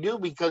that we do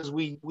because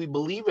we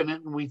believe in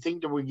it and we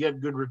think that we get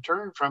good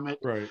return from it.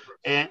 Right.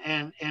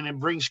 And it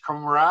brings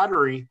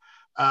camaraderie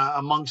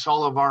amongst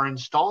all of our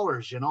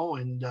installers,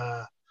 and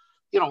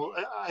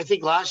I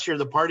think last year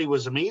the party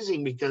was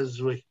amazing because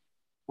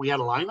we had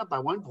a lineup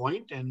at one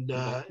point and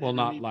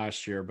not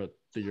last year, but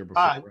the year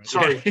before. Right?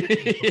 Sorry.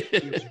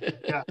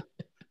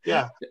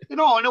 Yeah.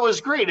 And it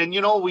was great. And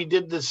we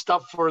did this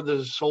stuff for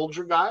the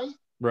soldier guy.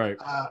 Right.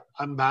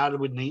 I'm bad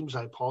with names.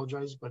 I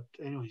apologize. But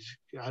anyways,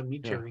 I had me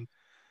tearing.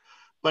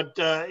 But,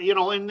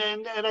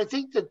 and I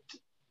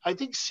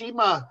think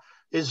SEMA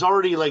is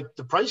already, like,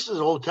 the prices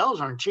of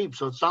hotels aren't cheap.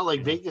 So it's not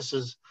like Vegas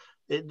is,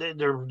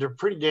 they're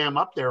pretty damn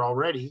up there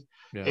already.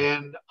 Yeah.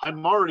 And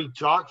I'm already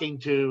talking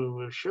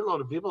to a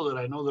shitload of people that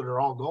I know that are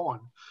all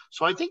going.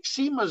 So I think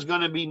SEMA is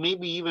going to be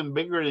maybe even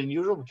bigger than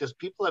usual because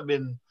people have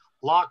been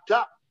locked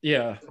up.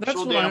 Yeah, that's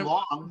what I'm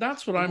hoping.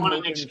 That's what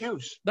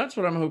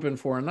I'm hoping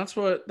for, and that's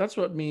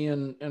what me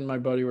and my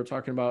buddy were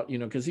talking about.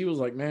 Because he was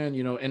like, man,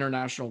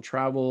 international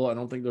travel. I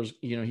don't think there's,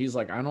 he's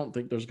like, I don't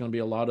think there's going to be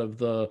a lot of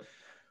the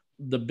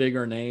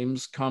bigger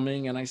names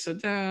coming. And I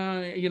said,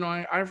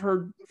 I've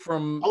heard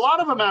from a lot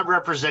of them have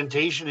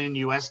representation in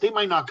US. They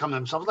might not come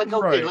themselves. Like,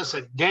 okay,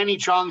 listen, Danny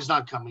Chong's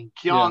not coming.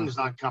 Kyong's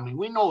not coming.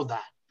 We know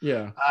that.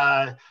 Yeah.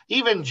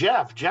 Even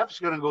Jeff's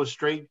going to go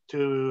straight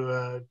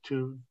to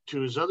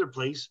his other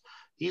place.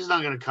 He's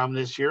not going to come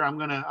this year. I'm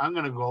going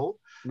to go.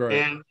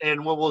 Right.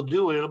 And what we'll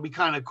do, it'll be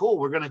kind of cool.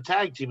 We're going to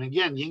tag team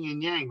again, yin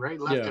and yang,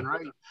 right? Left and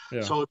right.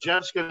 Yeah. So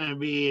Jeff's going to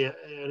be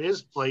at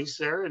his place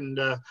there. And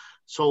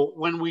so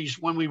when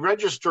we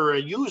register a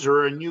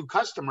user, a new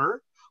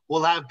customer,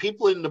 we'll have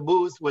people in the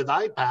booth with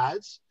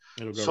iPads.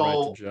 It'll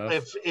go right to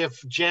Jeff.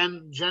 If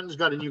Jen's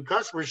got a new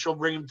customer, she'll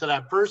bring him to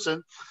that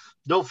person.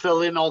 They'll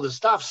fill in all the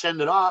stuff,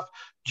 send it off.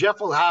 Jeff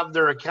will have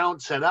their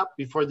account set up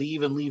before they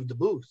even leave the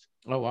booth.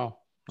 Oh, wow.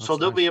 So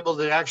they'll be able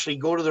to actually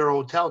go to their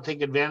hotel,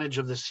 take advantage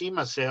of the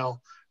SEMA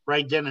sale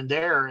right then and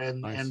there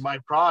and buy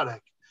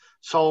product.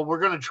 So we're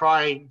going to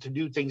try to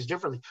do things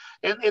differently.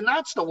 And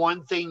that's the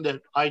one thing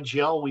that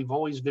IGL, we've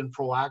always been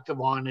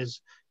proactive on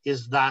is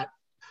that,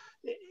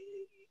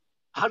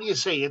 how do you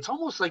say, it's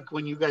almost like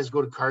when you guys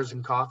go to Cars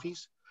and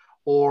Coffees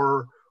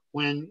or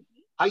when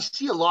I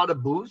see a lot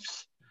of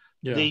booths,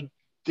 they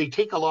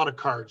take a lot of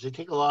cards, they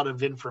take a lot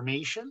of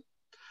information.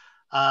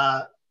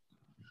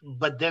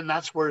 But then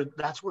that's where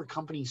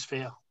companies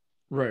fail.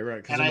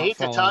 Right. And I hate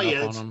to tell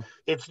you,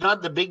 it's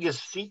not the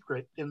biggest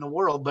secret in the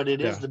world, but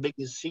it is the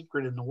biggest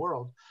secret in the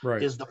world.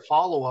 Right. Is the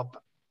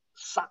follow-up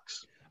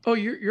sucks. Oh,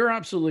 you're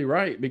absolutely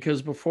right.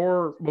 Because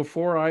before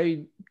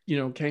I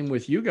came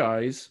with you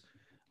guys,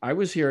 I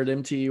was here at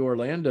MTE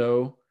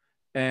Orlando,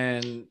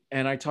 and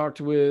I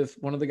talked with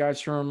one of the guys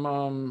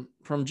from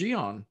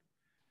Geon.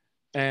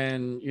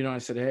 And I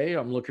said, hey,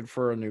 I'm looking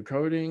for a new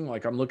coating.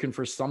 Like I'm looking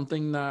for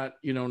something that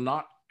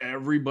not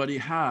everybody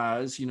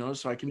has,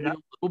 so I can be a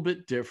little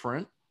bit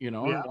different,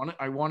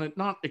 I want it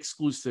not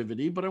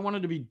exclusivity, but I want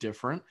it to be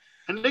different.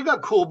 And they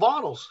got cool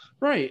bottles.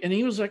 Right. And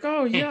he was like,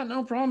 oh yeah,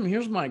 no problem.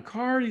 Here's my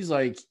card. He's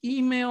like,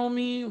 email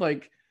me.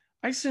 Like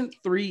I sent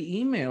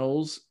 3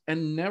 emails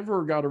and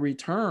never got a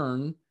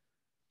return.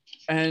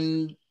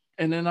 And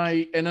And then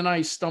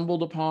I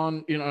stumbled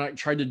upon, I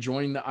tried to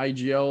join the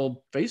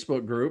IGL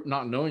Facebook group,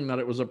 not knowing that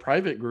it was a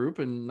private group.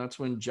 And that's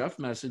when Jeff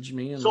messaged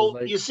me and was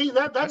like, you see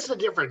that's the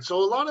difference. So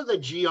a lot of the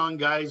Geon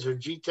guys or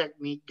G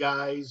Technique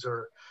guys,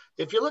 or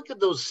if you look at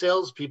those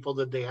salespeople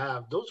that they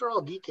have, those are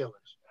all detailers.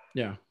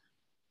 Yeah.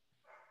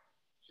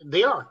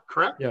 They are,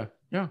 correct? Yeah.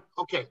 Yeah.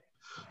 Okay.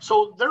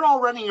 So they're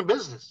all running a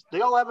business.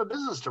 They all have a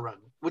business to run,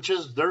 which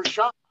is their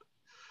shop.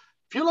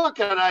 If you look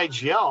at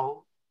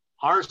IGL,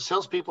 our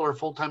salespeople are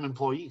full-time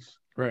employees.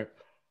 Right.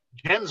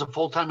 Jen's a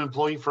full-time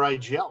employee for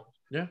IGL.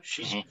 Yeah.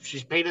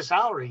 She's paid a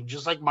salary,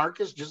 just like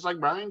Marcus, just like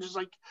Brian,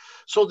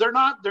 so they're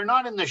not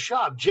in the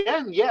shop.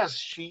 Jen, yes,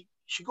 she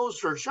goes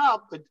to her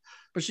shop,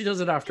 but she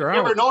does it after hours.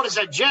 You ever notice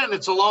that Jen,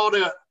 it's allowed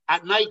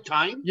at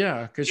nighttime?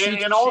 Yeah, because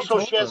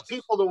she has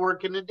people to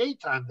work in the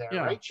daytime there,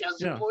 right? She has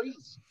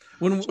employees.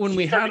 When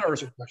we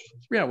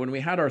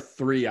had our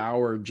 3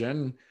 hour,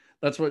 Jen,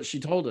 that's what she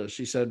told us.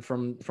 She said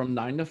from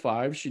 9 to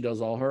 5, she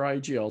does all her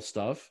IGL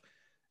stuff,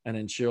 and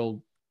then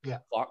she'll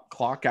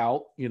clock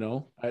out,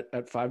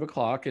 at 5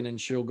 o'clock, and then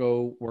she'll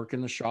go work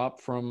in the shop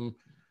from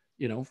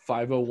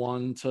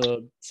 5:01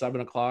 to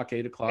 7 o'clock,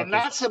 8 o'clock. And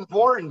that's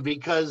important,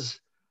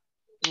 because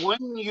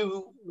when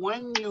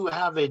you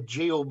have a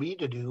job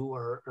to do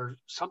or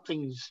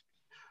something's,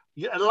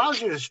 it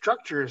allows you to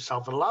structure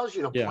yourself. It allows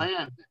you to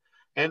plan.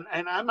 And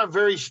I'm a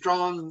very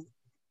strong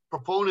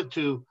proponent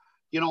to,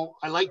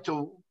 I like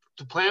to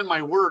plan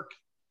my work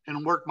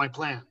and work my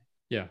plan.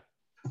 Yeah.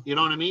 You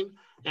know what I mean?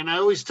 And I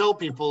always tell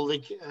people,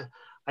 like,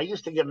 I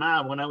used to get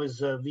mad when I was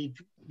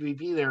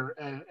VP there.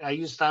 I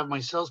used to have my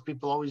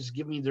salespeople always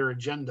give me their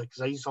agenda,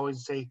 because I used to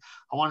always say,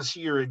 I want to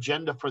see your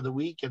agenda for the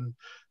week. And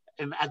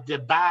at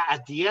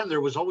the end,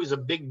 there was always a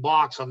big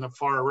box on the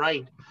far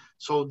right.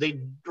 So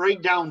they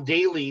write down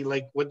daily,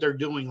 like what they're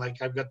doing.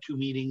 Like, I've got 2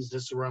 meetings,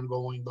 this is where I'm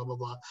going, blah, blah,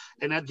 blah.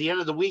 And at the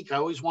end of the week, I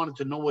always wanted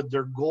to know what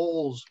their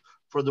goals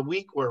for the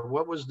week were.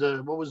 What was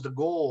the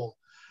goal?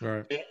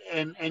 Right.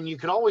 And you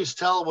could always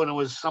tell when it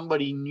was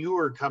somebody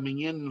newer coming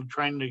in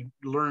trying to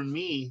learn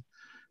me,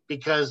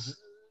 because,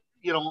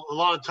 a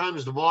lot of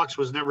times the box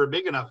was never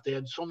big enough. They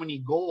had so many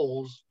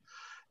goals.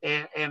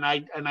 And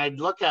I'd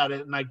look at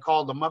it and I'd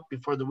call them up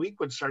before the week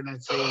would start, and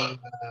I'd say,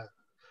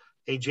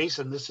 hey,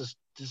 Jason, this is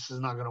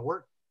not going to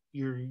work.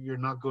 You're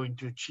not going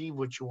to achieve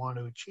what you want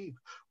to achieve.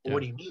 Well,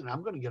 what do you mean?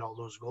 I'm going to get all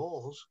those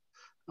goals.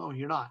 No,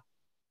 you're not.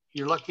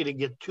 You're lucky to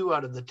get 2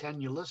 out of the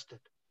 10 you listed.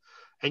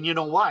 And you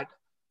know what?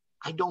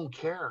 I don't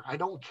care. I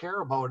don't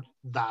care about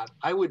that.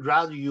 I would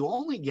rather you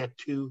only get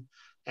 2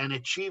 and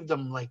achieve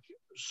them like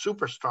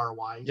superstar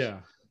wise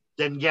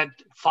than get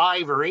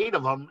 5 or 8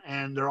 of them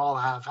and they're all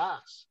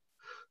half-ass.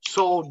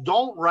 So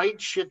don't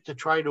write shit to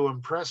try to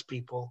impress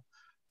people.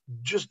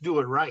 Just do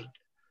it right.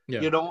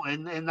 Yeah.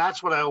 And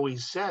that's what I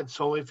always said.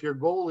 So if your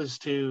goal is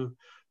to,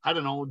 I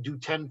don't know, do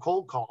 10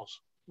 cold calls,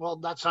 well,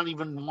 that's not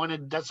even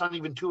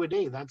 2 a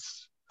day.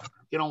 That's,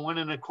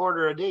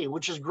 1.25 a day,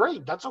 which is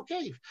great. That's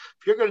okay.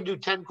 If you're going to do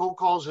 10 cold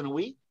calls in a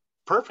week,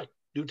 perfect.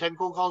 Do 10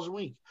 cold calls a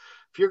week.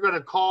 If you're going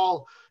to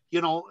call,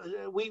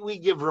 we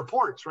give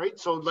reports, right?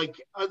 So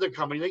like other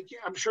companies, like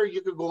I'm sure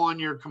you could go on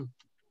your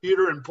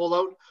computer and pull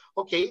out,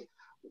 okay,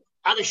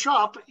 at a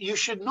shop, you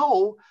should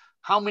know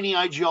how many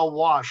IGL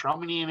wash, or how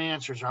many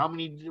answers, or how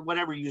many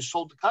whatever you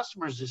sold to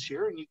customers this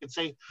year. And you could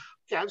say,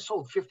 okay, I've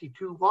sold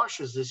 52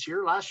 washes this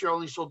year. Last year, I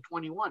only sold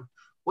 21.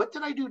 What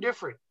did I do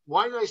different?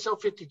 Why did I sell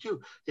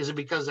 52? Is it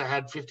because I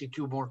had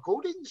 52 more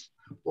coatings?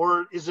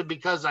 Or is it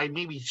because I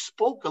maybe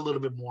spoke a little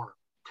bit more?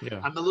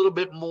 Yeah. I'm a little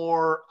bit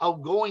more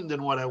outgoing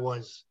than what I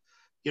was,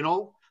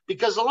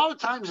 because a lot of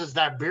times it's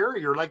that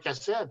barrier. Like I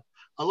said,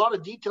 a lot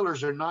of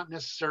detailers are not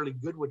necessarily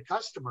good with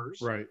customers.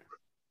 Right.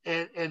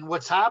 And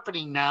what's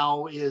happening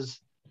now is,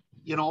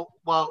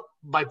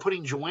 by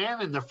putting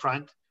Joanne in the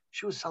front,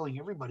 she was selling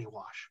everybody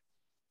wash.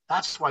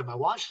 That's why my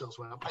wash sales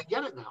went up. I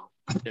get it now.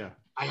 Yeah.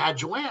 I had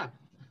Joanne.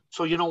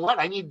 So you know what?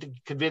 I need to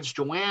convince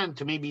Joanne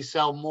to maybe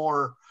sell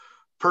more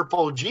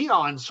Purple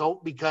Geon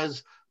soap,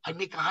 because I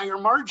make a higher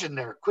margin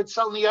there. Quit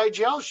selling the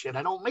IGL shit.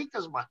 I don't make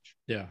as much.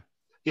 Yeah.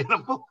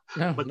 No,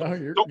 but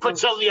no, don't quit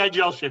selling the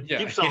IGL shit. Yeah.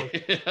 Keep selling.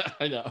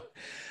 I know.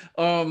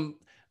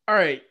 All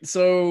right.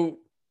 So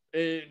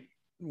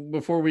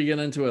before we get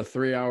into a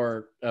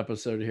 3-hour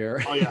episode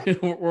here,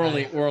 we're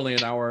only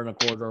an hour and a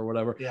quarter or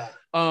whatever. Yeah.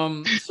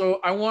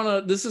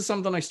 So this is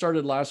something I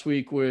started last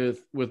week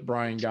with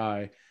Brian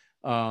Guy.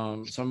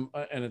 And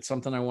it's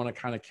something I want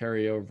to kind of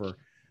carry over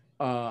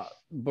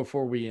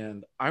before we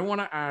end. I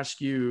want to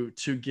ask you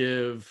to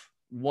give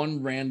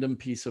one random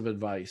piece of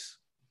advice.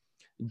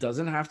 It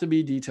doesn't have to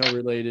be detail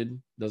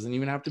related, doesn't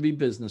even have to be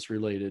business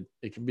related.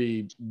 It can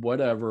be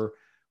whatever,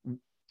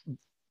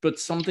 but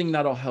something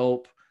that'll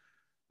help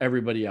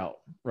everybody out,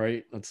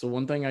 right? That's the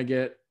one thing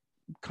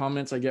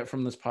comments I get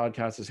from this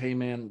podcast is, hey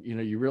man,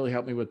 you really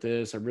helped me with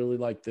this. I really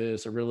like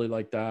this. I really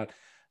like that.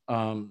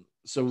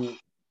 So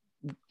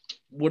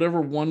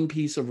whatever one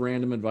piece of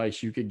random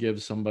advice you could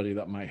give somebody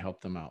that might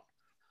help them out.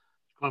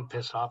 I'm going to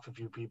piss off a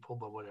few people,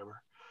 but whatever.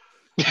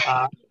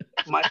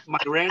 My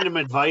random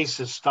advice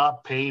is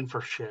stop paying for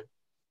shit.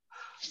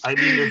 I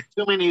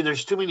mean,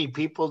 there's too many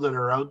people that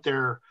are out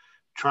there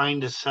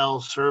trying to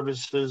sell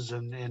services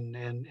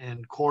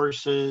and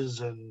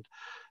courses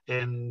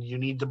and you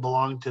need to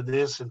belong to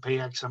this and pay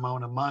X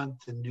amount a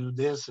month and do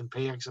this and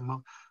pay X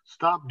amount.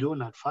 Stop doing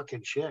that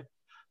fucking shit.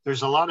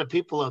 There's a lot of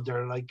people out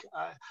there like,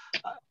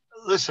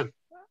 listen,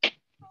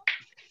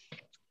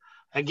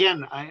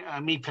 again, I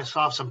may piss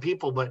off some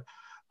people, but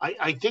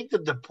I think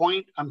that the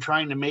point I'm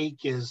trying to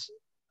make is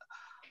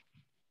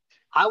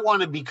I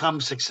want to become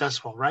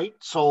successful, right?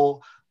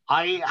 So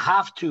I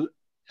have to,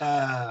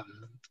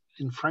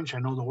 in French, I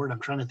know the word. I'm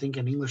trying to think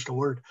in English the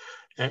word.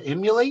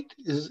 Emulate?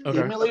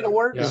 Emulate a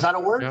word? Yeah. Is that a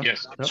word? Yeah.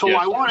 Yes. So yes.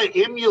 I want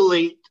to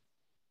emulate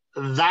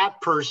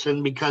that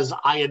person because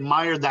I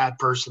admire that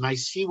person. I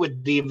see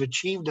what they've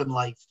achieved in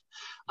life.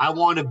 I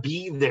want to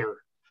be there.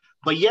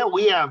 But yeah,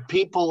 we have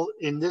people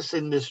in this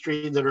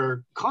industry that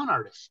are con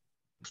artists.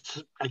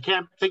 I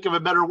can't think of a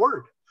better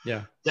word.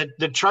 Yeah.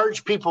 That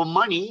charge people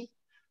money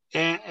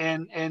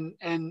and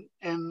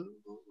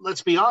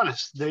let's be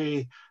honest,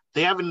 they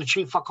haven't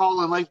achieved fuck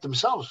all in life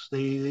themselves.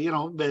 They I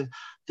don't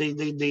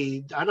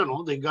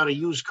know, they got a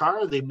used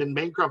car, they've been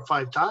bankrupt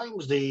 5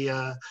 times, they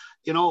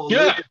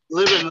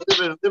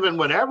living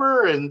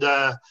whatever, and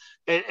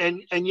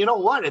you know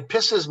what? It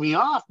pisses me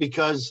off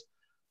because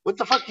what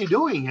the fuck are you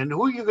doing and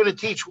who are you going to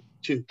teach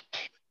to?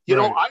 You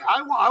know,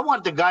 I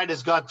want the guy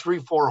that's got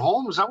 3-4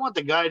 homes. I want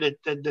the guy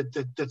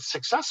that's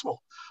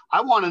successful.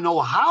 I want to know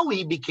how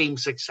he became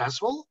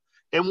successful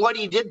and what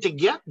he did to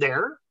get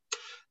there.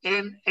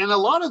 And a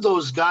lot of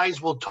those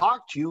guys will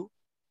talk to you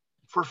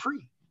for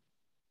free.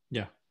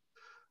 Yeah.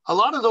 A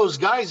lot of those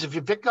guys, if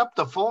you pick up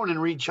the phone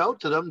and reach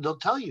out to them, they'll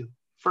tell you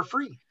for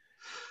free.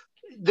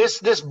 This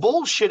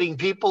bullshitting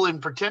people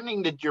and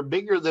pretending that you're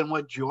bigger than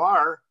what you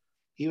are,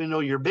 even though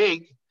you're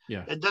big,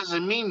 it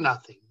doesn't mean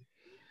nothing.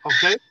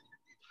 Okay?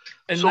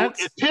 And so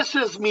it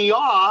pisses me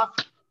off.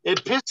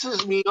 It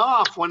pisses me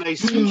off when I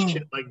see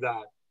shit like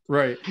that.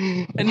 Right.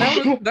 And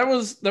that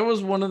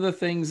was one of the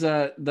things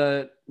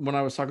that when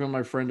I was talking with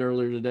my friend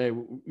earlier today,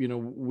 you know,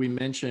 we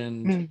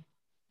mentioned,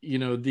 you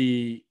know,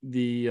 the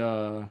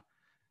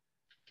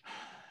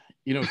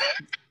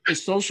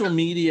social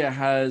media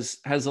has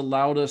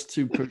allowed us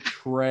to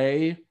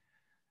portray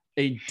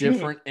a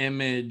different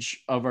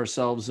image of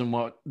ourselves than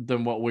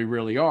what we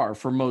really are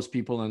for most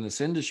people in this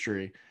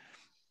industry.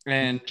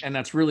 And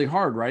that's really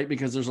hard, right?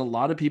 Because there's a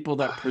lot of people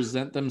that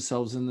present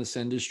themselves in this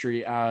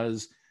industry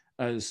as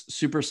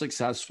super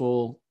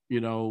successful, you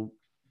know,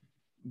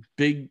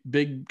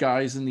 big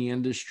guys in the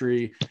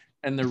industry,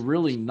 and they're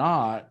really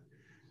not.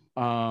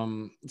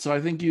 So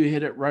I think you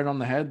hit it right on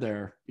the head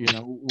there, you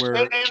know, where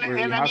I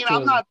mean,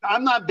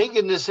 I'm not big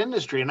in this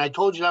industry. And I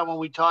told you that when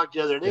we talked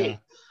the other day. Yeah.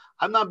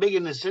 I'm not big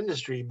in this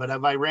industry, but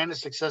have I ran a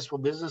successful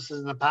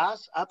businesses in the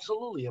past?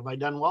 Absolutely. Have I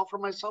done well for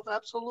myself?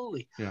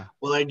 Absolutely. Yeah.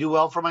 Will I do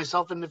well for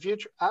myself in the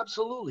future?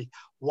 Absolutely.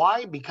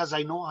 Why? Because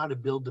I know how to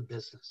build the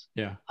business.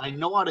 Yeah. I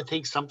know how to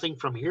take something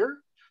from here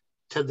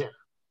to there.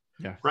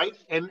 Yeah. Right.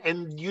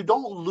 And you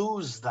don't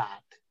lose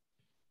that.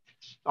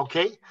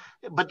 Okay.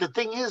 But the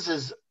thing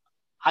is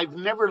I've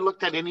never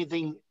looked at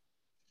anything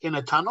in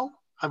a tunnel.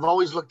 I've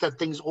always looked at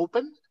things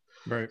open.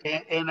 Right.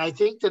 And I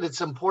think that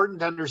it's important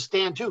to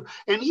understand too.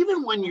 And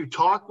even when you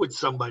talk with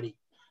somebody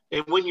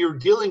and when you're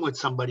dealing with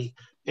somebody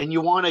and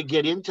you want to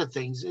get into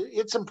things,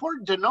 it's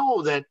important to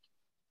know that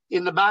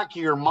in the back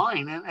of your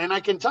mind, and I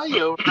can tell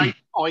you right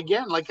now,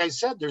 again, like I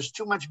said, there's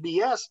too much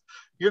BS.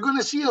 You're going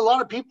to see a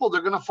lot of people,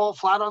 they're going to fall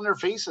flat on their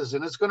faces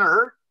and it's going to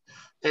hurt.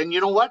 And you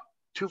know what?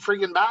 Too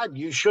friggin' bad.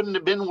 You shouldn't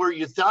have been where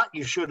you thought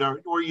you should have,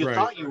 or you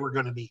thought you were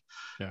going to be.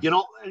 Yeah. You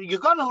know, you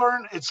got to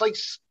learn. It's like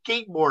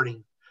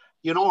skateboarding.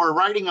 You know, or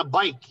riding a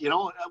bike. You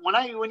know,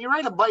 when you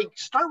ride a bike,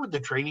 start with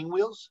the training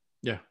wheels.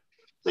 Yeah.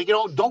 Like, you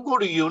know, don't go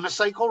to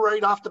unicycle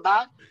right off the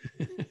bat.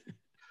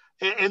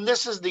 and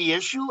this is the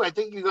issue. I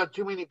think you got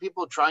too many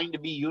people trying to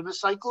be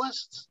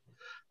unicyclists,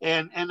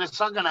 and it's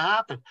not going to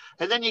happen.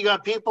 And then you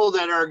got people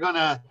that are going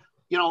to,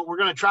 you know, we're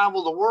going to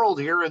travel the world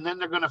here, and then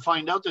they're going to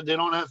find out that they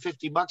don't have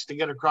 $50 to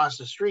get across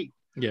the street.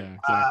 Yeah,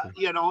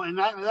 exactly. You know, and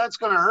that's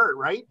going to hurt,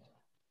 right?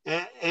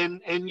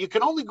 And you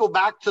can only go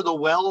back to the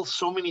well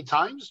so many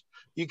times.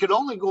 You can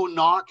only go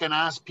knock and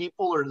ask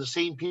people or the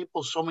same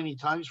people so many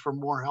times for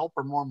more help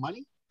or more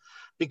money,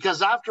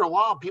 because after a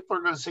while, people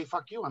are going to say,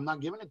 fuck you, I'm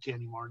not giving it to you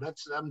anymore.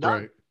 I'm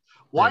done. Right.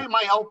 Why am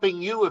I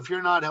helping you if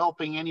you're not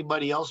helping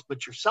anybody else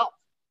but yourself?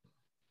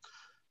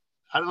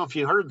 I don't know if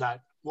you heard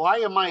that. Why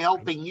am I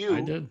helping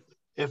you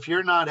if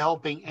you're not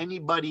helping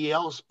anybody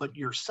else but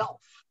yourself?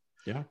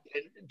 Yeah.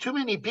 And too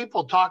many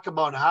people talk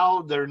about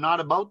how they're not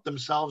about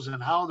themselves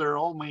and how they're,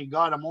 oh my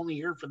God, I'm only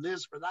here for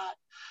this, for that.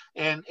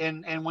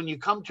 And when you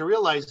come to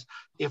realize,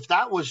 if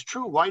that was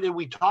true, why did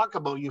we talk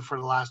about you for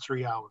the last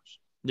 3 hours?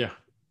 Yeah.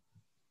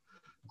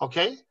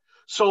 Okay.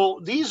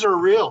 So these are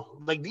real,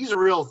 like these are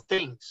real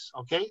things.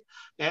 Okay.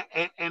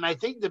 And I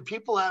think that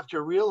people have to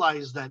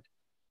realize that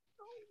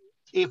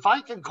if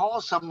I can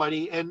call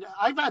somebody, and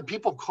I've had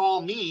people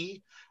call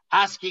me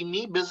asking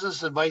me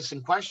business advice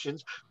and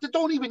questions that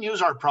don't even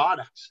use our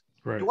products.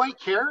 Right. Do I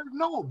care?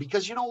 No,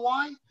 because you know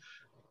why?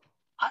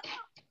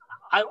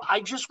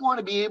 I just want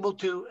to be able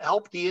to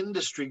help the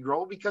industry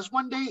grow, because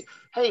one day,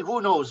 hey,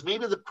 who knows?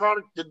 Maybe the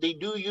product that they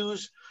do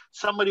use,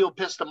 somebody will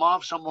piss them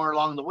off somewhere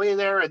along the way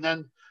there. And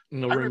then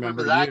I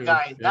remember that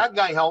guy. Yep. That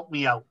guy helped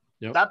me out.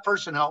 Yep. That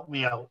person helped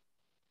me out.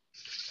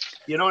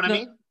 You know what I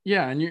mean?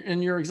 Yeah,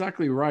 and you're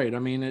exactly right. I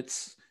mean,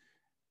 it's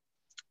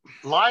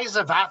lies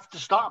have to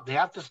stop. They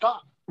have to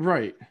stop.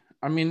 Right.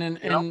 I mean,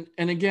 and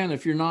again,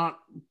 if you're not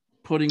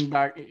putting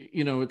back,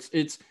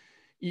 it's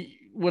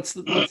what's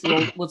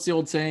the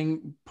old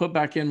saying? Put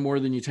back in more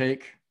than you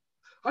take.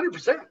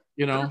 100%.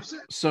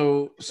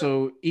 100%.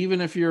 So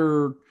even if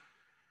you're,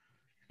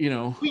 we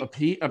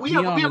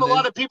have a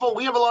lot of people.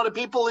 We have a lot of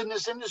people in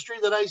this industry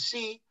that I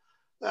see.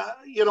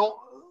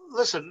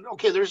 Listen,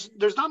 okay,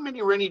 there's not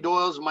many Rennie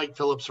Doyles, Mike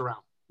Phillips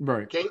around.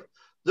 Right. Okay.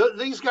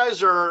 These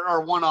guys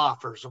are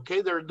one-offers.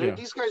 Okay.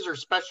 These guys are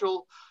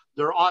special.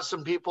 They're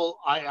awesome people.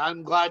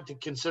 I'm glad to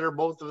consider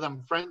both of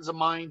them friends of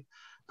mine.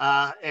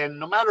 And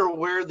no matter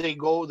where they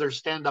go, they're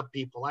stand-up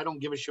people. I don't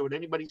give a shit what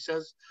anybody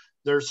says.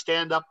 They're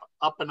stand-up,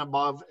 up and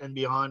above and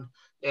beyond.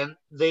 And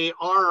they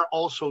are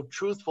also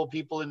truthful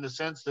people in the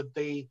sense that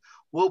they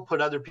will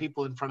put other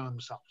people in front of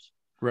themselves.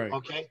 Right.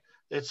 Okay.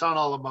 It's not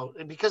all about,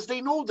 because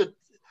they know that,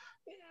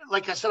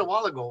 like I said a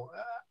while ago,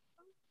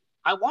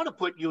 I want to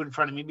put you in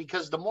front of me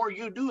because the more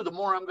you do, the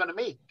more I'm going to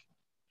make.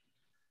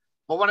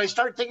 But when I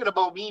start thinking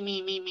about me,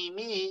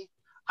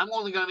 I'm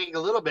only going to make a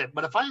little bit.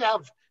 But if I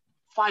have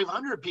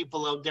 500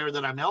 people out there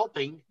that I'm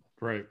helping,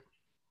 right,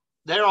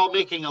 they're all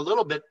making a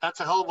little bit.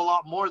 That's a hell of a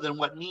lot more than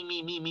what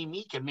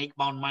me can make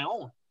on my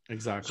own.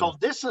 Exactly. So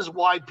this is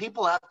why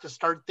people have to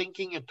start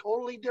thinking a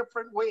totally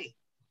different way.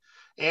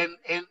 And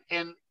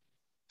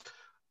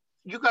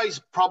you guys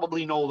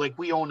probably know, like,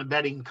 we own a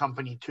betting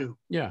company too.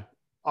 Yeah.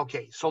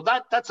 Okay. So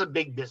that's a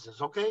big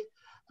business. Okay.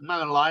 I'm not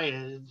going to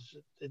lie.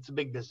 It's a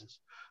big business,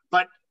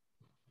 but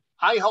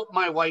I help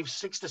my wife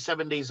 6 to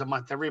 7 days a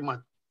month. Every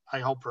month I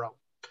help her out.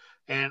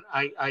 And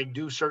I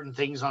do certain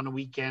things on the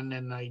weekend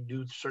and I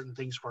do certain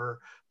things for her,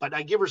 but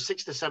I give her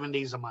 6 to 7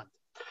 days a month.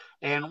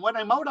 And when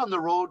I'm out on the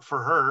road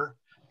for her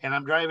and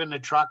I'm driving the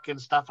truck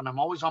and stuff, and I'm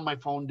always on my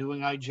phone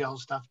doing IGL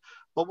stuff.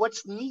 But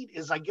what's neat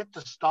is I get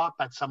to stop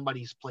at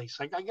somebody's place.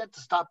 Like, I get to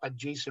stop at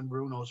Jason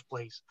Bruno's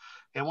place.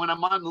 And when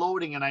I'm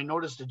unloading and I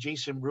notice that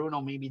Jason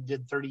Bruno maybe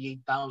did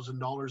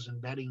 $38,000 in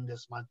betting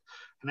this month.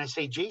 And I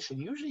say, Jason,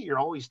 usually you're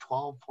always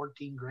 12,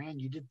 14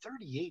 grand. You did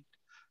 38.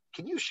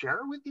 Can you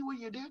share with me what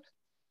you did?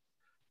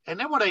 And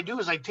then what I do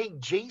is I take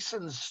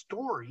Jason's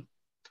story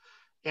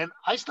and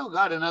I still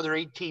got another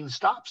 18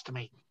 stops to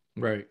make.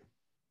 Right.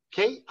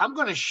 Okay. I'm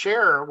going to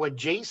share what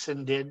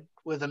Jason did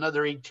with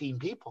another 18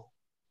 people,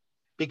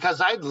 because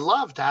I'd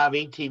love to have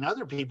 18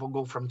 other people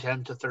go from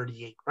 10 to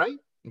 38. Right.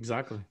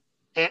 Exactly.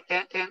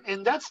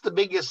 And that's the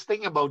biggest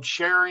thing about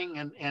sharing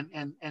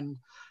and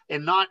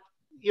not,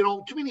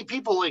 too many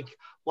people like,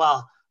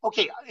 well,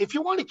 okay, if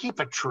you want to keep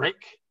a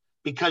trick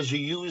because you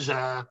use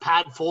a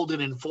pad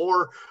folded in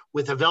 4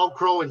 with a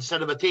Velcro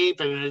instead of a tape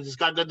and it's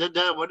got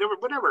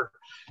whatever,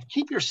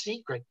 keep your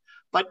secret,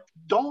 but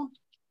don't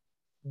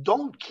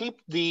keep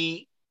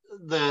the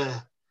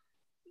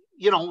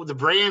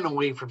brand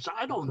away from. So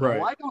I don't know.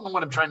 Right. I don't know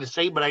what I'm trying to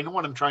say, but I know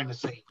what I'm trying to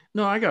say.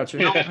 No, I got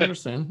you. I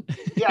understand.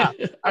 Yeah.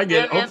 I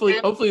get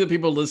it. Hopefully the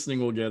people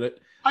listening will get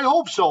it. I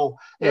hope so.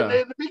 Yeah.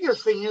 And the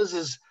biggest thing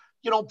is,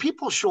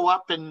 people show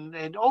up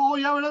and oh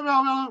yeah,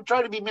 I'm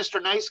trying to be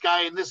Mr. Nice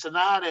Guy and this and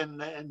that.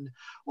 And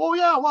oh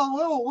yeah,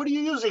 well, what are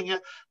you using?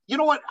 You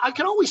know what? I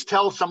can always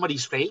tell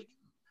somebody's fake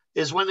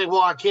is when they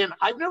walk in.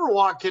 I've never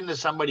walked into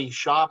somebody's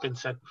shop and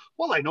said,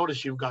 well, I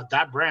noticed you've got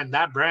that brand,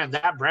 not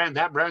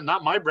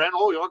my brand.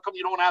 Oh, how come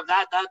you don't have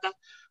that?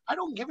 I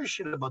don't give a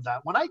shit about that.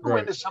 When I go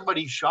into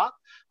somebody's shop,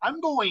 I'm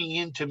going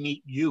in to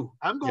meet you.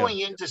 I'm going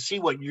in to see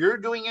what you're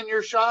doing in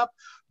your shop,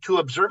 to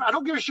observe. I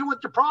don't give a shit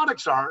what the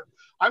products are.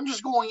 I'm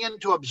just going in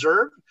to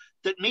observe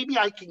that maybe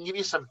I can give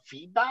you some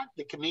feedback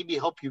that can maybe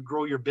help you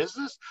grow your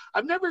business.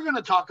 I'm never going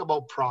to talk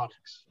about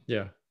products.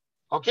 Yeah.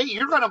 Okay.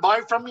 You're going to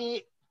buy from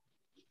me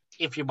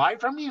if you buy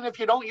from me, and if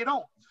you don't, you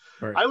don't.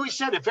 Right. I always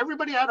said, if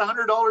everybody had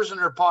 $100 in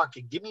their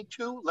pocket, give me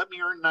 2, let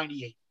me earn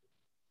 98.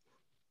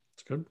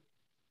 That's good.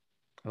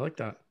 I like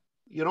that.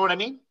 You know what I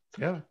mean?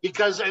 Yeah.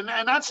 Because, and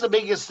that's the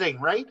biggest thing,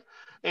 right?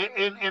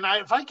 And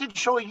if I can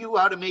show you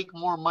how to make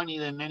more money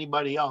than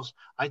anybody else,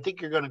 I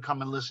think you're going to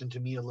come and listen to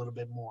me a little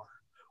bit more,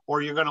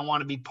 or you're going to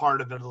want to be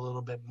part of it a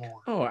little bit more.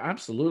 Oh,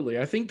 absolutely.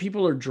 I think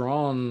people are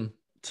drawn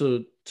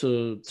to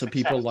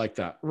people like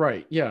that.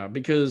 Right. Yeah.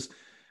 Because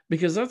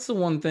that's the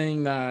one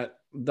thing that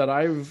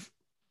I've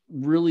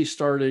really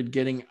started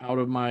getting out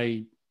of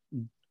my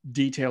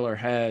detailer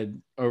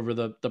head over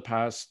the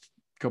past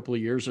couple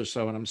of years or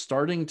so. And I'm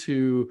starting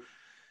to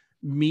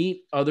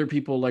meet other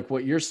people like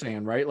what you're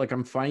saying, right? Like,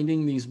 I'm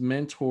finding these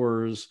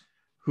mentors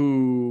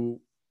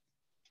who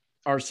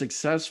are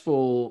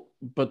successful,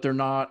 but they're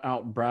not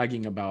out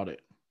bragging about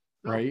it.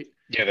 Right.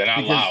 Yeah. They're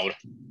not loud.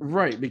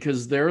 Right.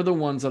 Because they're the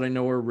ones that I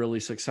know are really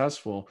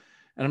successful.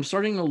 And I'm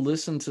starting to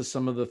listen to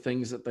some of the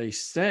things that they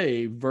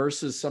say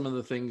versus some of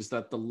the things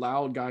that the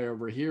loud guy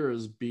over here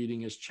is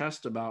beating his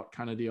chest about,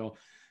 kind of deal.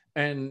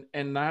 And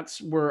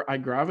that's where I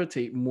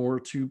gravitate more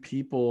to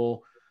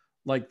people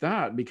like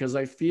that, because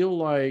I feel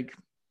like,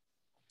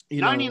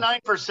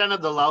 99%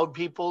 of the loud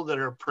people that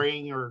are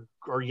praying or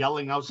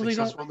yelling how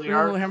successful they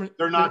are,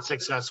 they're not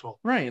successful.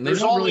 Right. And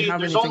there's only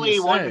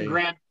one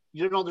Grant,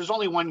 there's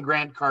only one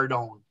Grant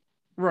Cardone.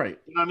 Right.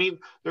 You know what I mean?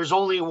 There's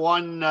only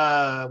one,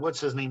 what's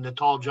his name? The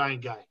tall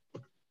giant guy.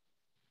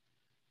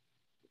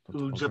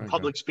 Who's a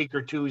public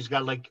speaker too. He's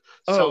got like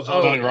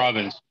Tony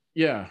Robbins.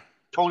 Yeah.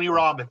 Tony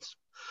Robbins.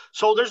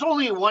 So there's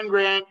only one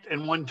Grant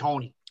and one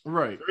Tony.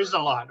 Right. There isn't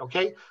a lot,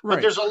 okay? Right.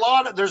 But there's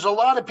a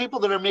lot of people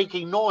that are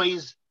making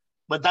noise,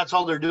 but that's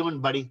all they're doing,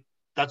 buddy.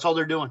 That's all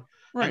they're doing.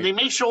 Right. And they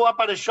may show up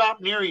at a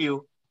shop near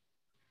you,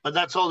 but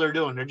that's all they're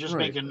doing. They're just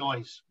making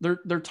noise.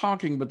 They're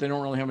talking, but they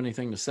don't really have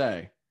anything to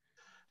say.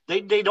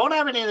 They don't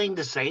have anything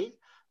to say.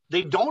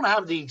 They don't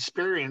have the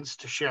experience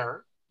to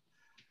share.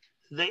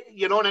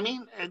 You know what I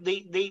mean?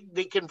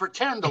 They can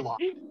pretend a lot.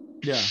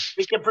 Yeah.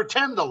 They can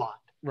pretend a lot.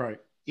 Right.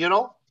 You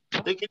know,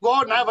 they can go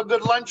out and have a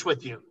good lunch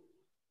with you.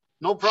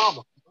 No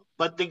problem.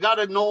 But they got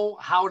to know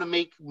how to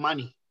make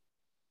money.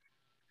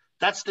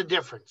 That's the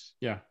difference.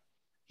 Yeah.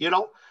 You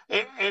know,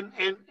 and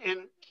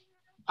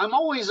I'm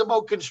always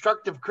about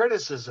constructive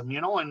criticism,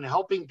 you know, and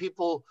helping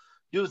people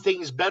do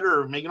things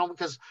better, you know,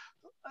 because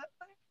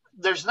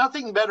there's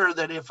nothing better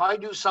than if I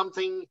do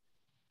something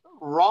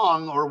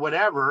wrong or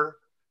whatever.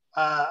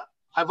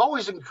 I've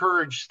always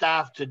encouraged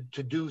staff to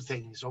do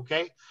things,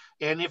 okay?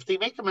 And if they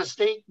make a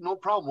mistake, no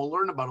problem. We'll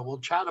learn about it. We'll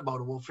chat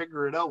about it. We'll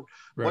figure it out.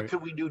 Right. What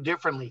could we do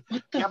differently?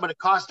 Yeah, but it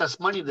cost us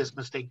money, this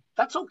mistake.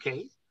 That's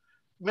okay.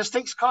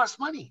 Mistakes cost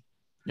money.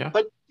 Yeah.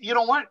 But you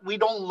know what? We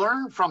don't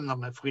learn from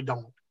them if we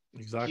don't.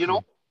 Exactly. You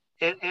know,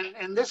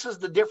 and this is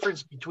the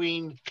difference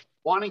between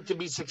wanting to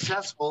be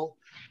successful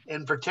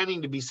and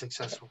pretending to be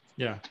successful.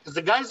 Yeah. Because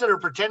the guys that are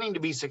pretending to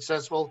be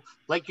successful,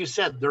 like you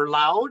said, they're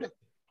loud.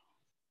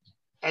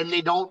 And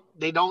they don't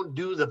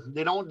do them.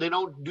 They don't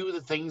do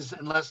the things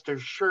unless they're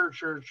sure.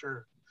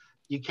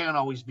 You can't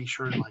always be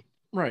sure like.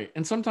 Right.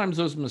 And sometimes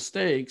those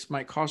mistakes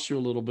might cost you a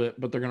little bit,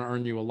 but they're going to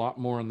earn you a lot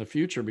more in the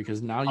future,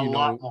 because now you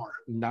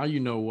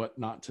know what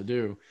not to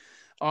do.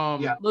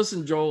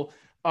 Listen, Joel,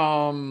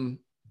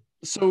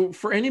 so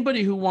for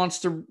anybody who wants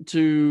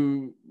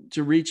to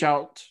reach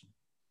out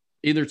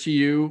either to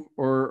you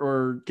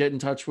or get in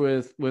touch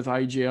with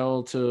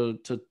IGL to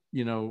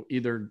you know,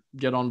 either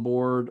get on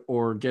board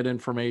or get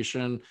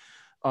information,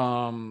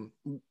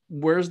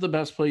 where's the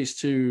best place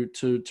to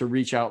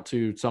reach out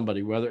to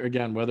somebody, whether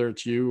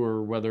it's you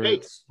or whether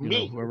it's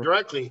me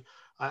directly?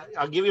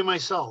 I'll give you my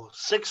cell,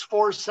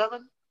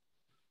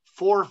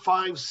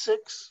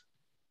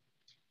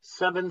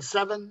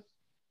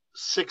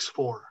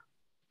 647-456-7764.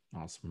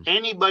 Awesome.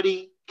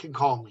 Anybody can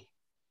call me.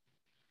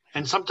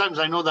 And sometimes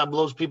I know that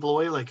blows people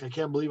away. Like, I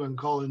can't believe I'm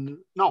calling.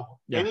 No,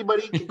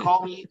 Anybody can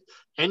call me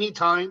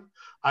anytime.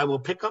 I will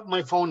pick up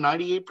my phone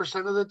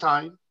 98% of the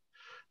time.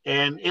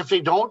 And if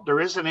they don't,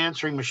 there is an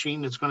answering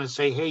machine that's going to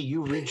say, hey,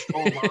 you reached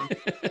Joel.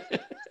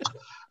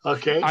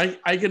 Okay.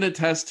 I can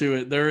attest to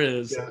it. There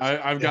is. Yes.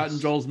 I've gotten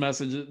Joel's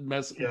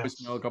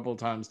voicemail a couple of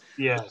times.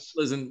 Yes.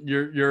 Listen,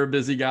 you're a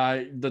busy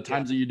guy. The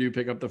times that you do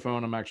pick up the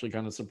phone, I'm actually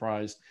kind of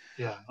surprised.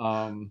 Yeah.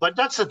 But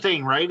that's the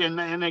thing, right?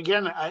 And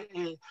again,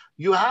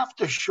 you have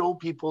to show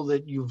people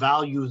that you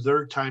value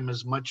their time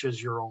as much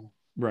as your own.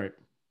 Right.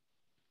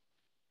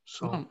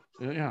 So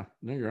no,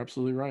 you're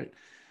absolutely right.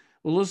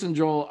 Well, listen,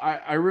 Joel,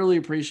 I really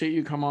appreciate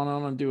you coming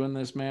on and doing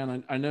this,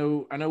 man. I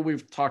know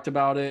we've talked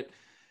about it,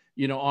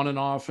 you know, on and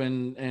off,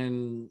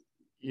 and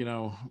you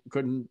know,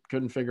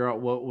 couldn't figure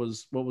out what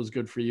was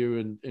good for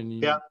you, and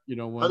you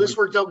know, when this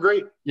worked out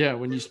great. Yeah,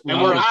 when you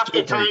and we're half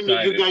the time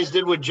that you guys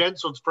did with Jen,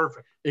 so it's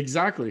perfect.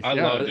 Exactly. I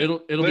love it.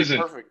 It'll be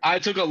perfect. I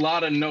took a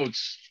lot of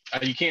notes.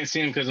 You can't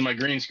see them because of my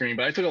green screen,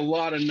 but I took a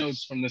lot of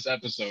notes from this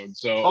episode.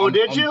 So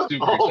did you?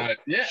 Super excited.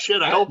 Yeah.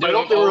 Shit, I hope they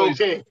were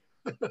okay.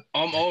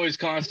 I'm always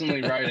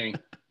constantly writing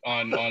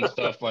on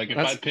stuff. Like if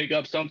I pick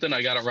up something,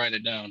 I gotta write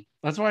it down.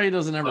 That's why he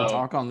doesn't ever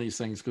talk on these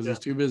things, because he's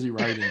too busy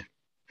writing.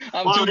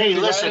 I'm too busy writing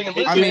and listening.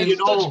 It's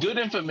such good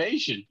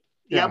information.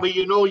 Yeah, but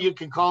you know, you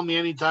can call me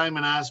anytime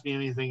and ask me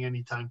anything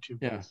anytime too.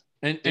 Yeah.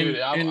 And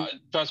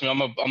trust me, I'm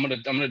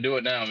gonna do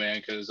it now,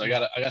 man, because I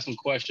got some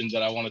questions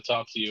that I want to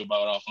talk to you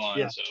about offline.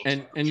 Yeah. So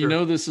you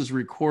know, this is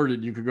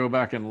recorded. You could go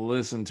back and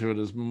listen to it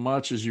as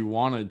much as you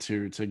wanted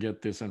to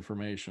get this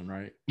information,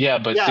 right? Yeah,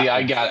 but see,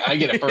 I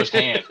get it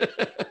firsthand.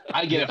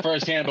 I get it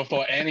firsthand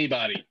before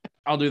anybody.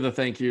 I'll do the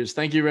thank yous.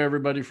 Thank you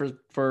everybody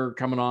for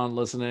coming on,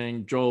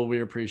 listening. Joel,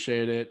 we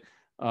appreciate it.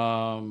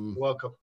 Welcome.